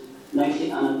both NICE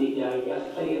and indeed the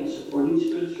IEF play in supporting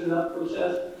schools through that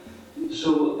process.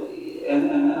 So,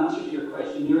 in answer to your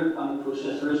question, your planning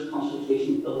process, there is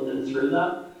consultation built in through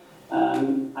that.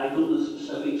 I don't know the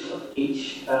specifics of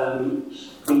each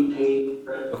prepaid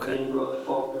being brought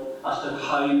forward as to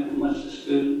how much the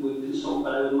school would consult,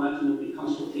 but I would imagine there would be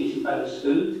consultation by the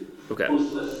school,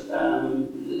 both with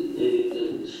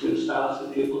the school staff, the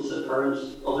pupils, the parents,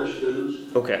 other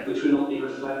schools, which would not be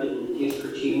reflected in the case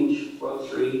for change brought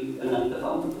through in that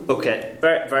development. Okay,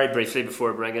 very briefly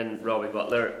before bringing Robbie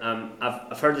Butler,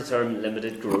 I've heard the term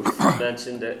limited growth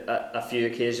mentioned a few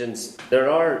occasions. There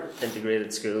are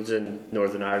integrated schools in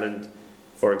Northern Ireland,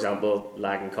 for example,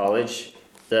 Lagan College,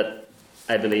 that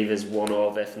I believe is one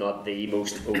of, if not the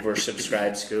most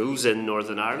oversubscribed schools in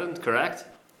Northern Ireland, correct?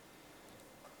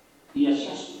 Yes,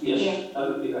 that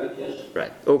would be right, yes.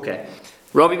 Right, okay.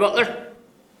 Robbie Butler?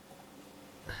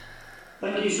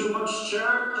 Thank you so much,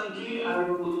 Chair. Thank you.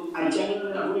 I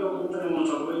genuinely have really got one thing I want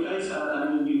to talk about, guys, and I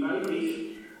will be very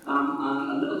brief.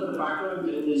 And a little bit of background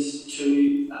is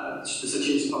to the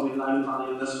situation probably in Lagan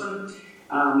Valley and Lisburn. So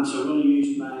I'm going to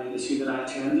use the school that I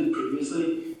attended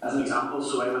previously as an example.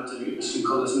 So I went to a school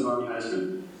called Lisburn Army High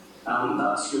School.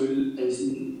 That school is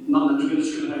not an integrated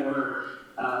school, however,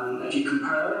 if you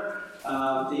compare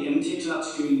the intake to that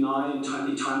school now in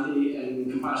 2020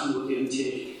 in comparison with the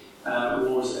intake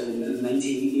was in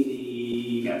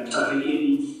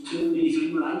 1982,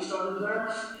 83 when I started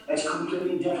there, it's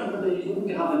completely different, but they didn't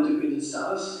have integrated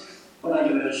status. But I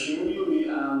can assure you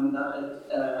that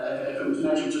if it was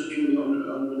measured just purely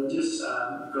on religious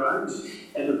grounds,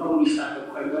 it would probably stack up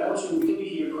quite well. So we do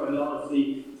hear quite a lot of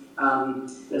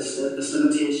this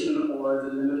limitation or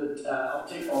the limited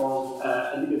uptake of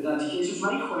integrated education. So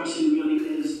my question really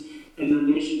is in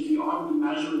relation to are we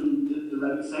measuring the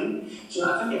right thing? So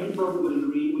I think everybody would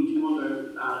agree we do want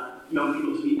our young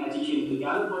people to be educated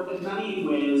together, but in many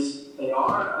ways they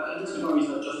are. This is not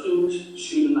just those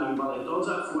school in Lang Valley, it does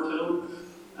at Fort Hill,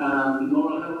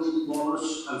 Laurel Hill,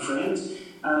 Wallace and Friends.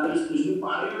 There's no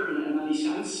barrier in any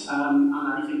sense, and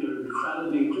I think they're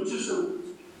incredibly inclusive. So,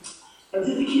 is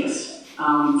it the case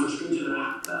for schools that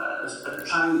are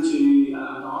trying to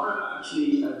and are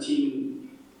actually achieving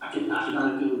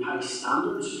academically high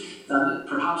standards, that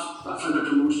perhaps a further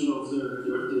promotion of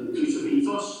the inclusive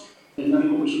ethos is maybe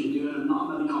what we should be doing, and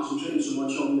not maybe concentrating so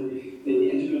much on the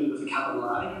integrated with a capital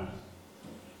I?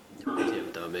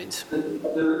 That means.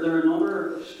 There are a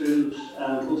number of schools,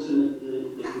 both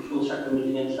in the control sector and the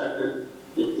media sector,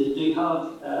 that do have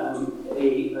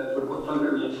for what talking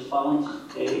about religious balance,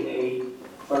 a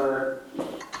fair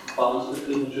balance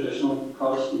between the traditional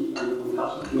Protestant and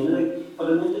Catholic community. But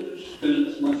an individual school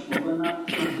is much more than that.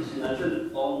 It's not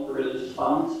measured on the religious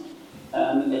balance.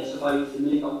 It's about the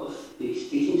makeup of the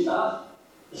teaching staff.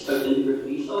 It's about integrated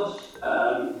ethos.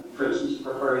 For instance,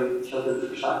 preparing children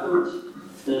for sacraments.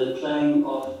 The playing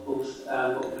of both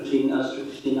what we're seen as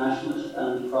traditionally nationalist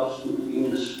and Protestant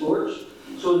unionist sports.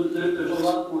 So there's a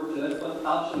lot more to it, but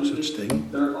absolutely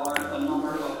there are a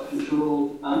number of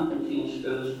control and contained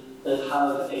schools that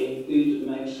have a good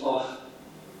mix of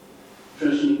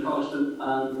traditionally Protestant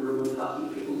and Roman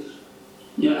Catholic pupils.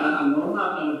 Yeah, and on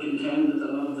that, I would contend that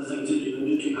a lot of the things that you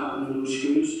alluded to happen in those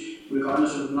schools,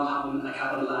 regardless of not having a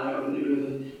capital I or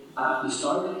integrated at the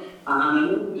start. And I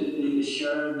know the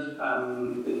shared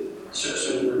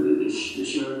the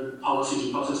shared policies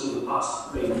and processes of the past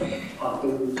have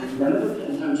been limited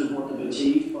in terms of what they've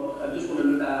achieved. But I just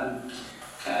wonder,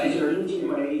 is there any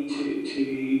way to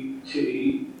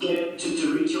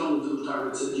reach all of those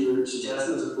targets that you're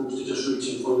suggesting, as opposed to just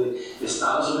reaching for the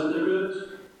status of integrated?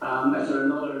 Is there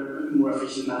another more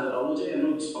efficient methodology? I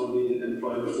know it's probably been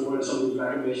employed before, and some of the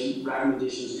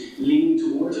recommendations lean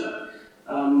towards it.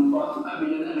 But I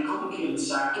mean, in a complicated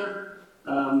sector,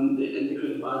 the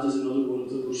integrated badge is another one of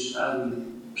those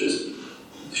just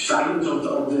fragments of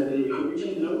the equation,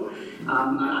 you know.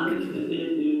 And the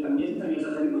amazing thing is, I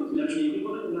think literally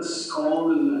everybody in this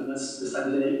call and this type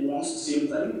of day wants the same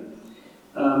thing.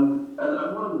 And what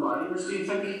are the barriers, do you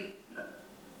think?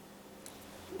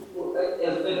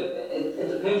 It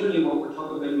depends really what we're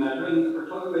talking about measuring. If we're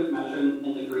talking about measuring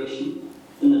integration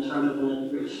in the terms of an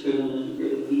integrated school and an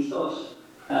integrated ethos,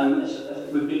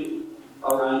 it would be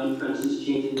around, for instance,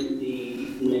 changing the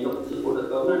makeup of the Board of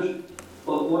Governors.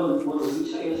 But what I would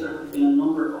say is there have been a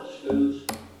number of schools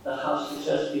that have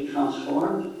successfully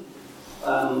transformed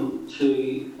to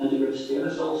integrated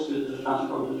status. All schools have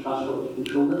transformed to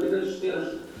controlled integrated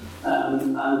status.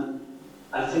 And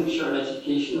I think shared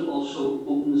education also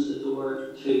opens the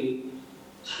door to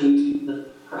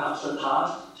perhaps the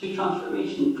path to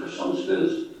transformation for some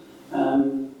schools.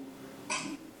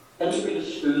 Integrated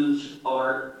schools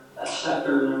are a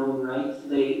sector in their own right.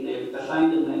 They're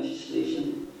defined in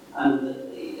legislation, and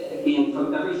again,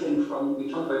 from everything from, we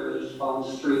talk about religious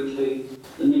balance, through to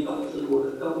the makeup of the Board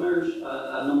of Governors,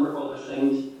 a number of other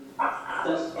things.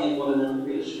 That's what an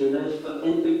integrated school is. But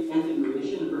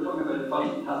integration, if we're talking about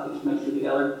Protestant Catholics mixing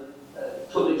together,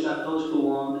 totally accept does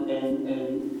go on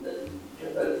in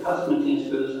Catholic maintained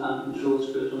schools and controlled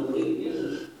schools on a daily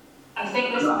basis. I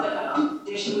think this is a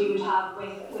conversation we would have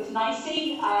with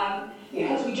NICE,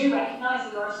 because we do recognise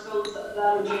that there are schools that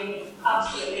are doing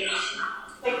absolutely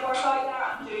big work out there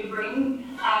and do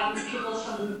bring pupils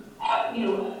from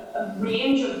a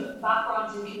range of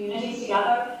backgrounds and communities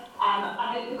together.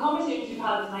 And the conversations we've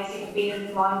had with NICE have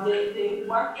been around the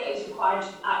work that is required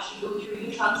to actually go through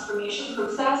the transformation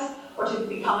process or to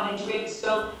become an integrated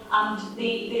school, and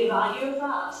the value of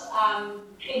that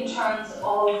in terms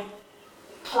of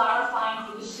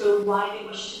clarifying for the school why they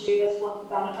wish to do this, what the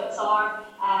benefits are,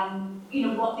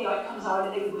 what the outcomes are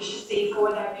that they wish to see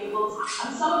for their pupils.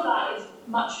 And some of that is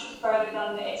much further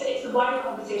than, it's the wider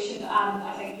conversation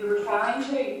I think you're referring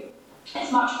to.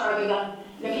 It's much further than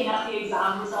looking at the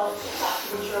exam results,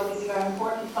 etc., which are obviously very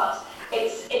important, but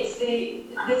it's the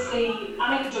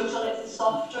anecdotal, it's the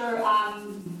softer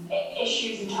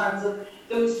issues in terms of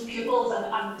those pupils, and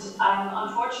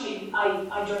unfortunately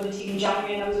I joined the team in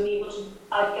January and I was only able to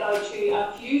get out to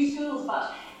a few schools,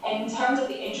 but in terms of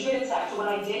the integrated sector, when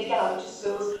I did get out to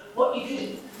schools, what you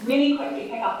could really quickly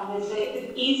pick up on is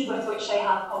the ease with which they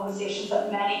have conversations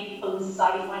that many people in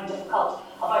society find difficult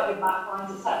about their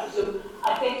backgrounds, etc. So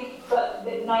I think that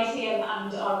NICE and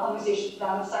our conversations with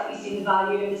them have certainly seen the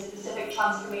value in the specific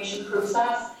transformation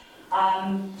process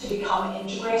to become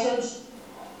integrated.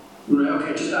 Right,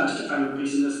 okay, just a final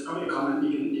piece of this, probably a comment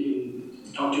you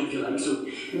can talk to if you like. So,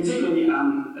 particularly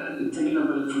thinking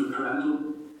about it from the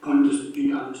parental point of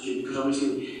view and the student, because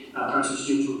obviously parents and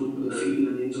students will vote with their feet and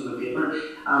their names on the paper.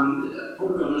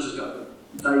 Board of Governors has got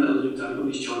very little looked at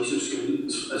anybody's choice of school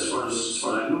as far as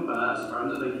I know, but as a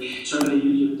parent, I think certainly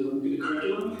you look at the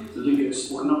curriculum, you look at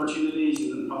sporting opportunities,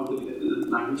 and probably the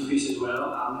language piece as well,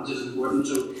 which is important.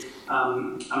 So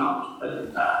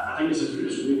I think this is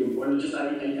really important. I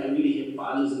really hate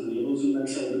badges and labels and like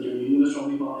say that you're unionist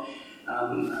from people.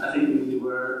 I think we need to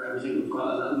wear everything we've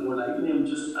got a little more lightly. I'm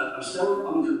still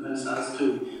unconvinced as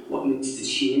to what needs to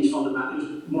change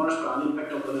fundamentally. Morris Brandon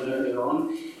picked up on it earlier on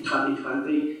in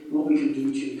 2020, what we can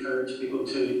do to encourage people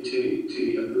to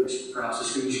embrace perhaps the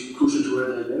schools closer to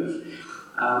where they live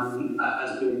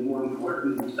as being more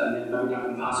important than then maybe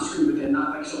having past the school, but then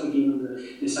that picks up again on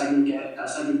the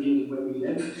segregated where we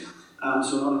live.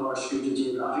 So a lot of our schools are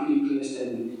geographically placed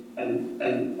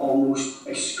in almost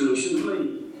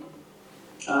exclusively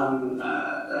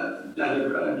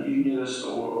either unionist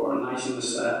or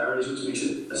nationalist areas, which makes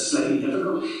it slightly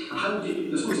difficult. And how do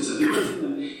you, I suppose it's a different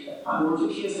thing, the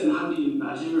case then, how do you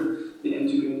measure the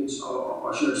integrated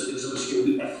or shared status of a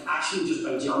school if actually just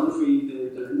by geography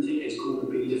their intake is going to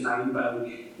be defined by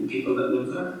the people that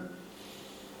live there?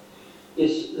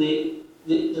 Yes, the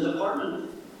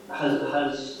department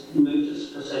has moved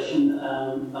its position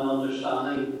and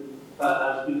understanding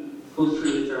as we go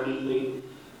through the journey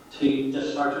to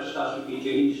discharge our statutory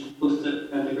duties, both the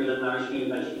integrated and Irish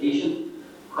medium education.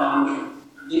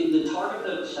 The target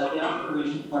that was set, the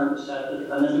aspiration part was set that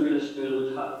an integrated school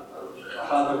would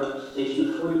have a representation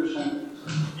of 40%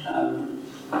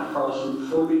 Protestant,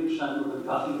 40% Roman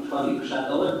Catholic, 20%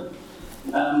 other.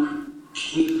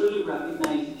 We fully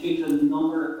recognise that due to a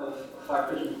number of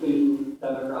factors, including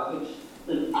demographics,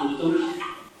 that those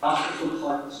aspects of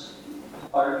parts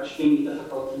are extremely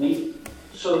difficult to meet.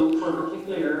 So for a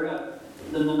particular area,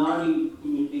 the minority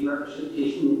community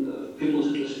representation of pupils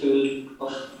at the school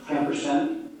of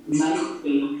 10% might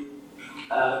be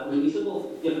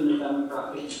reasonable given the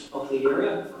demographics of the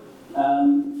area.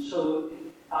 So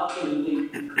absolutely,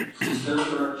 there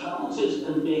are challenges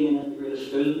in being an integrated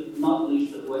school, not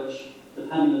least of which,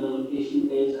 depending on the location,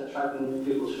 is attracting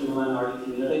pupils from the minority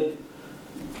community.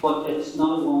 But it's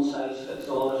not a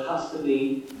one-size-fits-all. It has to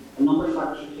be a number of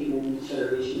factors taken into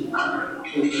consideration.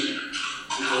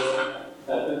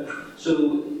 So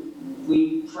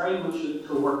we very much look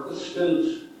to work with schools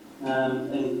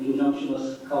in conjunction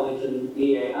with colleagues in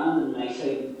EA and in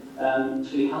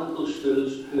NICE to help those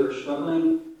schools who are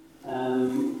struggling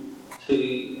to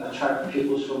attract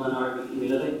pupils from an minority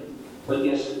community. But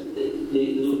yes,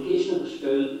 the location of the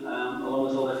school, along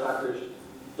with other factors,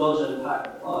 does impact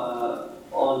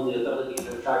on the ability to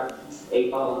attract a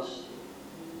balanced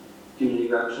community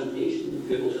representation of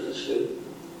pupils at the school.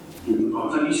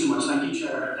 Thank you so much. Thank you,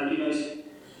 Chair. Thank you, guys.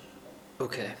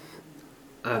 Okay.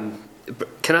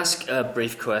 Can I ask a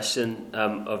brief question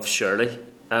of Shirley?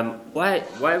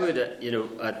 Why would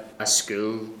a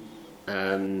school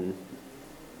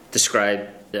described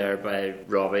there by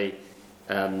Robbie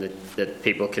that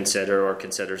people consider or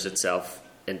considers itself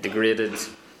integrated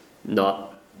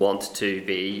not want to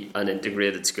be an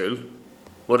integrated school?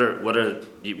 What are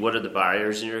the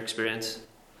barriers in your experience?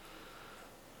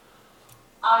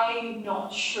 I'm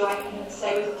not sure I can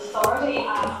say with authority.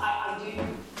 I do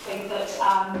think that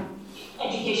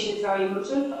education is very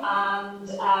emotive, and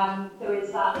there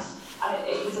is that, and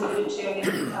it was alluded to, I think,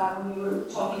 when we were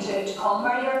talking to Colm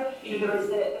earlier. There is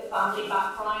the family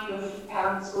background of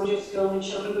parents go to school and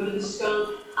children go to the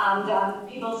school, and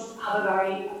people have a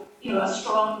very, a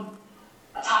strong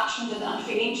attachment and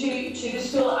feeling to the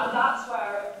school, and that's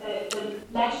where the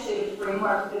legislative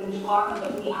framework within the department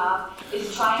that we have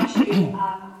is trying to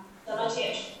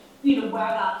facilitate, where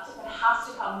that has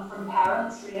to come from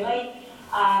parents, really.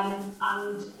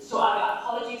 And so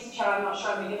apologies, Chair, I'm not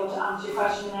sure I'm able to answer your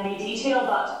question in any detail,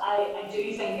 but I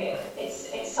do think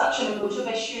it's such an emotive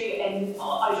issue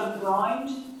out on the ground.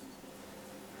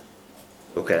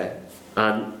 Okay,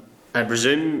 and I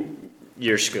presume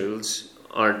your schools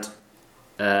aren't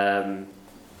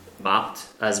mapped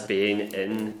as being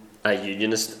in a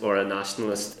unionist or a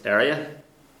nationalist area?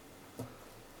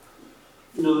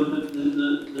 No,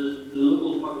 the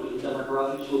local population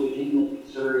demographics will be taken into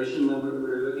consideration when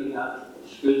we're looking at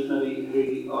schools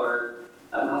maybe who are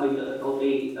having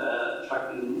difficulty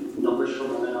attracting numbers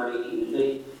from a minority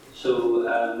community. So,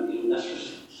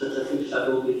 necessary statistics that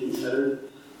will be considered.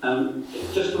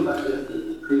 Just going back to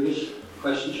the previous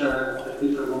question, Chair, I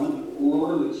think for a moment,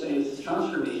 what I would say is the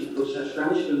transformation process for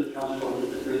any school to transform into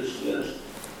the greatest status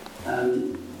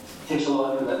takes a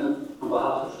lot of commitment on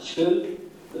behalf of the school,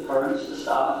 the parents, the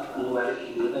staff, and the wider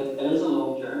community. It is a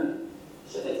long journey.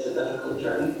 It's a difficult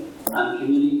journey, and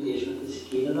community engagement is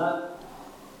key to that.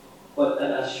 But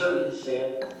as Shirley has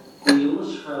said, the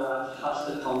onus for that has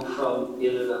to come from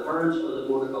either the parents or the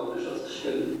board of governors of the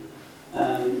school.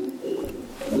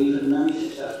 We've had many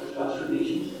successful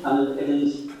transformations, and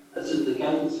it's the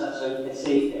guidance sets out. It's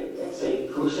a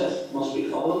process that must be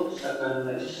followed, set down in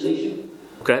legislation.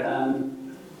 Okay.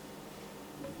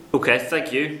 Okay,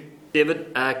 thank you.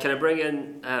 David, can I bring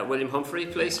in William Humphrey,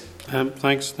 please?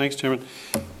 Thanks, Chairman.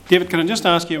 David, can I just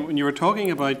ask you, when you were talking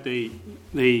about the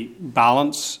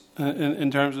balance in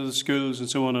terms of the schools and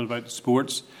so on, and about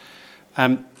sports,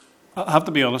 I have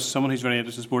to be honest, someone who's very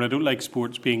interested in sport, I don't like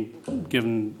sports being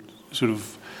given sort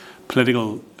of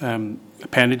political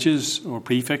appendages or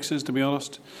prefixes, to be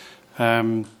honest.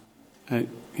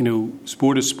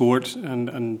 Sport is sport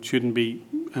and shouldn't be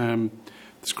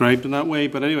described in that way.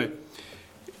 But anyway,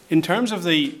 in terms of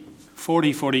the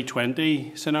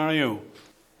 40-40-20 scenario,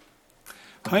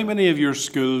 how many of your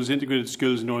schools, integrated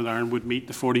schools in Northern Ireland, would meet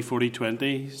the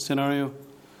 40-40-20 scenario?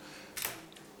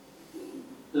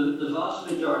 The vast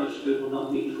majority of schools will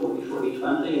not meet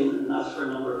 40-40-20, and that's for a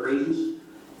number of reasons.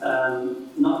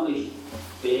 Not least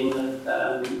being that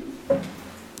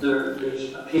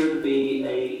there's appear to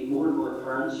be more and more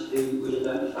parents who would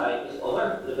identify as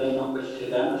other, that they not wish to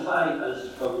identify as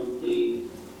from the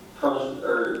Protestant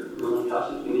or Roman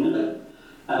Catholic community.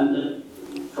 And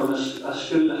from a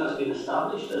school that has been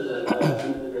established as an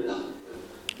integrated,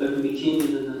 there can be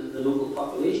changes in the local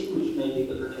population, which may be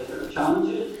the particular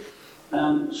challenges.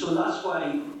 So that's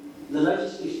why the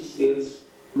legislation states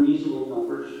reasonable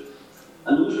numbers.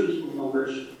 And those reasonable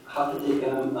numbers have to take in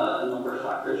a number of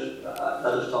factors that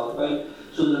I've talked about.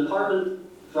 So the department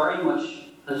very much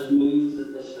has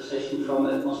moved this position from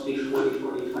it must be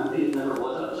 40-40-20, it never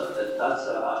was, that's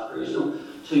aspirational,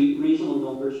 to reasonable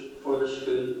numbers for the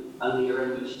school and the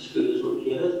area in which the school is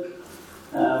located.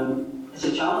 It's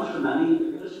a challenge for many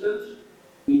integrated schools.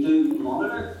 We do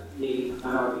monitor the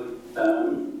minority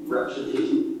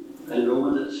representation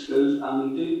enrollment at schools,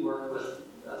 and we do work with,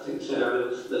 I think I said earlier,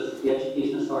 with the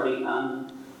Education Authority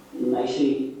and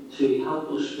NICE to help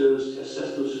those schools, to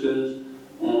assist those schools,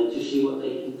 to see what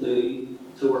they can do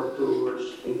to work towards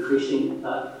increasing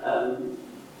that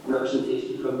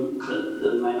representation from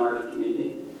the minority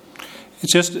community.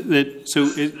 It's just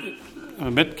that, I'm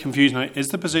a bit confused now. Is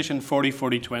the position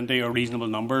 40-40-20 or reasonable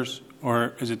numbers,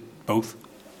 or is it both?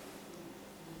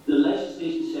 The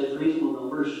legislation says reasonable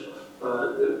numbers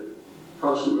of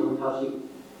Protestant Roman Catholic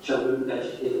children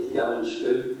educated together in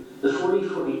school. The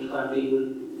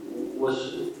 40-40-20 was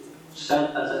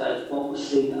set as what was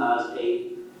seen as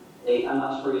an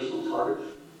aspirational target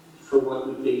for what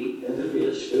would be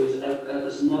integrated schools. It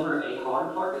was never a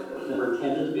hard target. It was never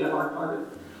intended to be a hard target.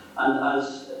 And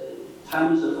as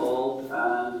times evolved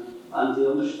and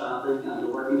the understanding and the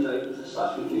working out with the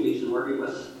statutory duties and working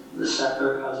with the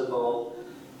sector has evolved,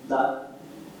 that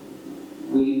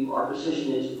our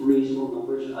position is reasonable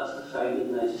numbers as defined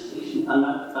in legislation, and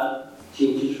that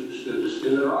changes from school to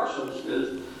school. There are some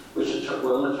schools which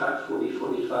will attract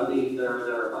 40-40-20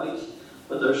 thereabouts,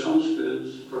 but there are some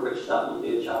schools for which that will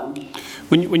be a challenge.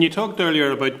 When you talked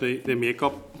earlier about the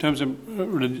makeup in terms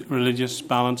of religious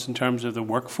balance in terms of the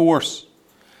workforce,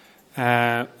 is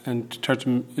that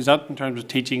in terms of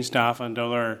teaching staff and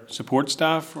other support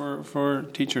staff for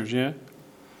teachers? Yeah.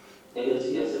 It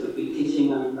is, yes. It would be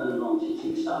teaching and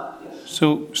non-teaching staff. Yes.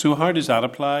 So how does that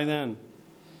apply then?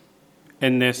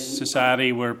 In this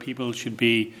society where people should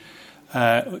be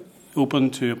open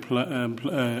to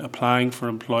applying for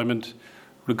employment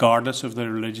regardless of their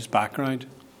religious background?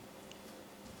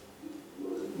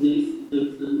 The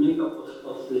makeup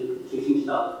of the teaching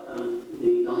staff and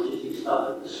the non-teaching staff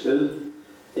at the school,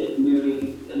 it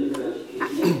merely in the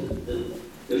education that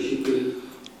there should be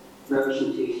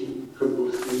representation from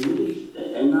both communities.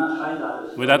 And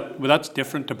that that's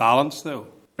different to balance, though.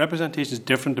 Representation is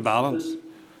different to balance.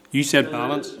 You said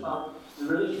balance. The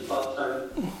religious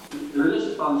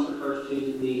balance refers to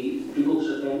the pupils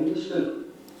attending the school.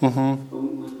 When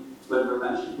we were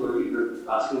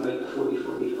asking about the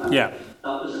 40-40-20, yeah.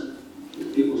 That was the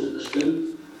pupils at the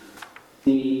school.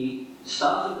 The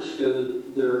staff at the school,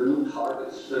 there are no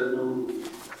targets, there are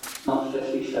not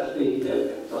 50-50,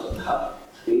 it doesn't have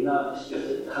to be that, it's just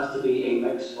it has to be a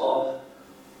mix of.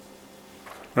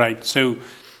 Right, so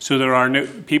there are no,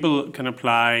 people can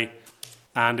apply,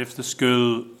 and if the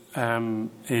school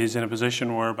is in a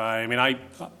position whereby,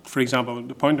 for example,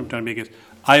 the point I'm trying to make is,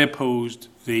 I opposed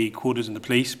the quotas in the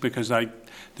police because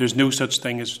there's no such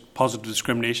thing as positive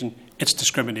discrimination. It's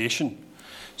discrimination.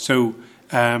 So,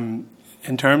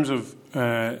 in terms of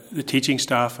the teaching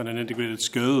staff in an integrated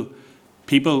school,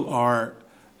 people are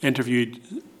interviewed,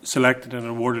 selected, and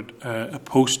awarded a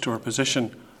post or a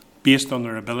position based on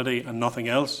their ability and nothing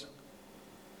else?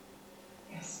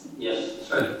 Yes,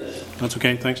 sorry. Yes. That's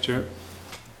okay. Thanks, Chair.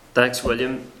 Thanks,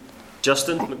 William.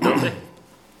 Justin McNulty.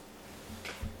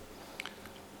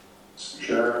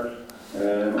 Chair,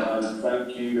 and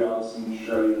thank you, Alison,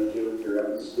 Shirley, and David, for your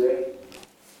efforts today.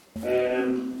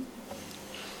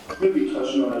 Maybe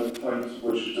touching on a point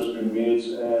which has just been made,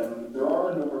 there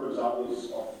are a number of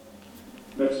examples of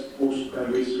mixed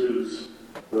post-primary schools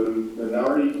where the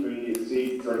minority community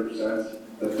exceeds 30%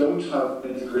 that don't have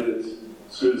integrated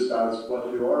school status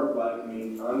but who are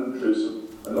welcoming and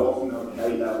inclusive and often have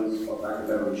high levels of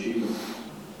academic achievement.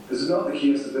 This is not the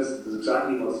case that this is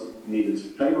exactly what's needed.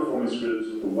 High-performing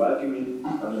schools with a welcoming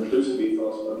and inclusive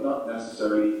ethos but not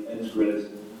necessarily integrated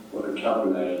with a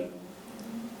capital A.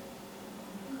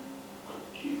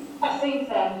 I think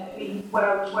then,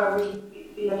 where we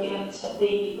be looking at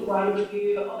the wider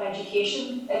review of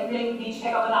education, it really would need to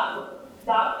pick up on that.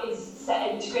 That is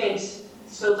integrated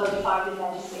schools are defined in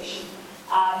legislation,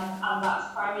 and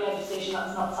that's primary legislation.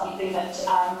 That's not something that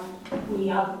we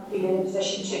have been in a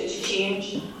position to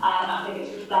change. And I think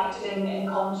it's reflected in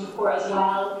Colm's report as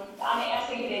well. And I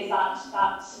think it is that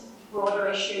broader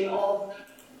issue of,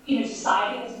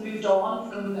 society has moved on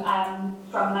from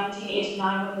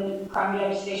 1989 when the primary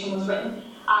legislation was written,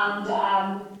 and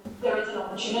there is an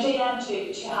opportunity then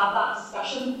to have that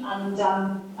discussion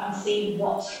and see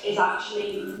what is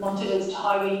actually wanted as to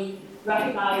how we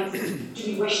recognise, do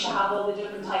we wish to have all the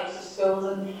different types of schools.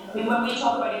 And I mean, when we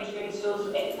talk about integrated schools,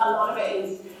 a lot of it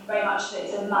is very much that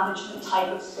it's a management type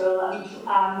of school,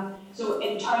 and so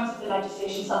in terms of the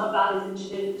legislation, some of that is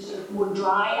into the sort of more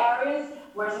dry areas.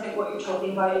 Whereas I think what you're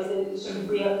talking about is the sort of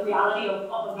reality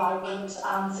of a vibrant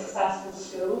and successful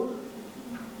school.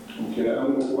 Okay,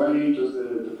 and why does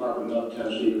the department not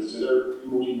potentially consider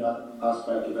promoting that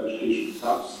aspect of education,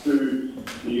 perhaps through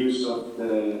the use of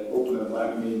the open and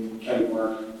welcoming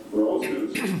framework for all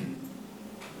schools?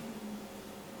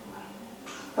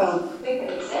 Well, I think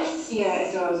it exists. Yeah,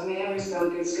 it does. I mean, every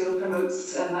good school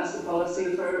promotes, and that's the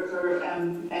policy for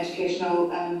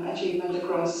educational achievement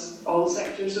across all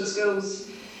sectors of schools.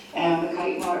 The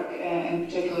kite mark, in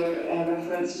particular,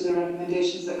 reference to the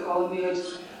recommendations that Colm made,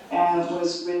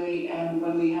 was really,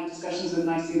 when we had discussions with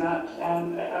NICE, that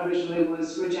originally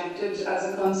was rejected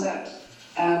as a concept.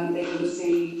 They didn't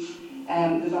see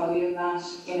the value in that.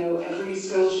 Every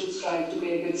school should strive to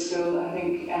be a good school. I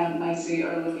think NICE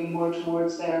are looking more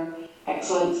towards their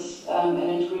excellence in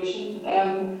integration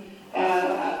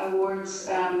awards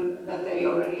that they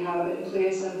already have in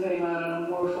place and putting that on a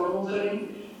more formal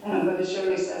footing. But as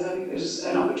Shirley says, I think there's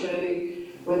an opportunity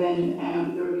within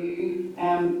the review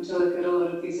to look at a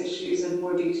lot of these issues in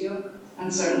more detail.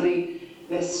 And certainly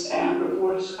this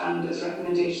report and its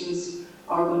recommendations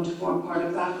are going to form part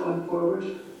of that going forward.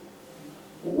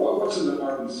 What's the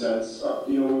department's sense? This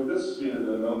has been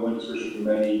an ongoing discussion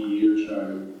for many years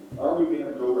now. Are we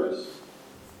making progress?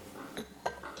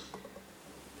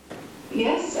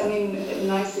 Yes, I mean,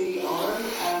 NICE are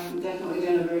definitely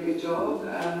doing a very good job.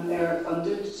 They're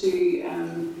funded to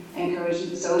encourage and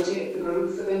facilitate the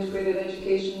growth of integrated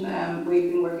education.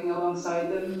 We've been working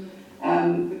alongside them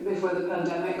before the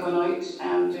pandemic, gone out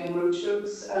doing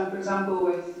roadshows, for example,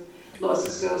 with lots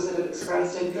of schools that have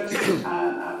expressed interest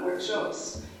at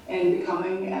workshops in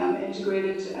becoming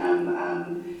integrated.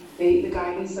 The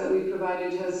guidance that we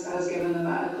provided has given them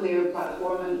a clear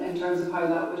platform in terms of how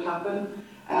that would happen.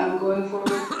 Going forward,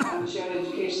 shared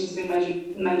education has been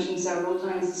mentioned several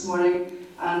times this morning,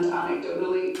 and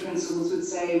anecdotally, principals would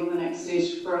say, well, the next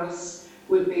stage for us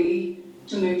would be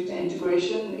to move to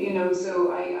integration.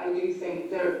 So I do think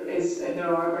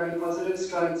there are very positive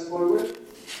strides forward.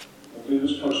 Okay,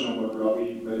 just touching on what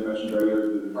Robbie may have mentioned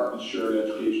earlier, the department's shared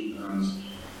education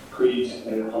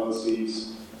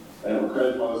and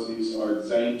credit policies are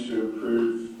designed to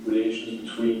improve relations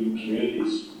between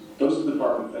communities. Does the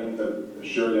department think that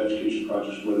shared education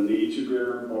projects will lead to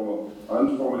greater informal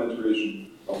and formal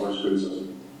integration of our school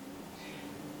system?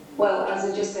 Well,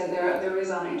 as I just said, there is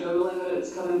anecdotal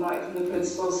evidence coming back from the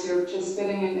principals who are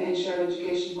participating in shared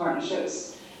education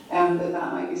partnerships,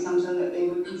 that might be something that they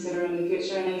would consider in the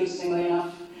future. And interestingly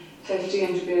enough, 50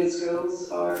 integrated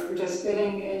schools are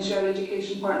participating in shared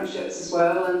education partnerships as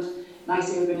well, and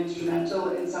NICE have been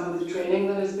instrumental in some of the training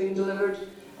that has been delivered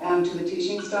to the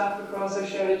teaching staff across our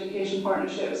shared education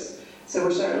partnerships. So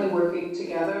we're certainly working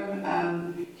together.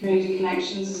 Community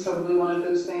connections is probably one of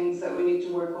those things that we need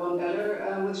to work on better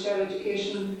with shared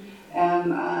education.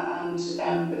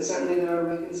 But certainly there are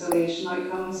reconciliation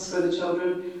outcomes for the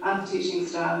children and the teaching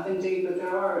staff indeed, but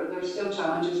there are still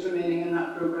challenges remaining in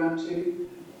that programme too.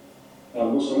 I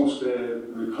must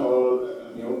recall,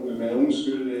 in my own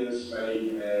school days,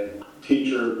 my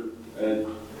teacher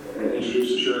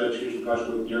introduced a shared education project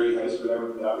with Derry High School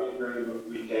over the Abbey, where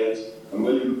we played, and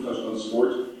William touched on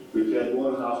sport. We played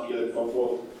 1.5 Gaelic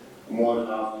football and 1.5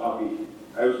 hockey.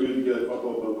 I was good at Gaelic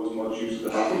football, but wasn't much used to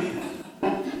the hockey.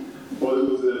 But it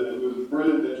was a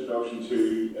brilliant introduction to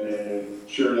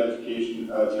shared education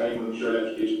at a time when shared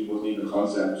education wasn't even a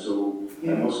concept. So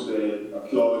I must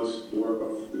applaud the work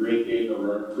of the great Gael of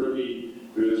our Ruby,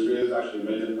 who has raised actually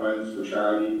 £1 million for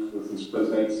charity with his quiz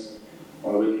nights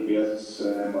on a weekly basis.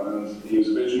 And he was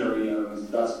a visionary, and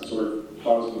that's the sort of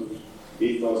positive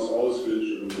ethos all schools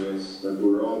should embrace, that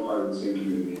we're all part of the same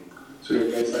community. So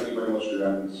guys, thank you very much for your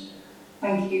attendance.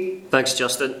 Thank you. Thanks,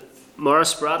 Justin.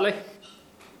 Morris Bradley.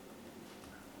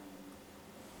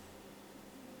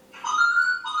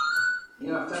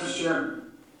 Yeah, thanks, Chair.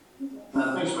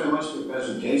 Thanks very much for the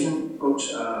presentation,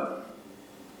 folks. I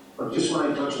just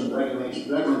want to touch on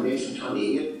recommendation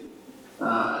 28,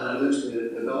 and it looks at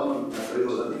the development of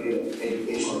approval of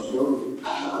educational skills.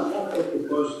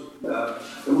 Because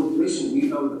the most recent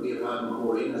rebuild that we have had in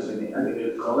Colm has been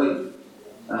integrated college,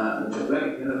 and it's a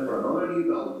very good for another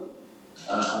rebuild,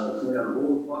 and it's clear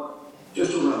road. But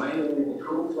just to remind you, the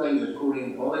control flags at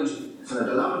Colm College, it's in a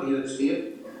dilapidated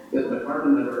state. Yet the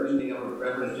department had originally given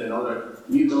reference to another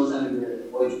new build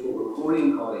integrated college over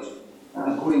Colm College.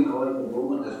 And Colm College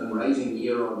enrollment has been rising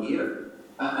year on year.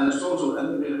 And it's also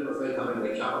integrated without having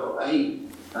the capital I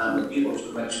with pupils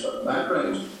from mixed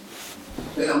backgrounds.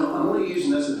 I'm only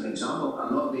using this as an example,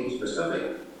 I'm not being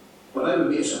specific. But I would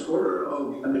be a supporter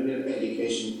of integrated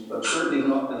education, but certainly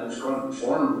not in its current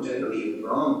form, which I believe is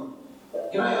wrong.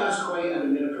 Can I ask why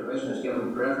integrated provision is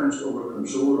given preference over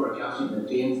control or casting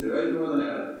contained throughout Northern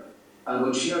Ireland? And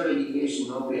would shared education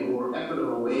not be a more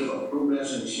equitable way of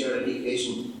progressing shared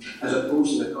education as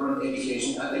opposed to the current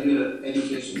integrated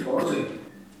education policy,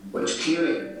 which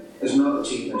clearly is not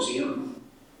achieving its aim?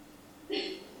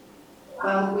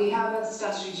 Well, we have a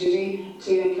statutory duty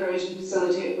to encourage and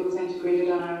facilitate both integrated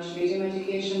and Irish medium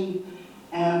education,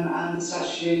 and the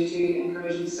statutory duty to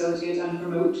encourage and facilitate and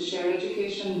promote shared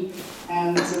education.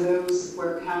 So those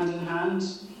work hand in hand.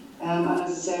 And as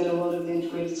I said, a lot of the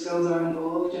integrated skills are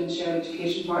involved in shared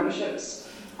education partnerships,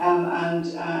 and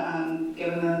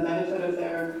given the benefit of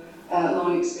their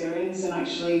long experience and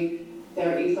actually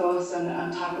their ethos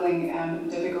and tackling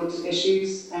difficult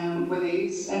issues with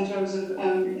ease in terms of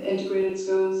integrated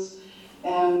schools.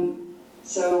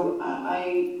 So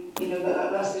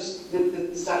that's just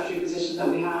the statutory position that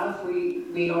we have.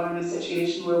 We are in a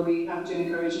situation where we have to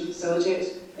encourage and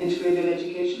facilitate integrated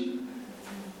education.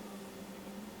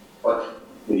 But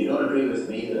would you not agree with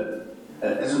me that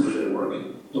it isn't really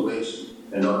working the way it's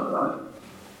been done?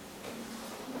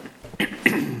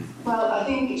 Well, I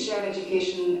think shared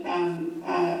education in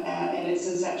its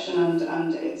inception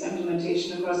and its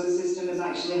implementation across the system is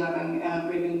actually having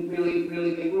really,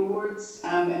 really big rewards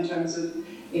in terms of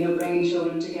bringing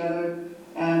children together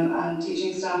and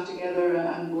teaching staff together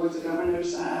and boards of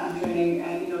governors and training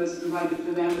is provided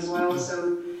for them as well.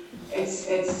 So it's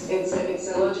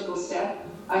a logical step,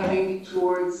 I think,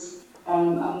 towards a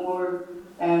more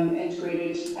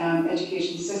integrated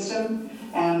education system.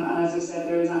 And as I said,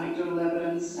 there is anecdotal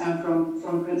evidence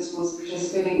from principals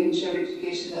participating in shared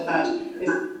education that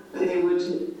they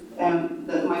would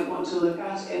that might want to look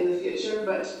at in the future.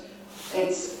 But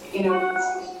it's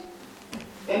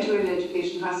integrated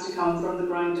education has to come from the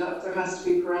ground up. There has to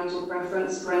be parental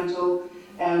preference, parental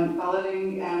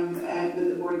balloting.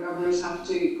 The board of governors have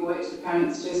to go out to the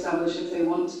parents to establish if they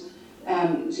want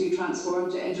to transform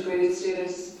to integrated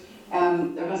status.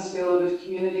 There has to be a lot of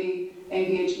community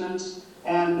engagement,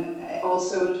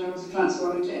 also in terms of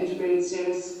transforming to integrated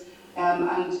status.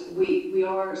 And we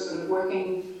are sort of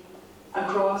working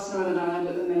across Northern Ireland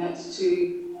at the minute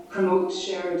to promote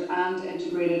shared and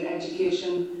integrated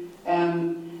education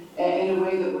in a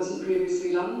way that wasn't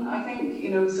previously done, I think.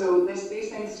 So these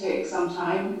things take some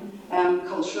time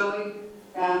culturally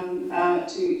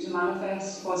to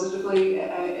manifest positively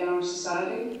in our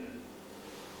society.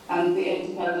 And the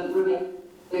independent review,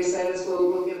 they said,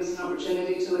 will give us an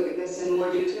opportunity to look at this in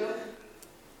more detail.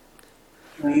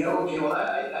 Yeah, okay, well,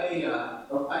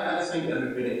 I think the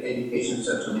integrated education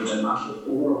system needs a massive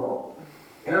overhaul.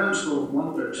 Parents will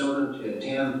want their children to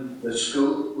attend the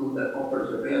school that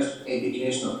offers the best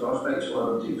educational prospects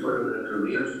for them to further their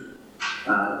careers.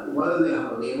 Whether they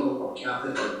have a label of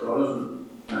Catholic or Protestant,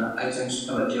 I think is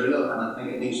immaterial, and I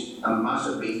think it needs a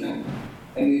massive rethink.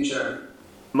 Thank you, Chair.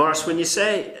 Morris, when you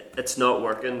say it's not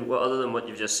working, other than what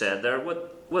you've just said there,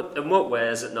 in what way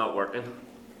is it not working?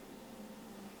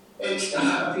 It's,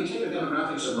 if you take the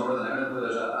demographics of Northern Ireland, where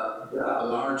there's a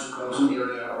large Protestant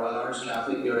area or a large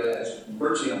Catholic area, it's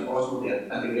virtually impossible to get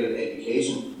integrated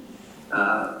education.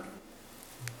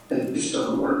 It just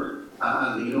doesn't work.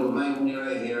 And you know, my own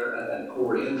area here at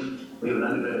Colm, we have an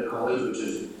integrated college, which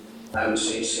is, I would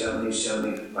say,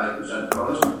 70-75%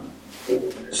 Protestant.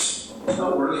 It's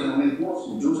not working. I mean,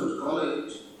 St Joseph's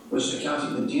College, which is a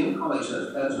Catholic contained college,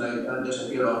 has now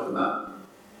disappeared off the map.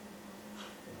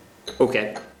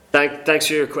 Okay. Thanks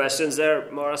for your questions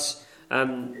there, Morris.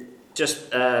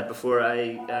 Just before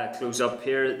I close up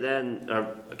here, then,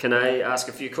 can I ask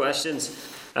a few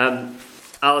questions?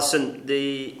 Alison,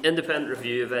 the independent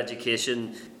review of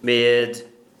education made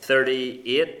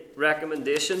 38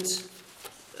 recommendations,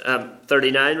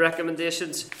 39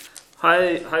 recommendations.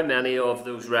 How many of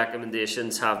those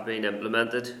recommendations have been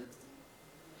implemented?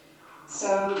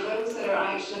 So those that are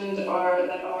actioned or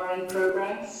that are in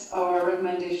progress or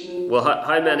recommendation. Well,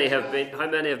 how many have been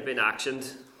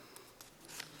actioned?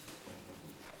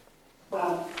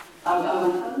 Well,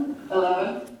 11.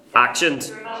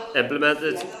 Actioned,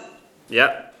 implemented. Yes.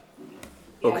 Yeah.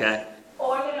 Yes. Okay.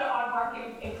 Or that are work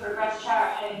in progress,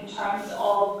 Chair, in terms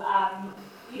of,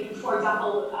 for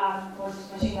example, we're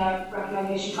submitting a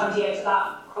recommendation 28, so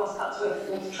that cross-cuts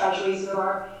with Treasuries. There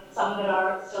are some that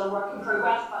are still work in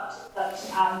progress, but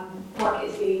that work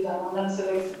is being done on them, so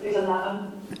there's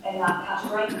 11 in that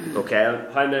category. Okay,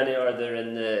 and how many are there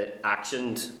in the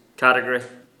actioned category?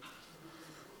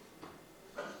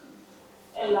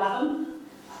 11.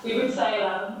 We would say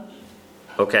 11.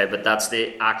 Okay, but that's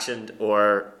the actioned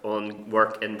or on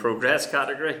work in progress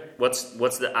category. What's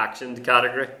the actioned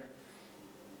category?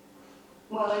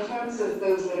 Well, in terms of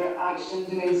those that are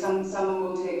actioned, I mean, some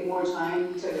will take more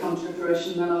time to come to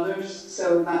fruition than others,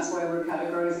 so that's why we're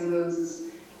categorising those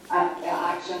as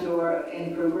actioned or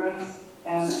in progress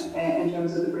in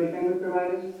terms of the briefing we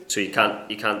provided. So you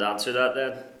can't answer that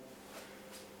then?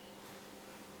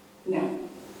 No.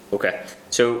 Okay.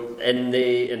 So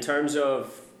in terms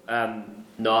of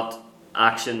not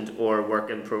actioned or work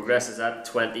in progress, is that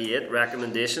 28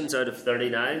 recommendations out of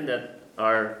 39 that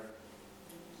are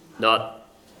not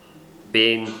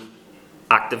being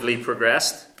actively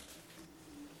progressed?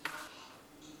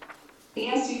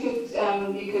 Yes, you could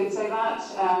say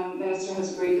that. Minister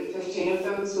has agreed that 15 of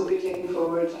those will be taken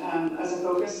forward as a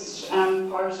focused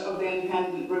part of the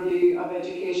independent review of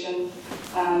education,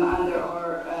 and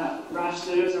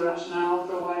there is a rationale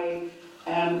for why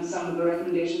some of the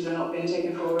recommendations are not being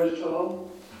taken forward at all.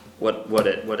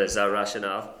 What is that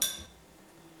rationale?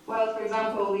 Well, for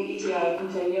example, the ETI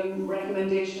Continuum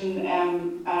recommendation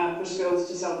for schools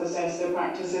to self-assess their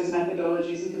practices,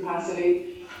 methodologies and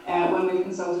capacity. When we've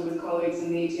consulted with colleagues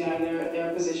in the ETI,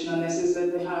 their position on this is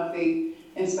that they have the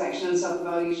inspection and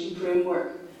self-evaluation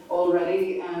framework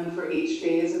already for each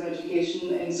phase of education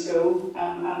in school,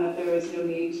 and that there is no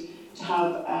need to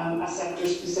have a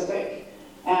sector-specific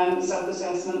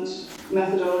self-assessment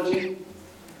methodology.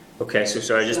 Okay, so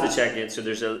sorry, just to check in. So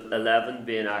there's 11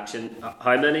 being action.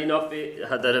 How many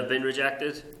that have been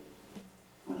rejected?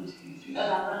 1, 2, 3,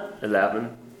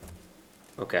 11.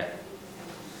 Okay.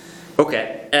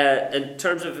 Okay. In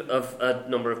terms of a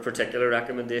number of particular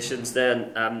recommendations,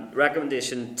 then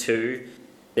recommendation 2,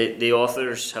 the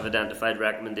authors have identified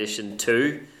recommendation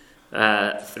 2,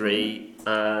 3,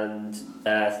 and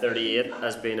 38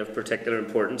 as being of particular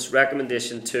importance.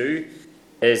 Recommendation 2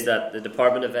 is that the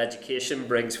Department of Education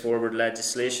brings forward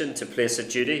legislation to place a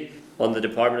duty on the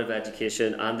Department of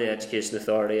Education and the Education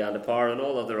Authority and a power on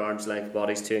all other arm's length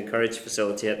bodies to encourage,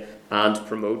 facilitate and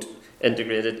promote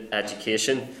integrated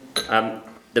education.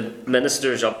 The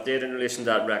Minister's update in relation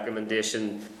to that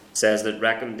recommendation says that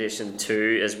recommendation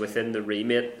 2 is within the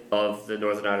remit of the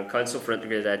Northern Ireland Council for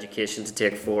Integrated Education to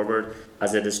take forward,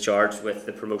 as it is charged with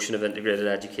the promotion of integrated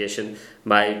education.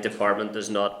 My department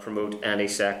does not promote any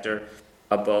sector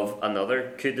above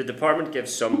another. Could the department give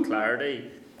some clarity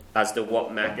as to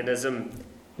what mechanism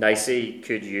NICE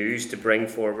could use to bring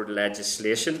forward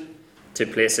legislation to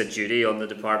place a duty on the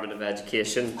Department of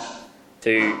Education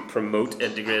to promote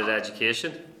integrated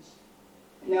education?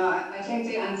 No, I think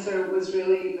the answer was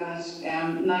really that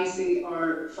NICE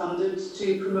are funded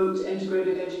to promote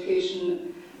integrated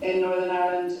education in Northern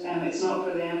Ireland. It's not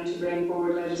for them to bring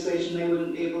forward legislation, they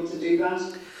wouldn't be able to do that.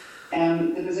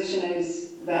 The position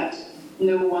is that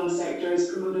no one sector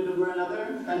is promoted over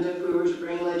another, and if we were to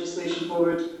bring legislation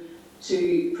forward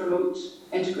to promote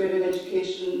integrated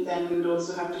education, then we would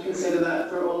also have to consider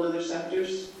that for all other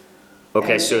sectors.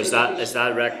 Okay, so is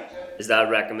that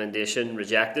recommendation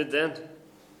rejected then?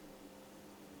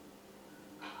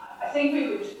 I think we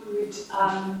would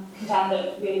contend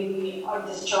that really we are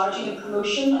discharging the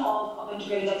promotion of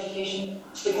integrated education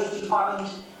because the department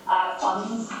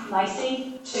funds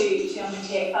nicely to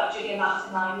undertake that duty, and that's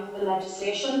in line with the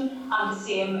legislation, and the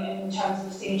same in terms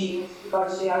of synergy with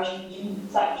regards to the Irish Indian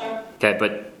sector. Okay,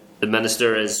 but the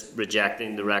Minister is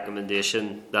rejecting the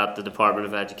recommendation that the Department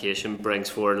of Education brings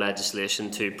forward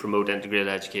legislation to promote integrated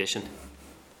education.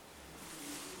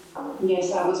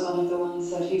 Yes, that was one of the ones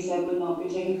that he said would not be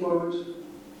taken forward.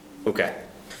 Okay.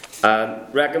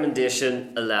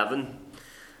 Recommendation 11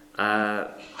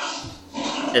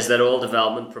 is that all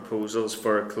development proposals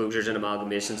for closures and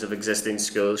amalgamations of existing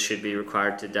schools should be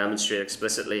required to demonstrate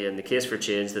explicitly in the case for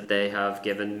change that they have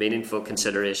given meaningful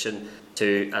consideration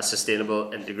to a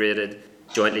sustainable, integrated,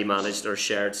 jointly managed or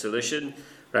shared solution.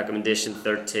 Recommendation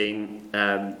 13,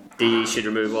 DE should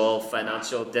remove all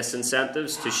financial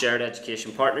disincentives to shared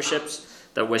education partnerships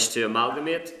that wish to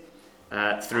amalgamate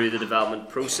through the development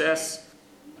process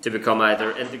to become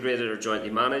either integrated or jointly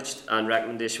managed. And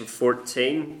recommendation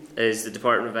 14 is the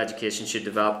Department of Education should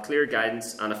develop clear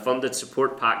guidance and a funded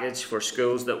support package for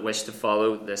schools that wish to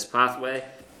follow this pathway.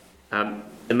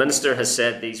 The Minister has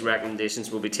said these recommendations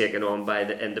will be taken on by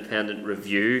the independent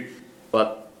review,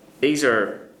 but these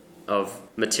are of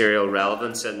material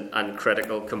relevance and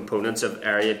critical components of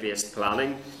area-based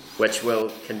planning, which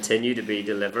will continue to be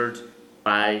delivered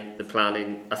by the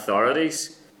planning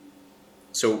authorities.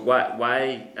 So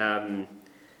why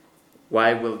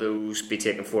will those be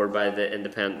taken forward by the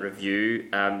independent review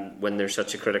when there's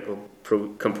such a critical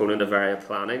component of area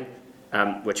planning,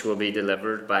 which will be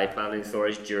delivered by planning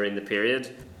authorities during the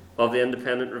period of the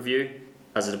independent review?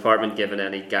 Has the department given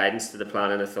any guidance to the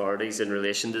planning authorities in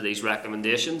relation to these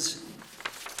recommendations?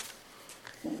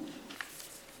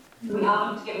 We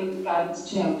haven't given guidance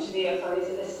to the authorities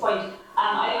at this point.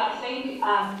 I think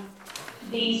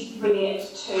these relate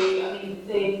to,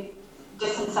 the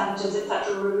disincentives,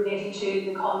 etc., relating to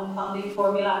the common funding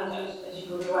formula, and as you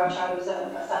know, aware, there was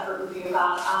a separate review of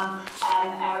that,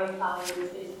 and area planning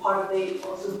is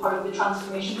also part of the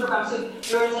transformation programme. So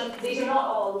these are not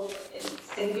all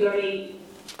singularly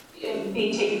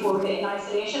being taken forward in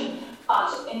isolation,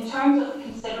 but in terms of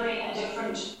considering a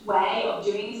different way of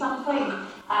doing something,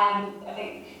 I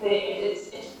think that it's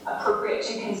appropriate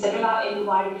to consider that in the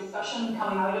wider discussion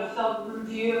coming out of the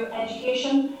review of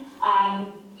education.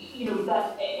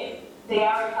 That if the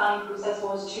area planning process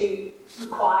was to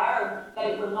require that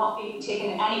it will not be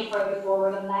taken any further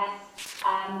forward unless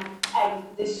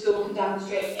the school can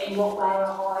demonstrate in what way or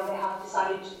how they have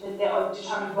decided that they are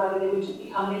determined whether they would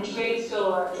become an integrated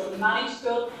school or a jointly managed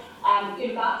school.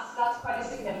 That's quite a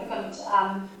significant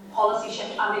policy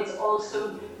shift, and it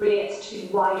also relates to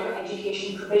wider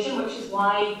education provision, which is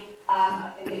why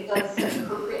I think it does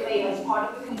appropriately as part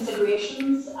of the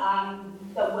considerations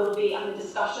that will be, and the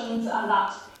discussions and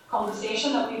that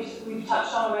conversation that we've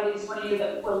touched on already this morning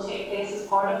that will take place as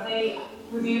part of the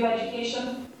review of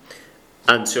education.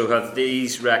 And so have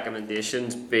these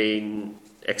recommendations been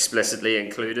explicitly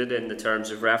included in the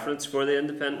terms of reference for the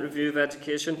independent review of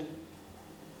education?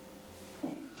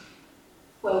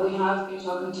 Well, we have been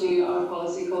talking to our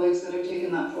policy colleagues that have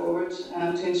taken that forward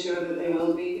to ensure that they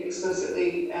will be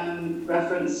explicitly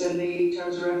referenced in the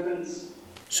terms of reference.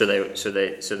 So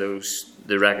those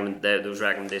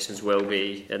recommendations will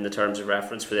be in the terms of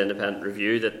reference for the independent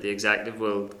review that the executive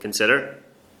will consider.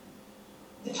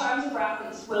 The terms of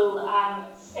reference will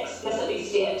explicitly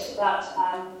state that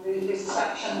there's a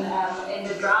section in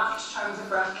the draft terms of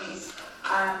reference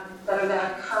that are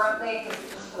there currently.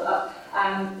 Just pull it up.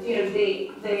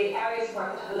 The areas of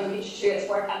work that have a linkage to its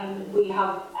work, and we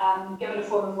have given a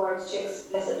form of words to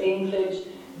explicitly include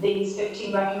these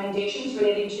 15 recommendations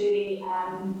relating to the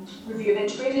review of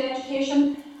integrated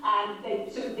education.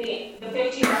 So the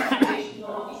 15 recommendations will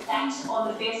not be set on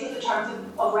the face of the terms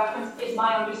of reference, is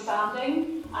my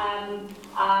understanding,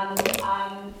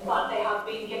 but they have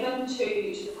been given to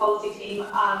the policy team,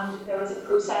 and there is a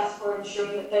process for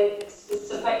ensuring that the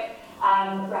specific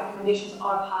recommendations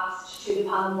are passed to the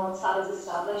panel once that is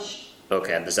established.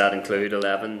 Okay, and does that include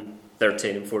 11,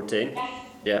 13 and 14? Yes.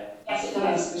 Yeah. Yes, it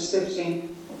does. There's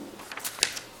 15.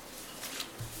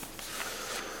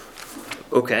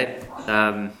 Okay.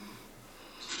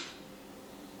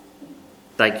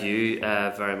 Thank you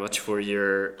very much for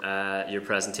your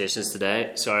presentations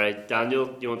today. Sorry,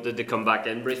 Daniel, you wanted to come back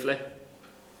in briefly?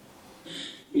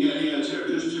 Yeah, Chair.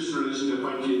 Just in relation to the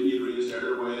point you raised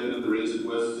earlier, and raised it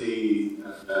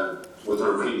with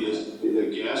our previous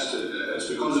guest. It's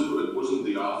because it wasn't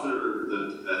the author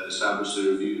that established the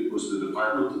review; it was the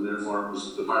department, and therefore it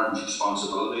was the department's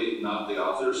responsibility, not the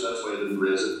author. So that's why I didn't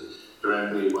raise it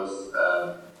directly with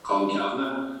Colm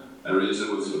Cavanagh. I raised it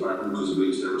with the department because I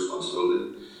believe it's their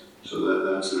responsibility.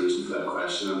 So that's the reason for that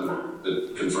question, and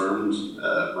it confirmed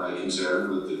my concern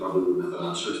that they probably wouldn't have an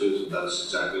answer to it. That's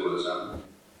exactly what has happened.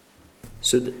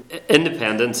 So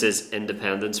independence is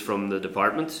independence from the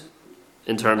department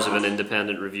in terms of an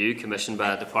independent review commissioned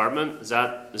by a department. Is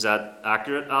that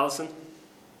accurate, Alison?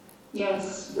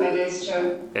 Yes, that is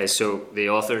true. Okay, so the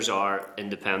authors are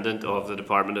independent of the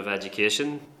Department of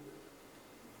Education?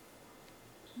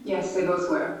 Yes, they both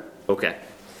were. Okay.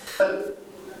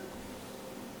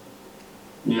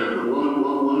 Yeah, but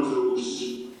one of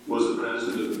those was the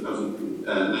president of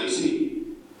NICE.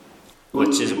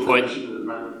 Which is a point.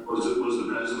 Was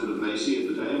the president of NICE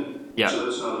at the time? Yeah. So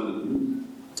that's not independent.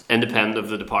 It's independent of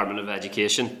the Department of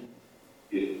Education.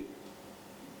 Yeah.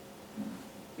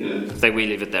 Yeah. I think we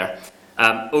leave it there.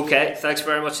 Okay, thanks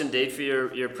very much indeed for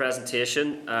your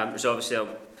presentation. There's obviously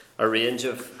a range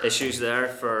of issues there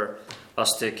for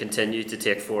us to continue to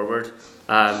take forward.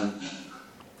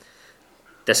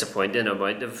 Disappointing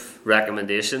amount of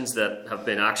recommendations that have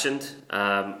been actioned,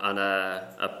 and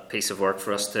a piece of work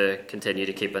for us to continue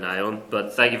to keep an eye on.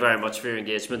 But thank you very much for your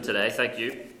engagement today. Thank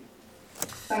you.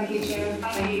 Thank you, Chair.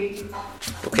 Thank you.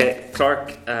 Okay,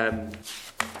 Clerk, I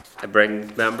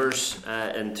bring members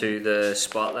into the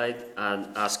spotlight and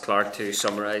ask Clerk to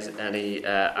summarise any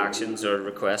actions or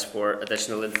requests for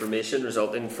additional information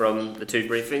resulting from the two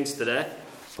briefings today.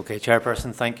 Okay,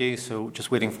 Chairperson, thank you. So just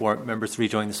waiting for members to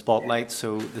rejoin the spotlight.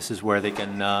 So this is where they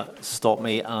can stop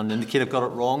me and indicate I've got it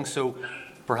wrong. So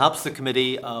perhaps the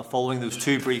committee, following those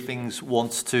two briefings,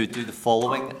 wants to do the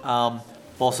following.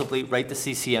 Possibly write the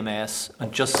CCMS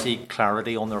and just seek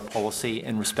clarity on their policy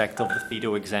in respect of the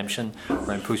FEDO exemption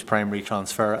around post-primary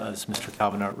transfer, as Mr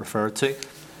Cavanagh referred to.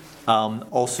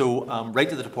 Also, write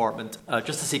to the department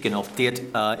just to seek an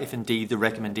update if indeed the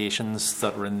recommendations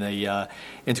that are in the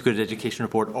Integrated Education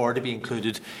Report are to be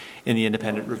included in the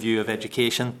independent review of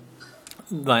education.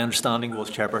 My understanding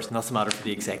was, Chairperson, that's a matter for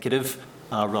the executive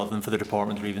rather than for the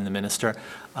department or even the minister.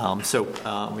 So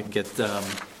we can get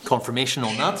confirmation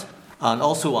on that. And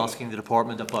also asking the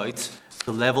department about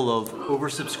the level of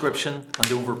oversubscription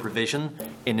and over-provision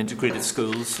in integrated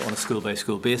schools on a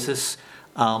school-by-school basis.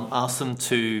 Ask them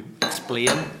to explain,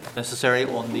 if necessary,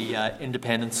 on the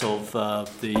independence of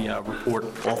the report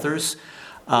authors.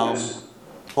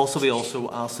 Possibly also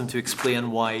ask them to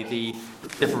explain why the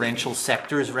differential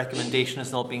sectors recommendation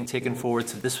is not being taken forward.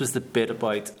 So this was the bit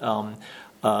about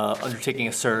undertaking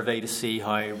a survey to see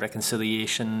how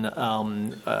reconciliation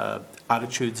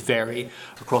attitudes vary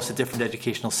across the different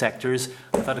educational sectors.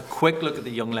 I've had a quick look at the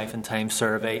Young Life and Time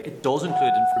survey. It does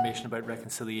include information about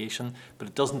reconciliation, but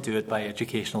it doesn't do it by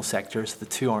educational sectors. The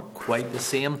two aren't quite the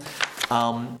same.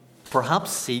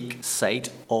 Perhaps seek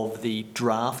sight of the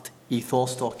draft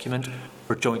ethos document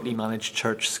for jointly managed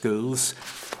church schools.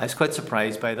 I was quite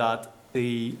surprised by that.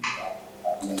 The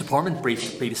department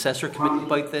briefed the predecessor committee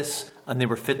about this, and they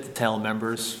were fit to tell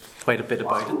members quite a bit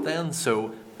about it then.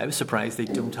 So I was surprised they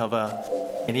don't have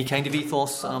any kind of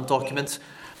ethos document.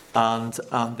 And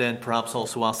then perhaps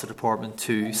also ask the department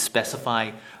to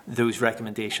specify those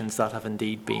recommendations that have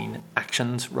indeed been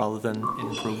actioned rather than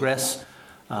in progress.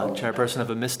 Chairperson,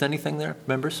 have I missed anything there,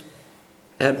 members?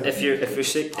 If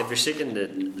you're seeking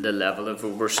the level of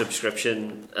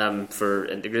oversubscription for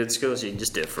integrated schools, you can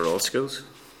just do it for all schools.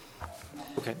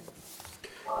 Okay.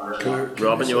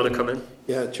 Robin, you want to come in?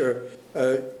 Yeah, sure.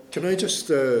 Can I just...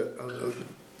 there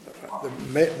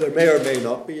may or may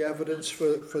not be evidence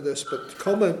for this, but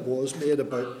comment was made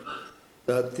about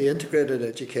that the integrated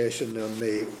education in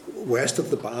the west of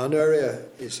the Ban area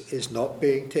is not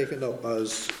being taken up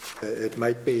as it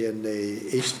might be in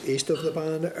the east of the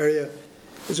Ban area.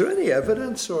 Is there any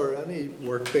evidence or any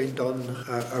work being done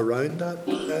around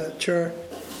that, Chair?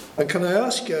 And can I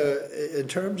ask, in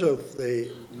terms of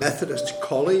the Methodist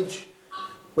College,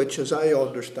 which, as I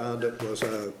understand it, was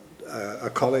a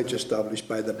college established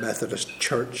by the Methodist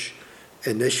Church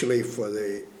initially for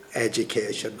the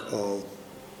education of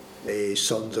the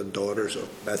sons and daughters of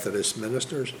Methodist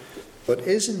ministers, but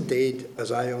is indeed,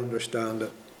 as I understand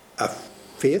it, a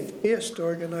faith-based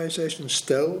organisation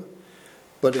still,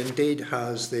 but indeed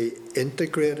has the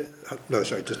integrated,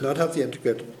 does not have the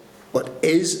integrated, but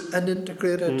is an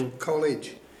integrated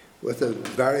college with a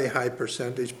very high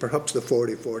percentage, perhaps the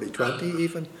 40-40-20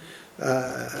 even,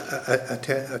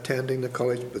 attending the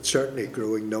college, but certainly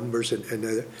growing numbers in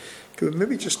there. Can we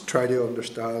maybe just try to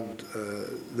understand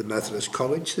the Methodist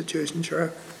College situation,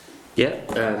 Chair? Yeah,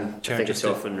 I think it's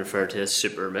often referred to as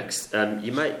super mixed.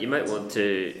 You might want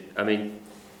to. I mean,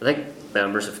 I think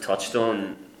members have touched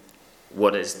on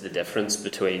what is the difference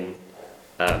between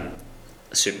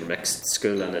a super mixed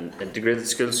school and an integrated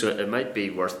school. So it might be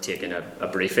worth taking a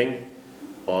briefing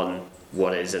on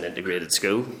what is an integrated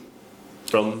school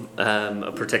from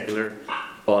a particular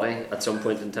body at some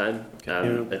point in time.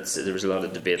 There was a lot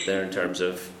of debate there in terms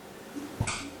of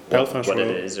Belfast what Royal,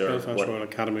 it is, or Belfast Royal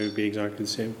Academy would be exactly the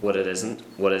same. What it isn't.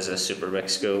 What is a super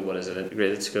mixed school? What is an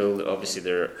integrated school?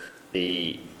 Obviously,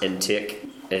 the intake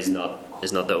is not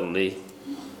the only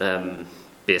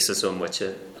basis on which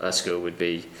a school would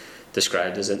be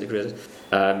described as integrated.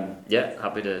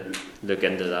 Happy to look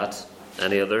into that.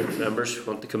 Any other members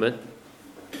want to come in?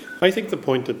 I think the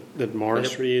point that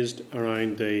Morris raised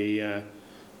around the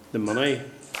money.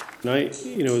 Now,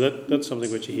 that's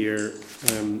something which you hear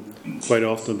quite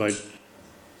often about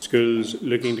schools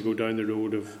looking to go down the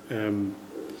road of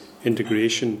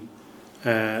integration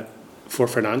for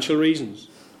financial reasons,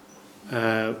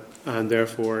 and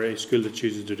therefore a school that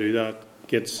chooses to do that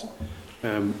gets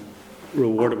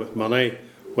rewarded with money,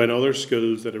 when other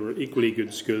schools that are equally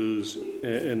good schools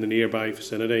in the nearby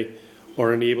vicinity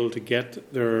are unable to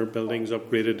get their buildings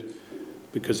upgraded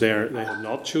because they have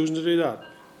not chosen to do that.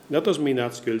 That doesn't mean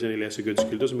that school is any less a good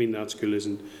school. It doesn't mean that school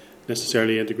isn't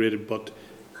necessarily integrated, but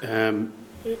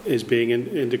is being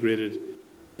integrated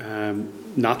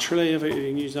naturally, if I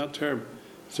can use that term.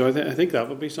 So I think that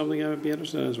would be something I would be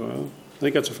interested in as well. I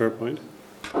think that's a fair point.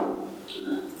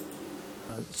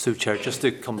 So, Chair, just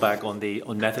to come back on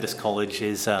Methodist College,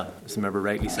 as the member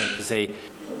rightly said,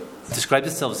 described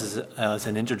itself as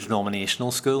an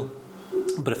interdenominational school.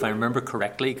 But if I remember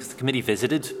correctly, because the committee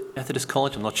visited Methodist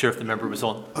College, I'm not sure if the member was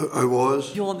on. I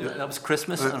was. You on? That was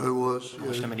Christmas. I was.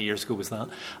 How many years ago was that?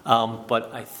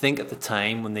 But I think at the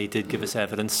time when they did give us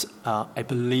evidence, I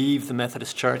believe the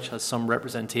Methodist Church has some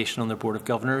representation on their board of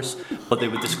governors, but they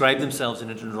would describe themselves as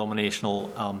an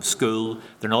interdenominational school.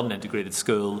 They're not an integrated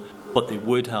school. But they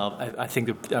would have,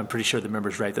 I'm pretty sure the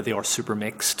member's right, that they are super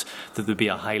mixed, that there'd be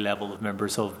a high level of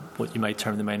members of what you might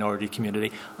term the minority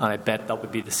community, and I bet that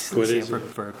would be the same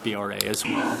for BRA as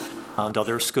well. And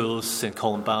other schools, St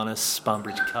Colm,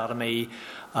 Banbridge Academy,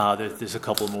 there's a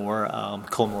couple more,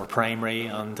 Colmore Primary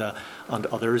and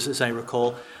others, as I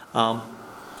recall.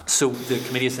 So the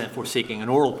committee is therefore seeking an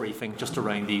oral briefing just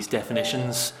around these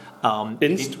definitions.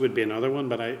 INST would be another one,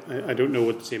 but I don't know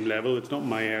at the same level. It's not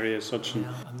my area as such.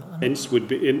 INST would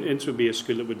be a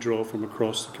school that would draw from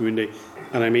across the community,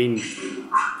 and I mean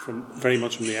very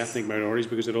much from the ethnic minorities,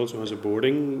 because it also has a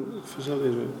boarding facility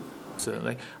as well.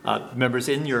 Certainly. Members,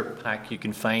 in your pack you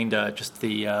can find just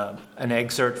an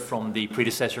excerpt from the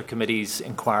predecessor committee's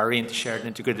inquiry into shared and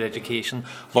integrated education.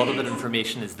 A lot of that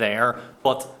information is there,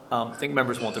 but I think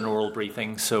members want an oral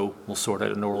briefing, so we'll sort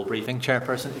out an oral briefing,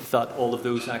 Chairperson, if that all of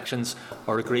those actions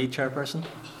are agreed, Chairperson.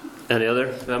 Any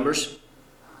other members?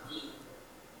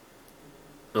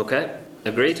 Okay,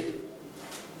 agreed?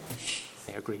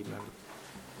 Agreed, member.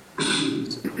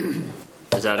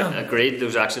 Is that agreed?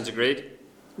 Those actions agreed?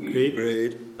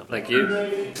 Agreed. Thank you.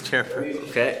 Chairperson.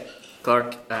 Okay,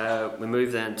 Clerk, we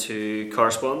move then to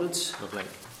correspondence. Lovely.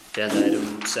 Agenda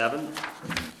item 7.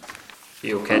 Are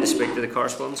you okay to speak to the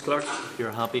correspondence, Clerk? If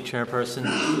you're happy, Chairperson.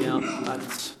 Yeah,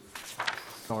 that's...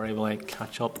 Sorry, will I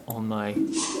catch up on my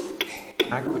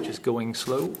pack, which is going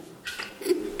slow.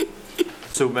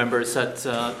 So, members, at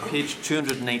page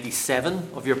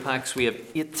 297 of your packs, we have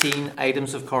 18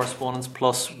 items of correspondence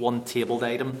plus one tabled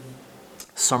item.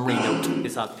 Summary note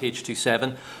is at page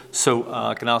 27. So,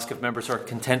 I can ask if members are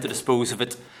content to dispose of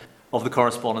the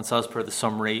correspondence as per the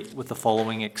summary, with the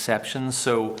following exceptions.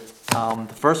 So,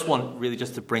 the first one, really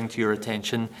just to bring to your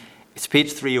attention, it's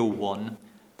page 301.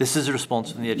 This is a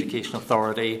response from the Education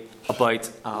Authority about...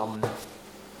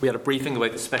 we had a briefing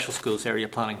about the special schools area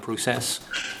planning process.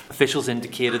 Officials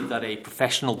indicated that a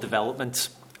professional development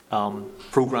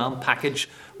programme package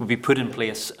would be put in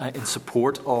place in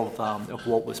support of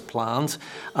what was planned,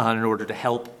 and in order to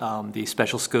help the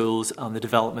special schools and the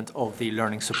development of the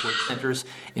learning support centres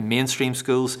in mainstream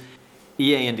schools.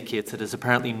 EA indicates it has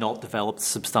apparently not developed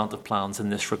substantive plans in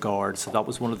this regard, so that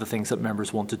was one of the things that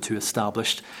members wanted to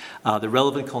establish. The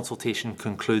relevant consultation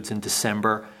concludes in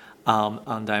December,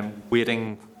 and I'm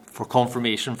waiting for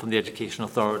confirmation from the Education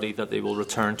Authority that they will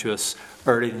return to us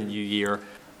early in the new year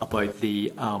about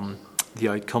the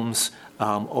outcomes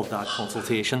of that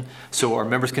consultation. So are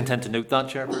members content to note that,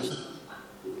 Chairperson?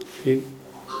 Yeah.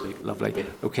 Lovely.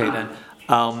 Okay then.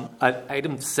 At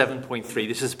item 7.3,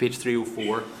 this is page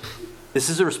 304. This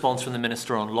is a response from the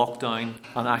Minister on lockdown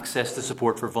and access to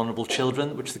support for vulnerable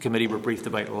children, which the committee were briefed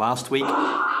about last week.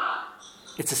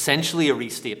 It's essentially a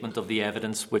restatement of the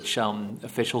evidence which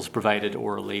officials provided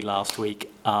orally last week.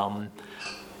 The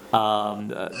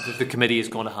committee is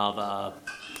going to have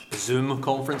Zoom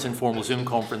conference, informal Zoom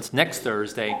conference next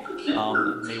Thursday. May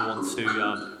want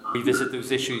to revisit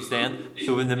those issues then.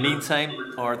 So in the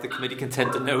meantime, are the committee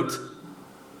content to note?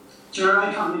 Chair,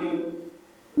 I can't hear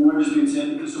whatever's being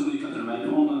said because somebody cut their mic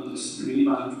on and it's really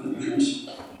bad interference.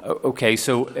 Okay,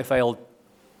 so if I'll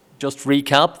just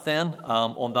recap then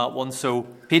on that one. So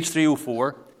page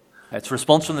 304, it's a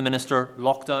response from the Minister,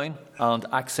 lockdown and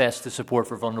access to support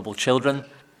for vulnerable children.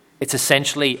 It's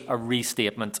essentially a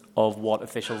restatement of what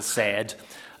officials said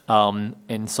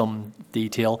in some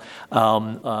detail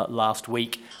last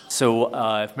week. So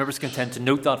if members are content to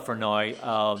note that for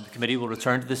now, the committee will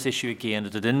return to this issue again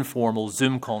at an informal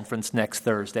Zoom conference next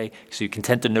Thursday. So you're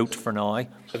content to note for now.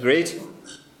 Agreed.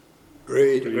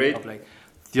 Agreed. Lovely.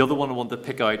 The other one I wanted to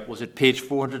pick out was at page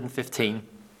 415.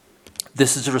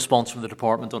 This is a response from the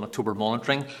Department on October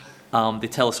monitoring. They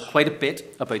tell us quite a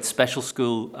bit about special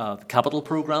school capital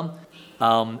programme.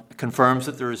 Confirms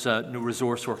that there is no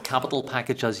resource or capital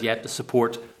package as yet to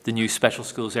support the new special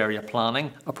schools area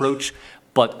planning approach.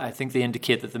 But I think they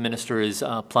indicate that the Minister is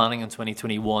planning in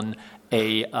 2021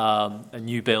 a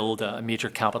new build, a major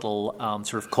capital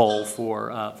sort of call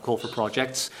for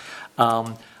projects.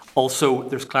 Also,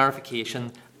 there's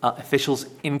clarification. Officials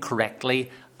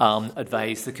incorrectly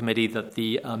advised the committee that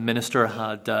the Minister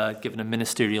had given a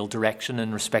ministerial direction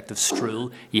in respect of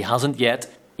Struhl. He hasn't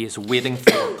yet. He is waiting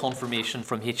for confirmation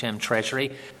from HM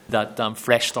Treasury that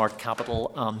Fresh Start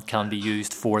Capital can be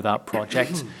used for that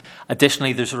project.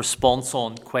 Additionally, there's a response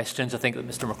on questions I think that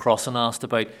Mr McCrossan asked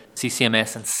about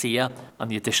CCMS and SIA and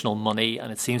the additional money,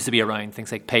 and it seems to be around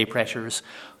things like pay pressures,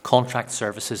 contract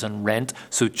services and rent.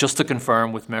 So just to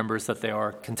confirm with members that they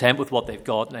are content with what they've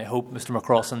got, and I hope, Mr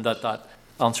McCrossan, that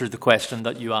answered the question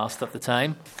that you asked at the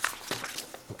time.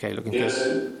 Okay, looking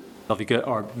good. Lovely, good.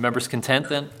 Are members content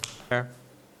then? Chair?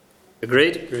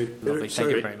 Agreed. Lovely, thank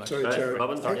you very much. Sorry, Chair.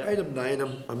 Item 9,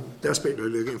 I'm desperately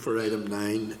looking for item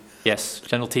 9. Yes,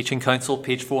 General Teaching Council,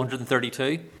 page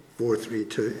 432.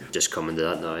 432. Just coming to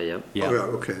that now, yeah. Yeah. Oh, yeah,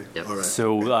 okay. Yep. All right.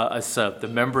 So, as the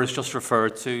member has just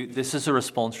referred to, this is a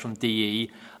response from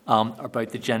DE about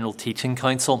the General Teaching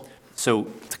Council. So,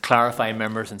 to clarify,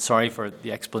 members, and sorry for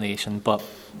the explanation, but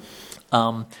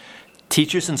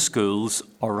teachers in schools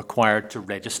are required to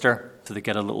register, so they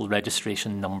get a little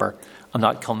registration number, and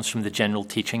that comes from the General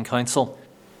Teaching Council.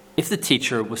 If the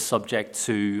teacher was subject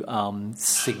to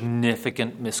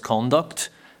significant misconduct,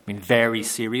 I mean very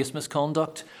serious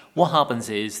misconduct, what happens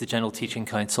is the General Teaching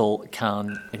Council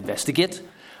can investigate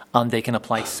and they can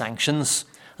apply sanctions.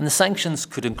 And the sanctions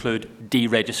could include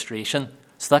deregistration,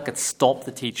 so that could stop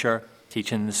the teacher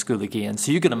teaching in the school again.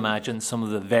 So you can imagine some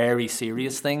of the very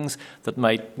serious things that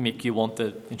might make you want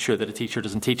to ensure that a teacher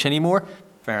doesn't teach anymore.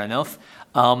 Fair enough.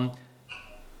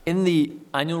 In the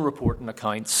annual report and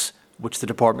accounts which the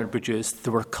department produced,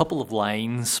 there were a couple of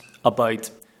lines about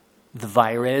the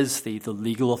VIRES, the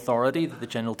legal authority that the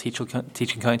General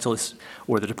Teaching Council is,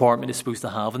 or the department is supposed to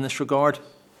have in this regard.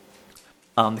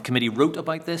 The committee wrote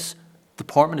about this. The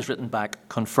department has written back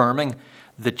confirming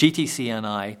that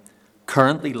GTCNI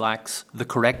currently lacks the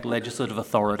correct legislative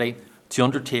authority to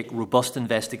undertake robust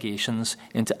investigations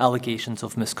into allegations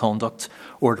of misconduct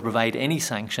or to provide any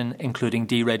sanction, including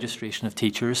deregistration of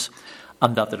teachers,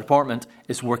 and that the department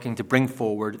is working to bring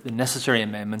forward the necessary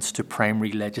amendments to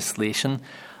primary legislation.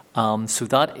 So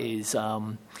that is,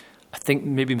 I think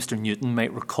maybe Mr Newton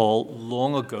might recall,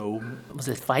 long ago, was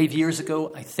it 5 years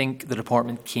ago, I think the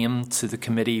department came to the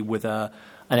committee with an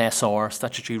SR,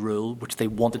 statutory rule, which they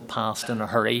wanted passed in a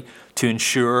hurry to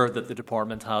ensure that the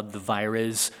department had the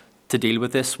VIRES to deal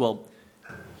with this. Well,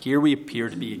 here we appear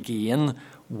to be again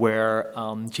where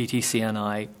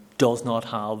GTCNI does not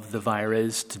have the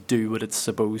VIRES to do what it's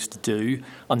supposed to do,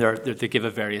 and they give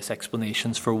various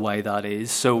explanations for why that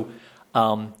is. So,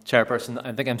 Chairperson,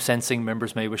 I think I'm sensing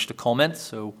members may wish to comment.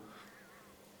 So,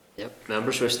 yep,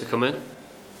 members wish to come in.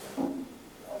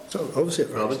 So obviously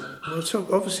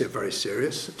a very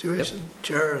serious situation, yep.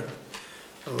 Chair.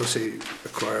 Obviously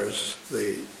requires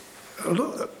a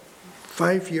lot.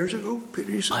 5 years ago,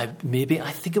 Peter, you said?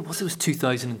 I think it was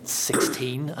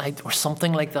 2016 or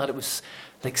something like that. It was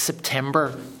like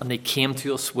September, and they came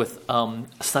to us with a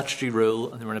statutory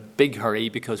rule, and they were in a big hurry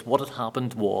because what had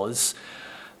happened was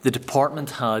the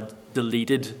department had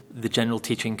deleted the General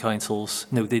Teaching Council's.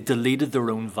 No, they deleted their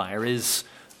own VIRES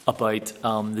about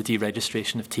the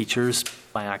deregistration of teachers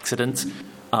by accident.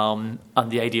 And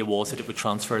the idea was that it would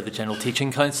transfer to the General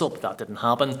Teaching Council, but that didn't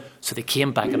happen. So they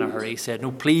came back in a hurry, said,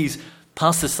 no, please,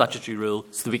 pass the statutory rule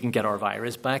so that we can get our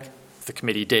VIRES back. The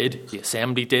committee did, the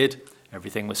Assembly did,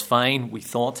 everything was fine, we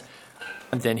thought.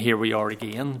 And then here we are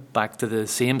again, back to the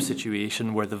same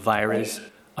situation where the VIRES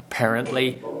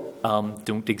apparently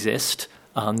don't exist.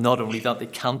 Not only that, they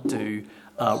can't do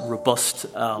robust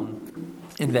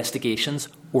investigations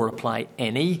or apply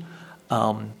any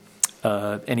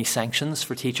sanctions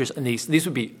for teachers. And these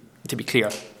would be, to be clear,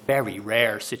 very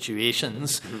rare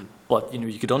situations. But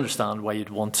you could understand why you'd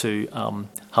want to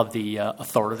have the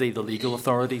legal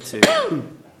authority to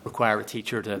require a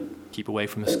teacher to keep away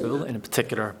from a school in a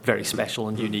particular very special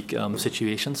and unique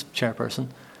situations. Chairperson.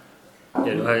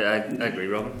 Yeah, I agree,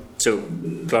 Robin. So,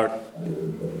 Clark,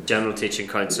 General Teaching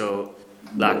Council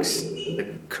lacks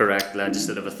the correct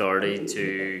legislative authority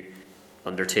to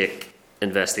undertake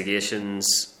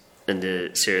investigations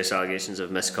into serious allegations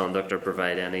of misconduct or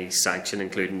provide any sanction,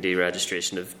 including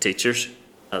deregistration of teachers,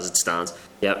 as it stands.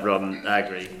 Yeah, Robin, I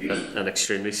agree. An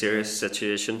extremely serious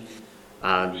situation,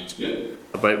 and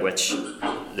about which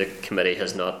the committee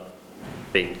has not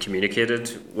been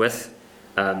communicated with.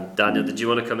 Daniel, did you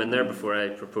want to come in there before I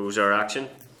propose our action?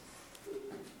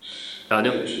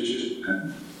 Daniel? This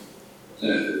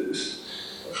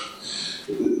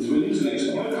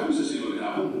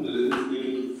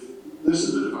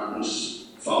is the department's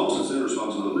fault, it's their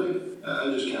responsibility.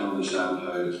 I just can't understand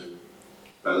how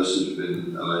this has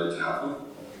been allowed to happen.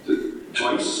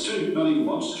 Twice, too, not even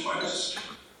once, twice.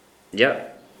 Yeah.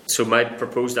 So my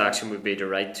proposed action would be to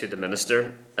write to the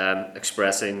Minister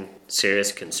expressing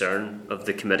serious concern of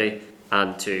the committee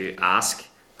and to ask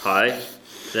how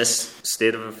this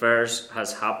state of affairs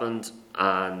has happened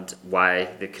and why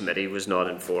the committee was not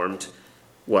informed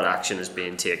what action is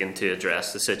being taken to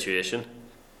address the situation.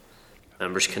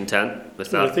 Members content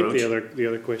with that approach? I think the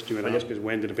other question you would ask is,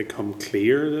 when did it become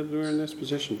clear that we were in this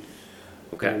position?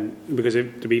 Okay. Because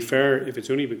to be fair, if it's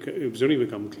only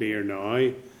become clear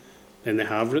now, then they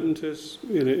have written to us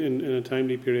in a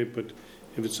timely period. But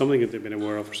if it's something that they've been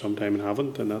aware of for some time and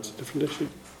haven't, then that's a different issue.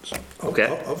 So. Okay.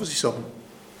 Obviously,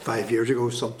 5 years ago,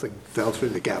 something fell through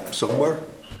the gap somewhere.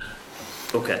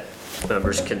 Okay.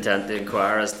 Members content to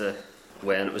inquire as to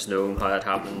when it was known, how it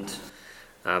happened,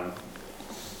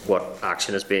 what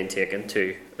action is being taken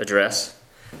to address,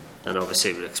 and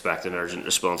obviously we expect an urgent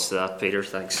response to that. Peter,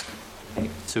 thanks.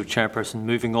 So, Chairperson,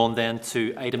 moving on then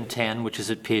to item 10, which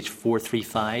is at page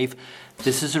 435.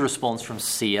 This is a response from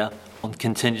SIA on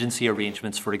contingency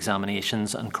arrangements for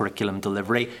examinations and curriculum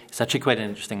delivery. It's actually quite an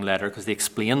interesting letter because they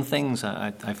explain things.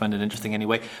 I find it interesting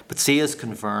anyway. But SIA has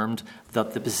confirmed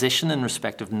that the position in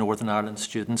respect of Northern Ireland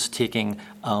students taking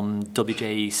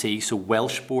WJEC, so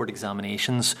Welsh Board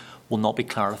examinations, will not be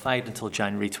clarified until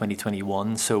January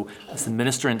 2021. So, as the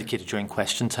Minister indicated during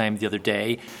question time the other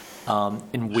day,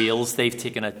 in Wales, they've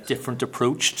taken a different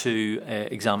approach to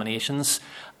examinations,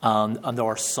 and there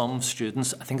are some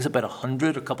students, I think it's about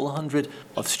 100, a couple of hundred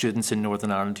of students in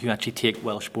Northern Ireland who actually take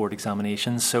Welsh Board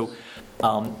examinations. So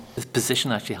the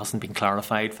position actually hasn't been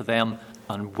clarified for them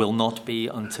and will not be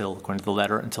until, according to the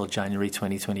letter, until January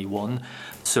 2021.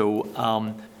 So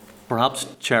perhaps,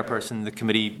 Chairperson, the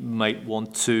committee might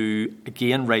want to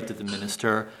again write to the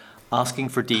Minister asking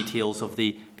for details of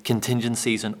the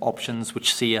contingencies and options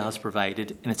which SIA has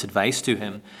provided in its advice to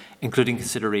him, including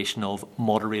consideration of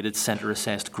moderated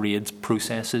centre-assessed grades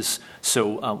processes.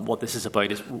 So what this is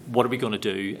about is, what are we going to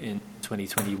do in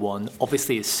 2021?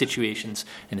 Obviously, as situations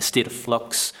in a state of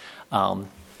flux,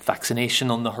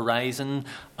 vaccination on the horizon,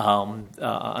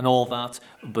 and all that.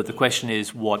 But the question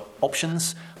is, what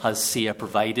options has SIA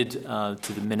provided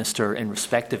to the Minister in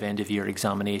respect of end-of-year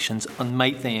examinations, and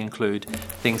might they include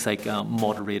things like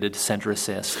moderated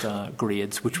centre-assessed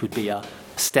grades, which would be a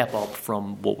step up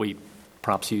from what we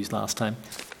perhaps used last time?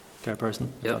 Chairperson,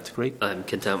 that's great. I'm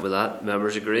content with that.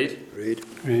 Members agreed?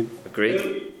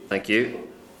 Agreed. Thank you.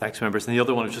 Thanks, members. And the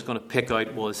other one I was just going to pick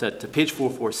out was at page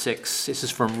 446. This is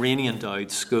from Rainey and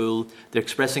Dowd School. They're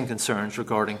expressing concerns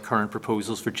regarding current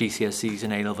proposals for GCSEs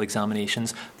and A-level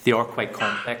examinations. They are quite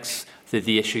complex,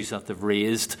 the issues that they've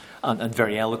raised, and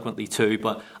very eloquently too,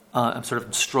 but I'm sort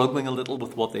of struggling a little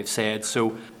with what they've said.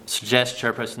 So suggest,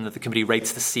 Chairperson, that the committee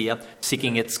writes to SIA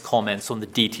seeking its comments on the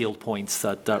detailed points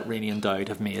that Rainey and Dowd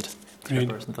have made.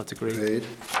 Chairperson, if that's agreed.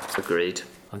 Agreed.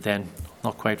 And then,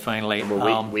 not quite finally,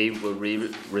 we will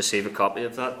receive a copy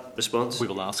of that response. We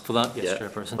will ask for that, yes,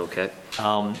 Chairperson. Okay.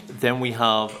 Then we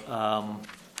have,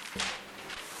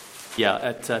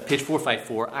 at page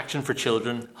 454, Action for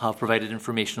Children have provided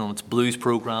information on its Blues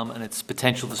programme and its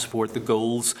potential to support the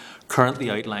goals currently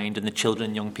outlined in the Children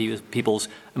and Young People's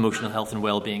Emotional Health and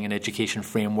Wellbeing and Education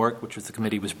Framework, which the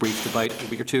committee was briefed about a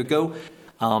week or two ago.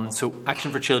 So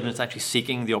Action for Children is actually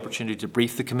seeking the opportunity to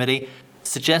brief the committee,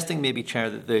 suggesting maybe,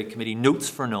 Chair, that the committee notes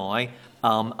for now,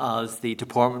 as the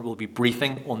department will be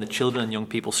briefing on the Children and Young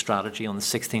People strategy on the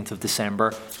 16th of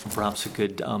December, and perhaps we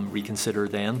could reconsider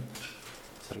then.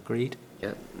 that agreed?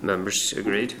 Yeah, members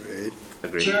agreed.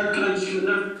 Agreed. Chair, can I just come in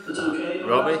there? That's okay.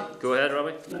 Robbie, go ahead,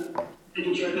 Robbie. Thank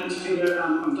you, Chair. Thanks, Peter.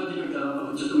 I'm glad you picked that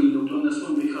up. Just a wee note on this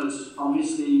one because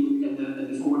obviously in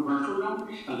the forward work programme,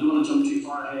 I don't want to jump too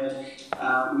far ahead.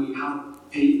 We have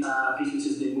piece which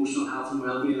is the emotional health and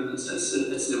wellbeing, and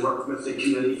it's the work with the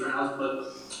committee for health.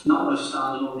 But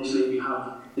notwithstanding, obviously we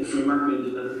have the framework being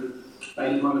delivered by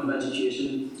the Department of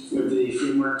Education with the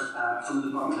framework from the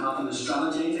Department of Health and the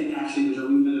strategy. I think actually there's a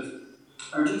wee bit of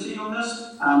urgency on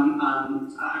this. And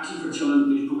actually for children,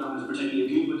 the programme is particularly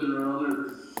good, but there are other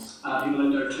people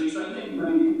out there too. So I think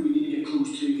maybe we need to get close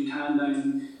to tying down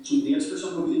some dates for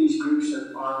some of these groups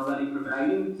that are already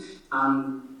providing,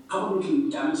 and probably can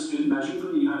demonstrate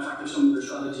measurably how effective some of their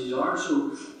strategies are.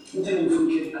 So I think if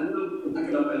we could, I know we'll pick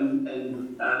it up in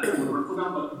the work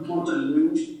programme, but we want to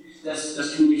lose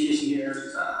this communication here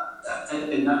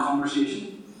in that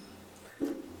conversation.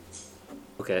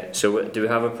 Okay, so do we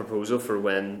have a proposal for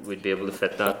when we'd be able to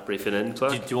fit that briefing in,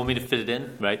 Clark? Do you want me to fit it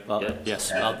in? Right. Well, yeah.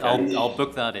 Yes. I'll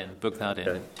book that in.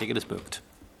 Okay. Take it as booked.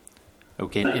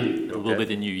 Okay. It will be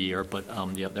the new year, but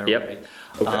yeah, there. Yep.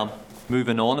 Okay.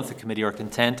 Moving on, if the committee are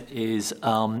content, is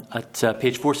at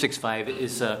page 465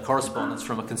 is correspondence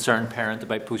from a concerned parent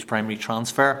about post-primary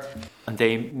transfer, and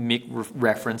they make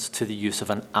reference to the use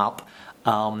of an app,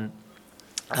 and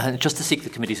just to seek the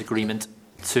committee's agreement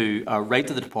to write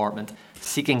to the department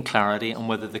seeking clarity on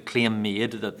whether the claim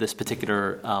made that this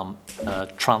particular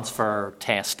transfer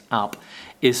test app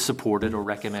is supported or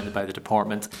recommended by the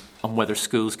department, and whether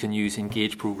schools can use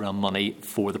Engage programme money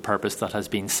for the purpose that has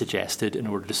been suggested in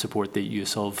order to support the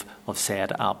use of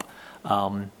said app,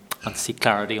 and seek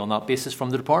clarity on that basis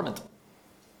from the department.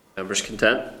 Members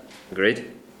content?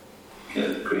 Agreed? Yeah,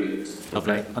 agreed.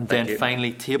 Lovely. And then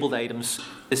finally, tabled items.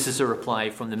 This is a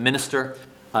reply from the Minister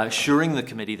assuring the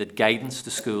committee that guidance to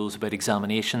schools about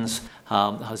examinations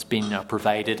has been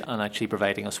provided, and actually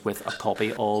providing us with a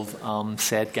copy of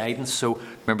said guidance. So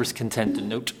members content to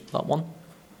note that one.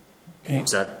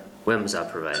 When was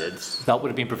that provided? That would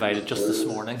have been provided just this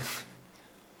morning.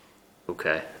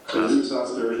 Okay. Last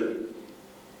Thursday.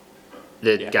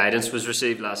 The guidance was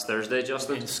received last Thursday,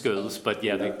 Justin? In schools, but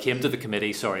yeah, they came to the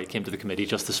committee. Sorry, it came to the committee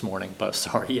just this morning. But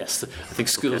sorry, yes, I think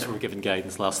schools were given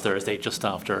guidance last Thursday, just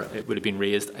after it would have been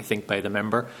raised, I think, by the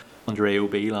member under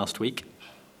AOB last week.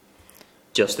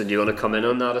 Justin, do you want to come in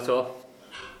on that at all?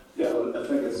 Yeah, well, I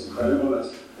think it's critical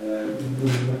that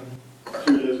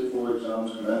 2 days before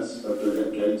exams commence, that they're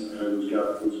getting guidance on how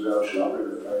those gaps should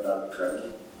operate. I find that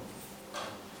critical.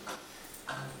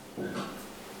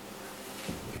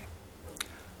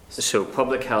 So,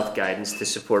 public health guidance to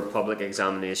support public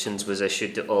examinations was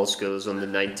issued to all schools on the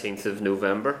 19th of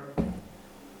November,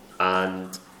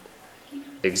 and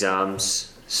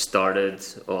exams started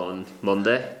on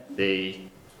Monday, the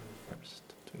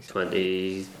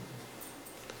 22nd?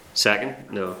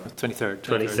 No. 23rd.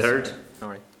 23rd.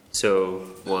 Sorry. So,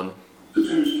 one.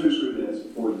 Two school days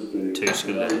before this day. 2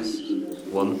 school days.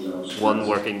 One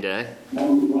working day.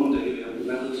 One day we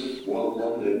implemented,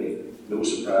 one day, no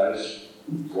surprise,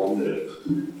 one day.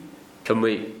 Can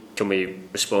we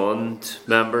respond,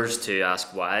 members, to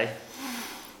ask why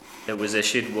it was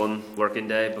issued 1 working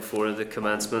day before the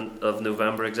commencement of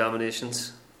November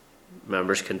examinations?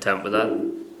 Members content with that?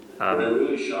 I'm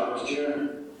really shocked,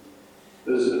 Chair.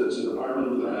 It's a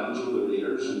department with their hands over their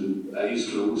ears and eyes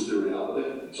closed to reality.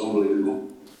 It's unbelievable.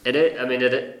 It is. I mean,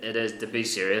 it is. To be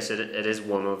serious, it is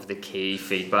one of the key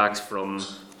feedbacks from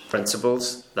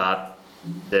principals that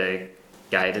the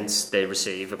guidance they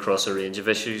receive across a range of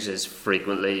issues is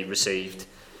frequently received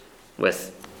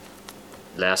with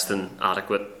less than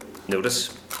adequate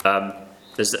notice.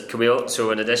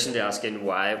 So in addition to asking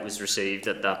why it was received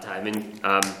at that timing,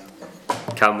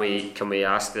 can we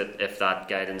ask that if that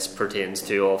guidance pertains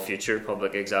to all future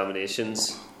public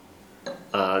examinations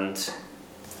and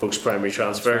post-primary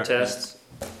transfer tests?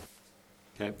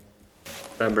 Okay.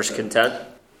 Members content?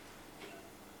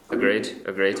 Agreed.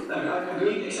 Agreed,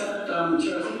 except, Chair, I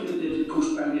think the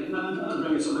post-primary, not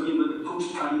bring it up again, but the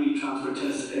post-primary transfer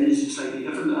test is slightly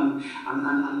different, and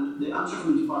the answer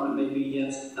from the department may be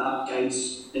yes, that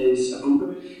guidance is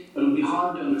appropriate, but it would be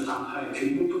hard to understand how it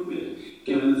could be appropriate,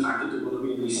 given the fact that there will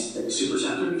be these super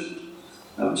centres.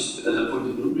 Just as a point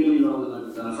of note, really,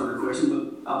 rather than a further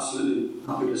question, but absolutely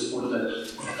happy to support that.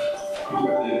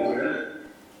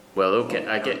 Well, okay,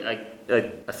 I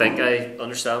think I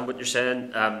understand what you're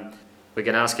saying. We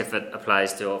can ask if it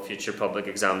applies to all future public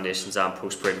examinations and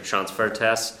post-primary transfer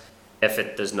tests. If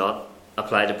it does not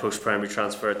apply to post-primary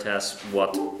transfer tests,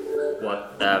 what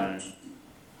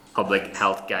public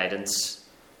health guidance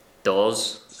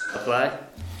does apply?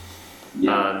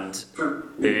 and who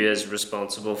is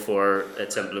responsible for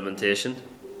its implementation.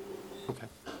 Okay.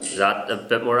 Is that a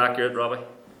bit more accurate, Robbie?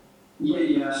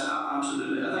 Yes,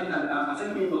 absolutely. I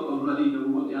think we already know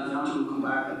what the answer will come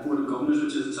back at Board of Governors,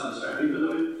 which isn't satisfactory, by the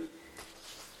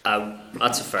way.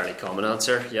 That's a fairly common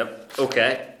answer. Yep.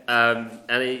 Okay.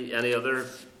 Any other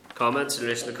comments in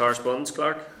relation to correspondence,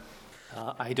 Clark?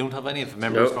 I don't have any. If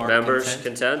members are members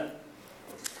content.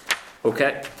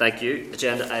 Okay. Thank you.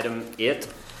 Agenda item 8.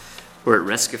 We're at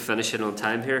risk of finishing on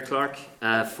time here, Clark.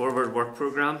 Forward work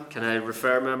programme. Can I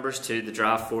refer members to the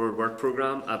draft forward work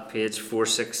programme at page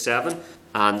 467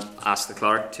 and ask the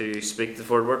clerk to speak to the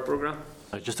forward work programme?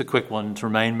 Just a quick one to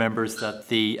remind members that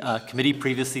the committee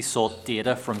previously sought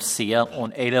data from SIA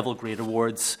on A-level grade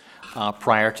awards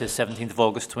prior to 17th of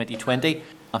August 2020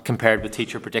 compared with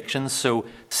teacher predictions. So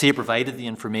SIA provided the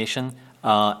information.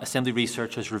 Assembly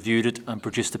Research has reviewed it and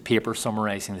produced a paper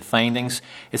summarising the findings.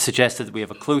 It suggested that we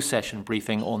have a closed session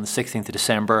briefing on the 16th of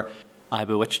December, by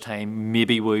which time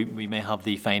maybe we may have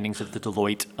the findings of the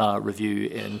Deloitte review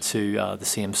into the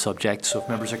same subject. So if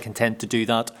members are content to do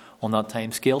that on that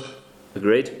time scale.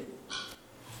 Agreed.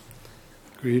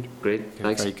 Agreed. Great.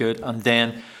 Thanks. Very good. And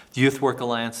then the Youth Work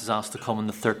Alliance is asked to come on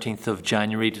the 13th of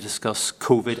January to discuss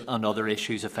COVID and other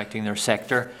issues affecting their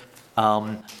sector.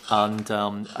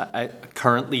 I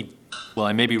currently, well,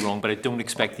 I may be wrong, but I don't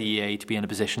expect the EA to be in a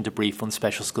position to brief on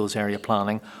special schools area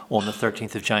planning on the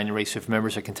 13th of January. So if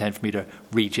members are content for me to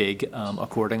rejig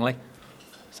accordingly.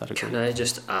 Is that okay? Can I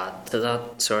just add to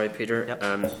that? Sorry, Peter.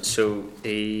 Yep. So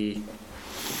the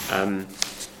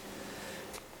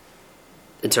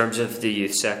in terms of the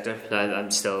youth sector,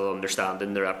 I'm still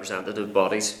understanding the representative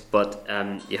bodies, but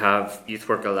you have Youth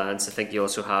Work Alliance. I think you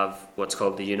also have what's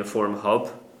called the Uniform Hub,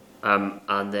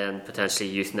 and then potentially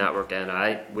Youth Network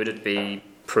NI. Would it be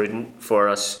prudent for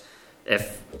us,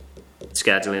 if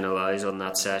scheduling allows on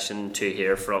that session, to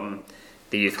hear from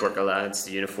the Youth Work Alliance,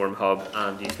 the Uniform Hub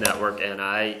and Youth Network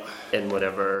NI in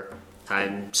whatever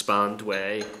time-spanned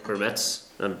way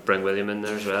permits, and bring William in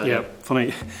there as well? Yeah,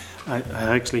 funny, I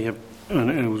actually have, and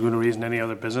I was going to raise in any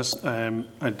other business,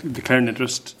 I declared an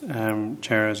interest,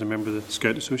 Chair, as a member of the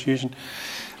Scout Association.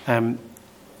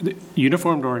 The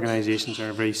uniformed organisations are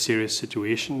a very serious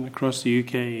situation across the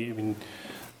UK. I mean,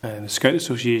 the Scout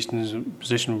Association is in a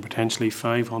position where potentially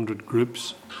 500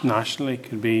 groups nationally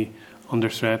could be under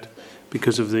threat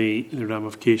because of the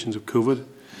ramifications of COVID.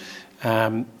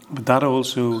 But that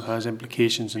also has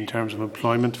implications in terms of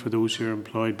employment for those who are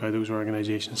employed by those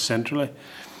organisations centrally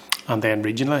and then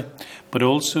regionally, but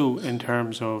also in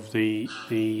terms of the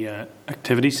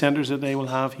activity centres that they will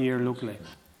have here locally.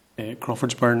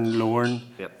 Crawfordsburn, Lorne,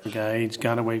 yep. Guides,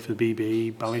 Ganaway for the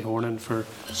BB, Ballyhornan for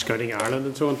Scouting Ireland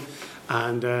and so on.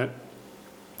 And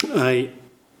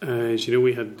as you know,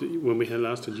 when we had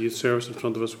last had youth service in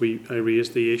front of us, I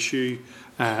raised the issue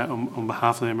on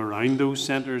behalf of them around those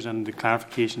centres and the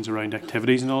clarifications around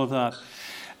activities and all of that.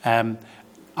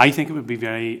 I think it would be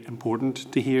very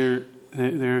important to hear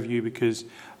their view because,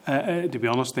 to be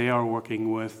honest, they are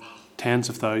working with tens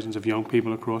of thousands of young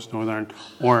people across Northern Ireland,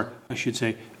 or I should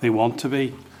say they want to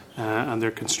be, and they're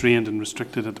constrained and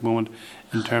restricted at the moment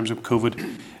in terms of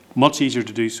COVID. Much easier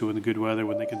to do so in the good weather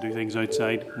when they can do things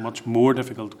outside, much more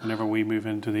difficult whenever we move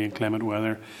into the inclement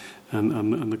weather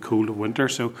and the cold of winter.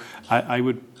 So I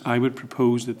would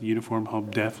propose that the Uniform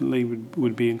Hub definitely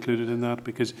would be included in that,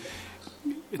 because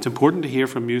it's important to hear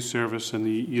from Youth Service and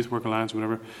the Youth Work Alliance,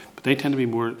 whatever, but they tend to be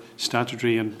more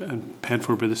statutory and paid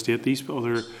for by the state. These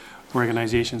other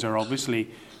organisations are obviously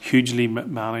hugely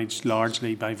managed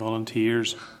largely by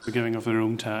volunteers, the giving of their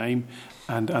own time,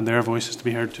 and their voice is to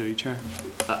be heard too, Chair.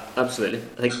 Absolutely.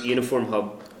 I think the Uniform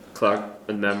Hub, Clark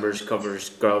and members, covers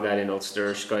Girl Guiding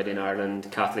Ulster, Scouting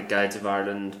Ireland, Catholic Guides of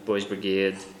Ireland, Boys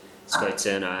Brigade, Scouts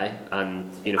NI,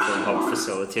 and Uniform Hub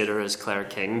facilitator is Claire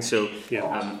King. So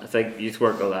I think Youth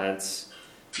Work Alliance,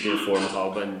 Uniform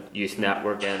Hub and Youth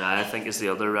Network NI, I think, is the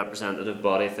other representative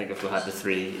body. I think if we had the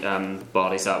three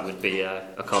bodies, that would be a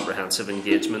comprehensive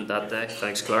engagement that day.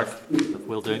 Thanks, Clark.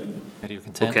 Will do. Are you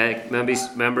content? Okay, members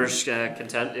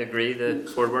content to agree the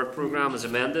forward work programme is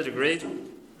amended? Agreed?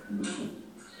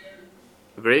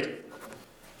 Agreed?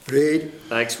 Agreed.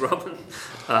 Thanks, Robin.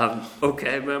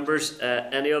 Okay, members,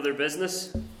 any other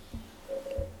business?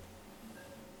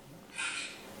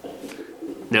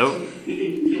 No?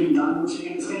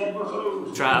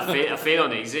 I feel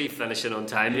uneasy finishing on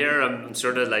time here. I'm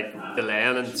sort of like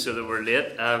delaying and so that we're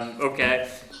late. Okay,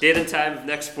 date and time of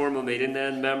next formal meeting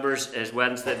then, members, is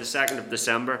Wednesday the 2nd of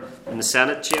December in the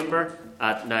Senate chamber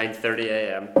at 9:30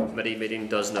 a.m. Committee meeting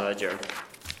does now adjourn.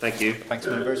 Thank you. Thanks,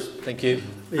 members. Thank you.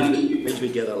 Means we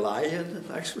get a lie in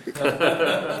next week.